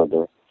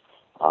pre-order.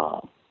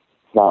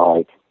 It's not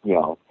like,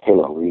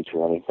 Halo Reach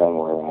or anything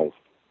where I've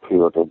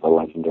pre-ordered the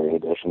Legendary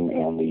Edition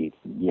and the,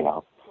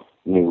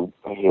 new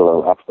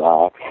Halo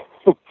Xbox.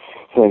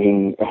 So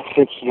I'm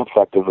thinking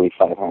effectively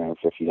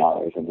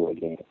 $550 into a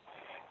game.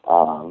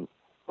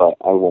 But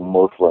I will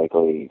most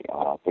likely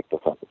pick this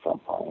up at some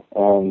point.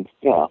 And,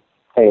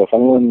 hey, if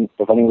any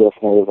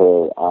listeners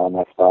are on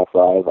Xbox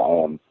Live, I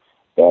am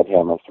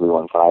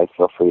BadHammer315.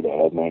 Feel free to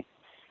add me.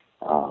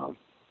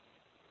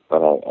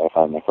 But I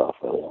find myself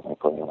really only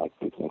playing like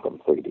Duke Nukem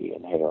 3D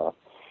and Halo.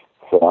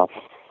 So,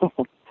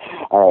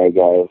 alright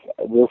guys,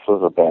 this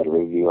was a bad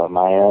review on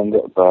my end,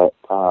 but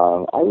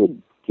I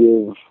would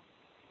give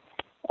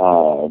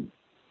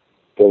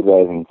Dead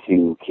Rising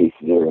 2 Case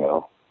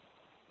Zero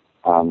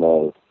on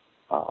the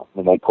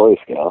Midnight Corey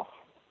scale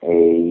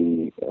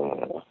is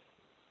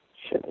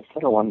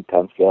that a 1 to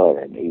 10 scale or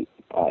an 8?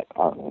 I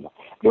don't know.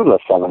 Give it a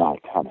 7 out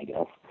of 10, I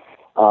guess.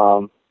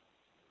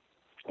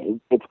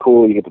 It's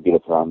cool, you get to beat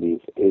up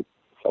zombies. It's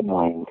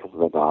annoying because of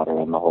the daughter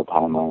and the whole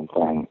timeline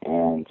thing,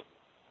 and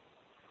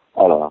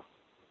I don't know.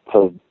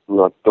 So,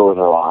 look, doors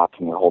are locked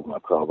and you're holding a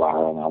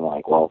crowbar, and I'm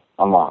like, well,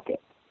 unlock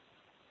it.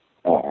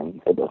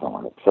 And it doesn't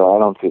work. So I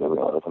don't see the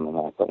realism in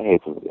that, but hey,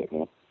 it's a video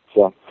game.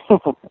 So,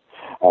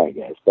 alright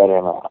guys, Bad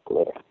Hammer out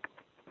later.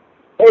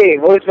 Hey,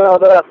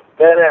 voicemail up,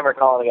 Bad Hammer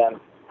calling again.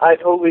 I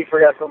totally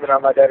forgot something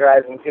on my Dead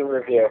Rising 2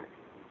 review,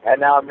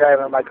 and now I'm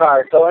driving in my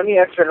car, so any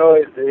extra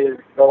noise is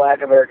the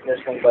lack of air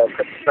conditioning, but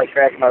it's like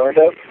cracking my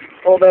window.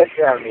 Full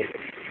background music.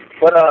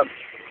 But,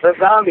 the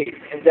zombies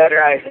in Dead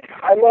Rising,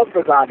 I love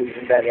the zombies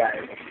in Dead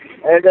Rising.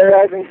 And in Dead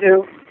Rising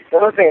 2,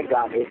 they're the same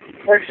zombies.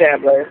 They're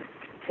shamblers.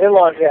 They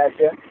lunge at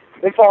you.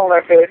 They fall on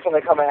their face when they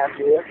come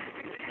after you.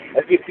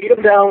 If you beat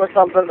them down with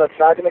something that's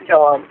not going to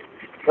kill them,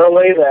 they'll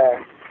lay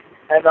there,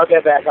 and they'll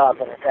get back up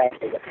and attack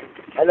you.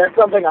 And that's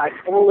something I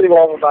totally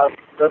love about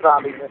the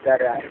zombies in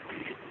Dead Rising.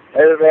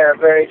 They're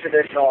very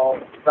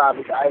traditional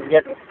zombies. I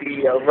get to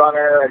see a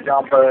runner, a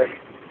jumper,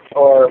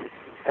 or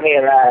any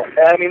of that.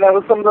 And I mean, that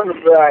was something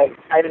that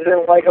I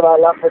didn't like about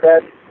Left 4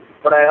 Dead,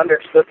 but I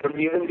understood the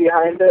reason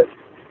behind it.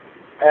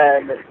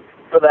 And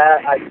for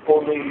that, I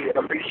totally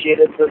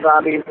appreciated the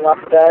zombies in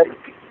Left 4 Dead.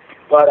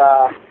 But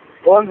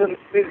the ones in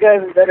these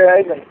guys in Dead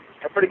Rising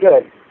are pretty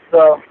good.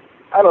 So,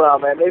 I don't know,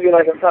 man. Maybe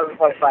like a 7.5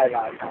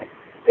 out of 10.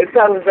 It's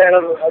not as bad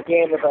of a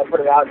game as I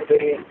put it out to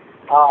be.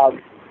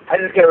 I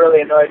just get really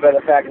annoyed by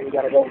the fact that you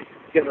gotta go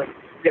give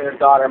his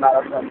daughter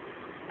medicine.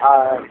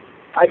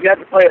 I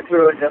got to play it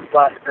through and just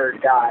let her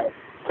die,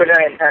 which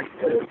I intend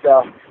to.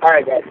 So,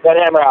 alright guys, Bad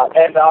Hammer out.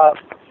 And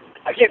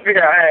I can't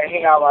figure out how to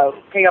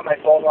hang up my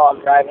phone while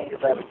I'm driving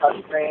because I have a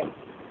touch screen.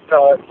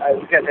 So I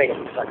was going to take it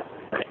a second.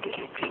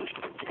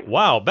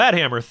 Wow, Bat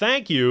Hammer,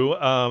 thank you.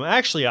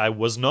 Actually, I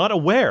was not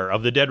aware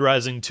of the Dead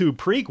Rising 2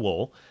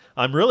 prequel.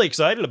 I'm really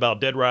excited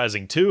about Dead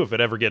Rising 2 if it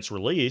ever gets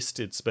released.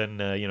 It's been,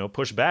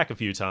 pushed back a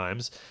few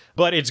times.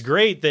 But it's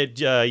great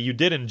that you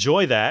did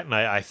enjoy that, and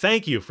I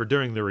thank you for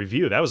doing the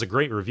review. That was a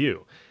great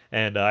review.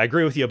 And I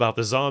agree with you about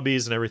the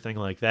zombies and everything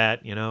like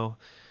that,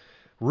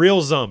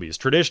 Real zombies,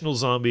 traditional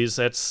zombies,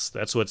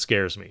 that's what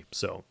scares me.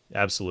 So,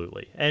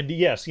 absolutely. And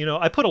yes,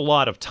 I put a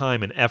lot of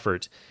time and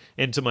effort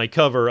into my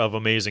cover of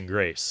Amazing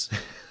Grace.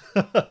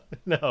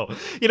 No.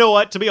 You know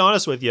what? To be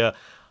honest with you,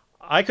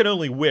 I could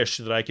only wish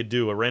that I could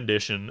do a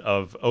rendition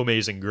of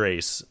Amazing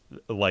Grace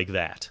like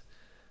that.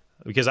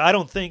 Because I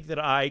don't think that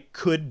I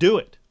could do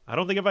it. I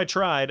don't think if I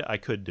tried, I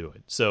could do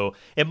it. So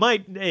it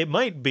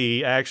might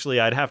be, actually,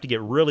 I'd have to get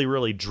really,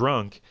 really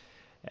drunk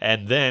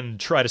and then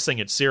try to sing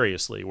it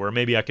seriously, where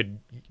maybe I could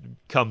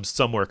come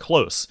somewhere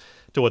close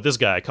to what this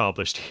guy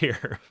accomplished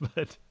here.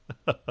 But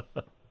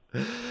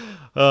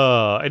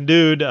and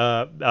dude,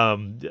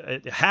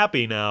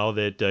 happy now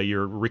that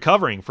you're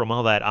recovering from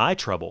all that eye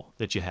trouble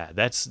that you had.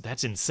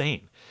 That's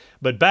insane.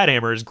 But Bat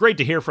Hammer, it's great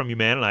to hear from you,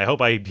 man, and I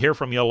hope I hear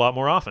from you a lot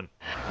more often.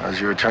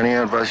 As your attorney,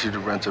 I advise you to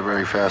rent a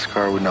very fast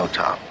car with no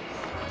top.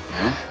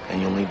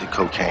 And you'll need the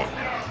cocaine.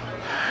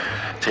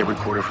 Tape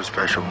recorder for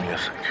special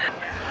music.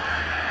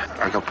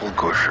 I got pulled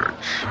core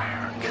shirts.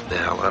 Get the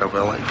hell out of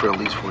LA for at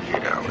least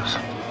 48 hours.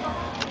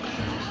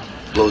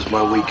 Blows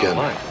my weekend.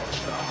 Why?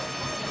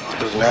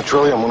 Because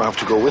naturally, I'm gonna have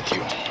to go with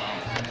you.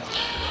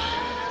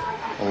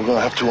 And we're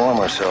gonna have to arm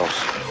ourselves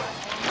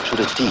to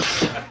the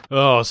teeth.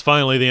 Oh, it's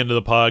finally the end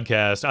of the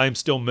podcast. I'm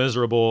still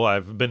miserable.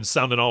 I've been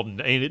sounding all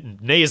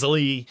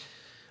nasally,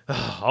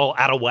 all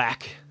out of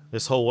whack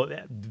this whole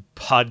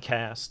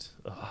podcast.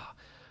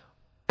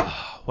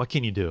 What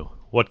can you do?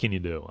 What can you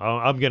do?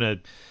 I'm gonna,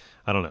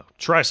 I don't know,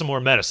 try some more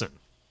medicine.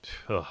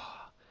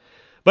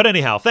 But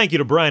anyhow, thank you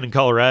to Brian in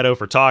Colorado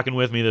for talking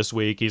with me this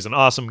week. He's an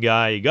awesome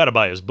guy. You got to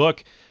buy his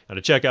book. Got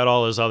to check out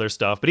all his other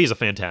stuff. But he's a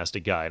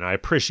fantastic guy, and I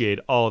appreciate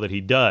all that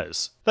he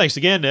does. Thanks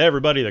again to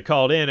everybody that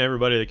called in,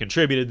 everybody that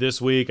contributed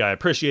this week. I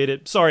appreciate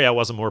it. Sorry I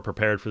wasn't more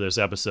prepared for this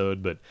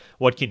episode, but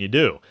what can you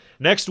do?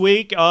 Next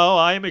week,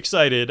 I am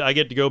excited. I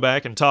get to go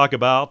back and talk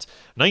about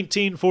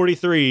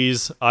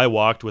 1943's I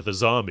Walked with a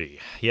Zombie.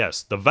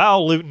 Yes, the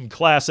Val Lewton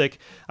classic.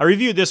 I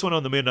reviewed this one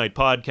on the Midnight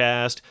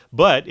Podcast,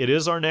 but it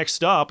is our next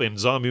stop in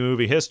zombie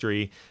movie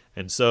history,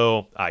 and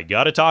so I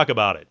got to talk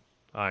about it.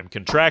 I'm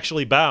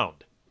contractually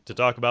bound to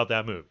talk about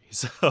that movie.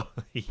 So,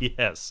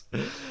 yes.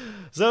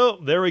 So,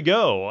 there we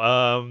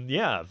go.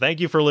 Thank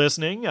you for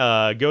listening.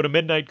 Go to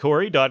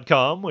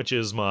midnightcorey.com, which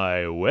is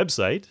my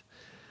website.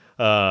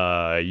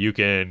 You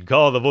can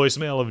call the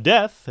voicemail of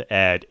death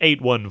at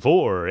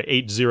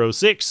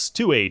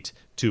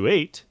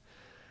 814-806-2828.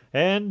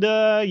 And,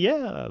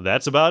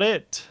 that's about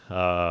it.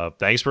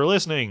 Thanks for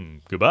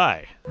listening.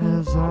 Goodbye.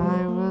 As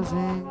I was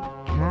in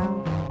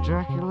Count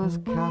Dracula's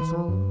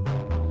castle,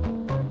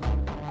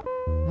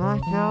 I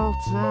felt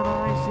an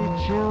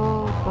icy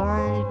chill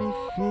by my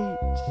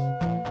feet,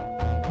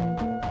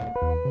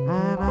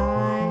 and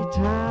I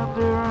turned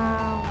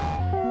around.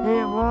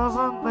 It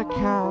wasn't the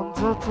Count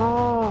at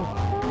all.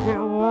 It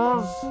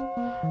was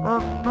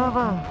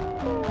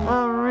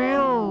a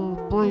real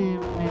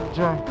bleeding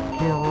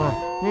Dracula.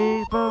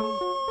 He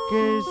bumped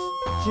his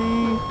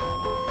teeth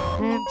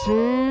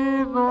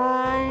into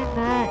my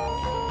neck.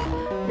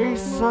 He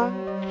sunk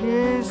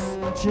his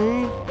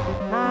teeth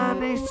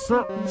and he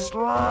sucked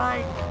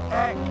like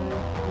heck.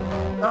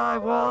 I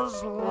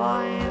was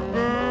lying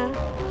there,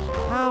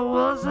 I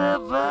was a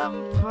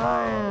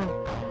vampire.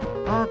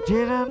 I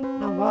didn't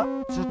know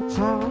what to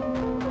tell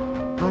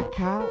the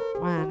Count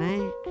when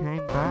he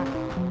came back.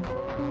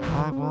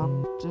 I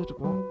wondered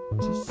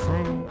what to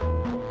say.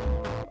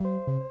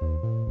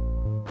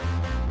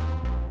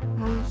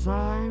 As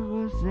I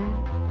was in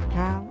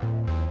Count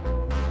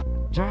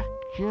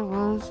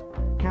Dracula's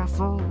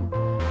castle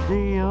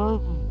the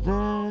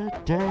other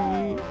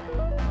day,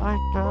 I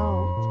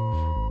felt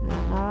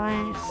an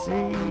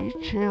icy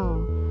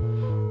chill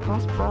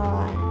pass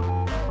by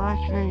my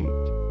feet.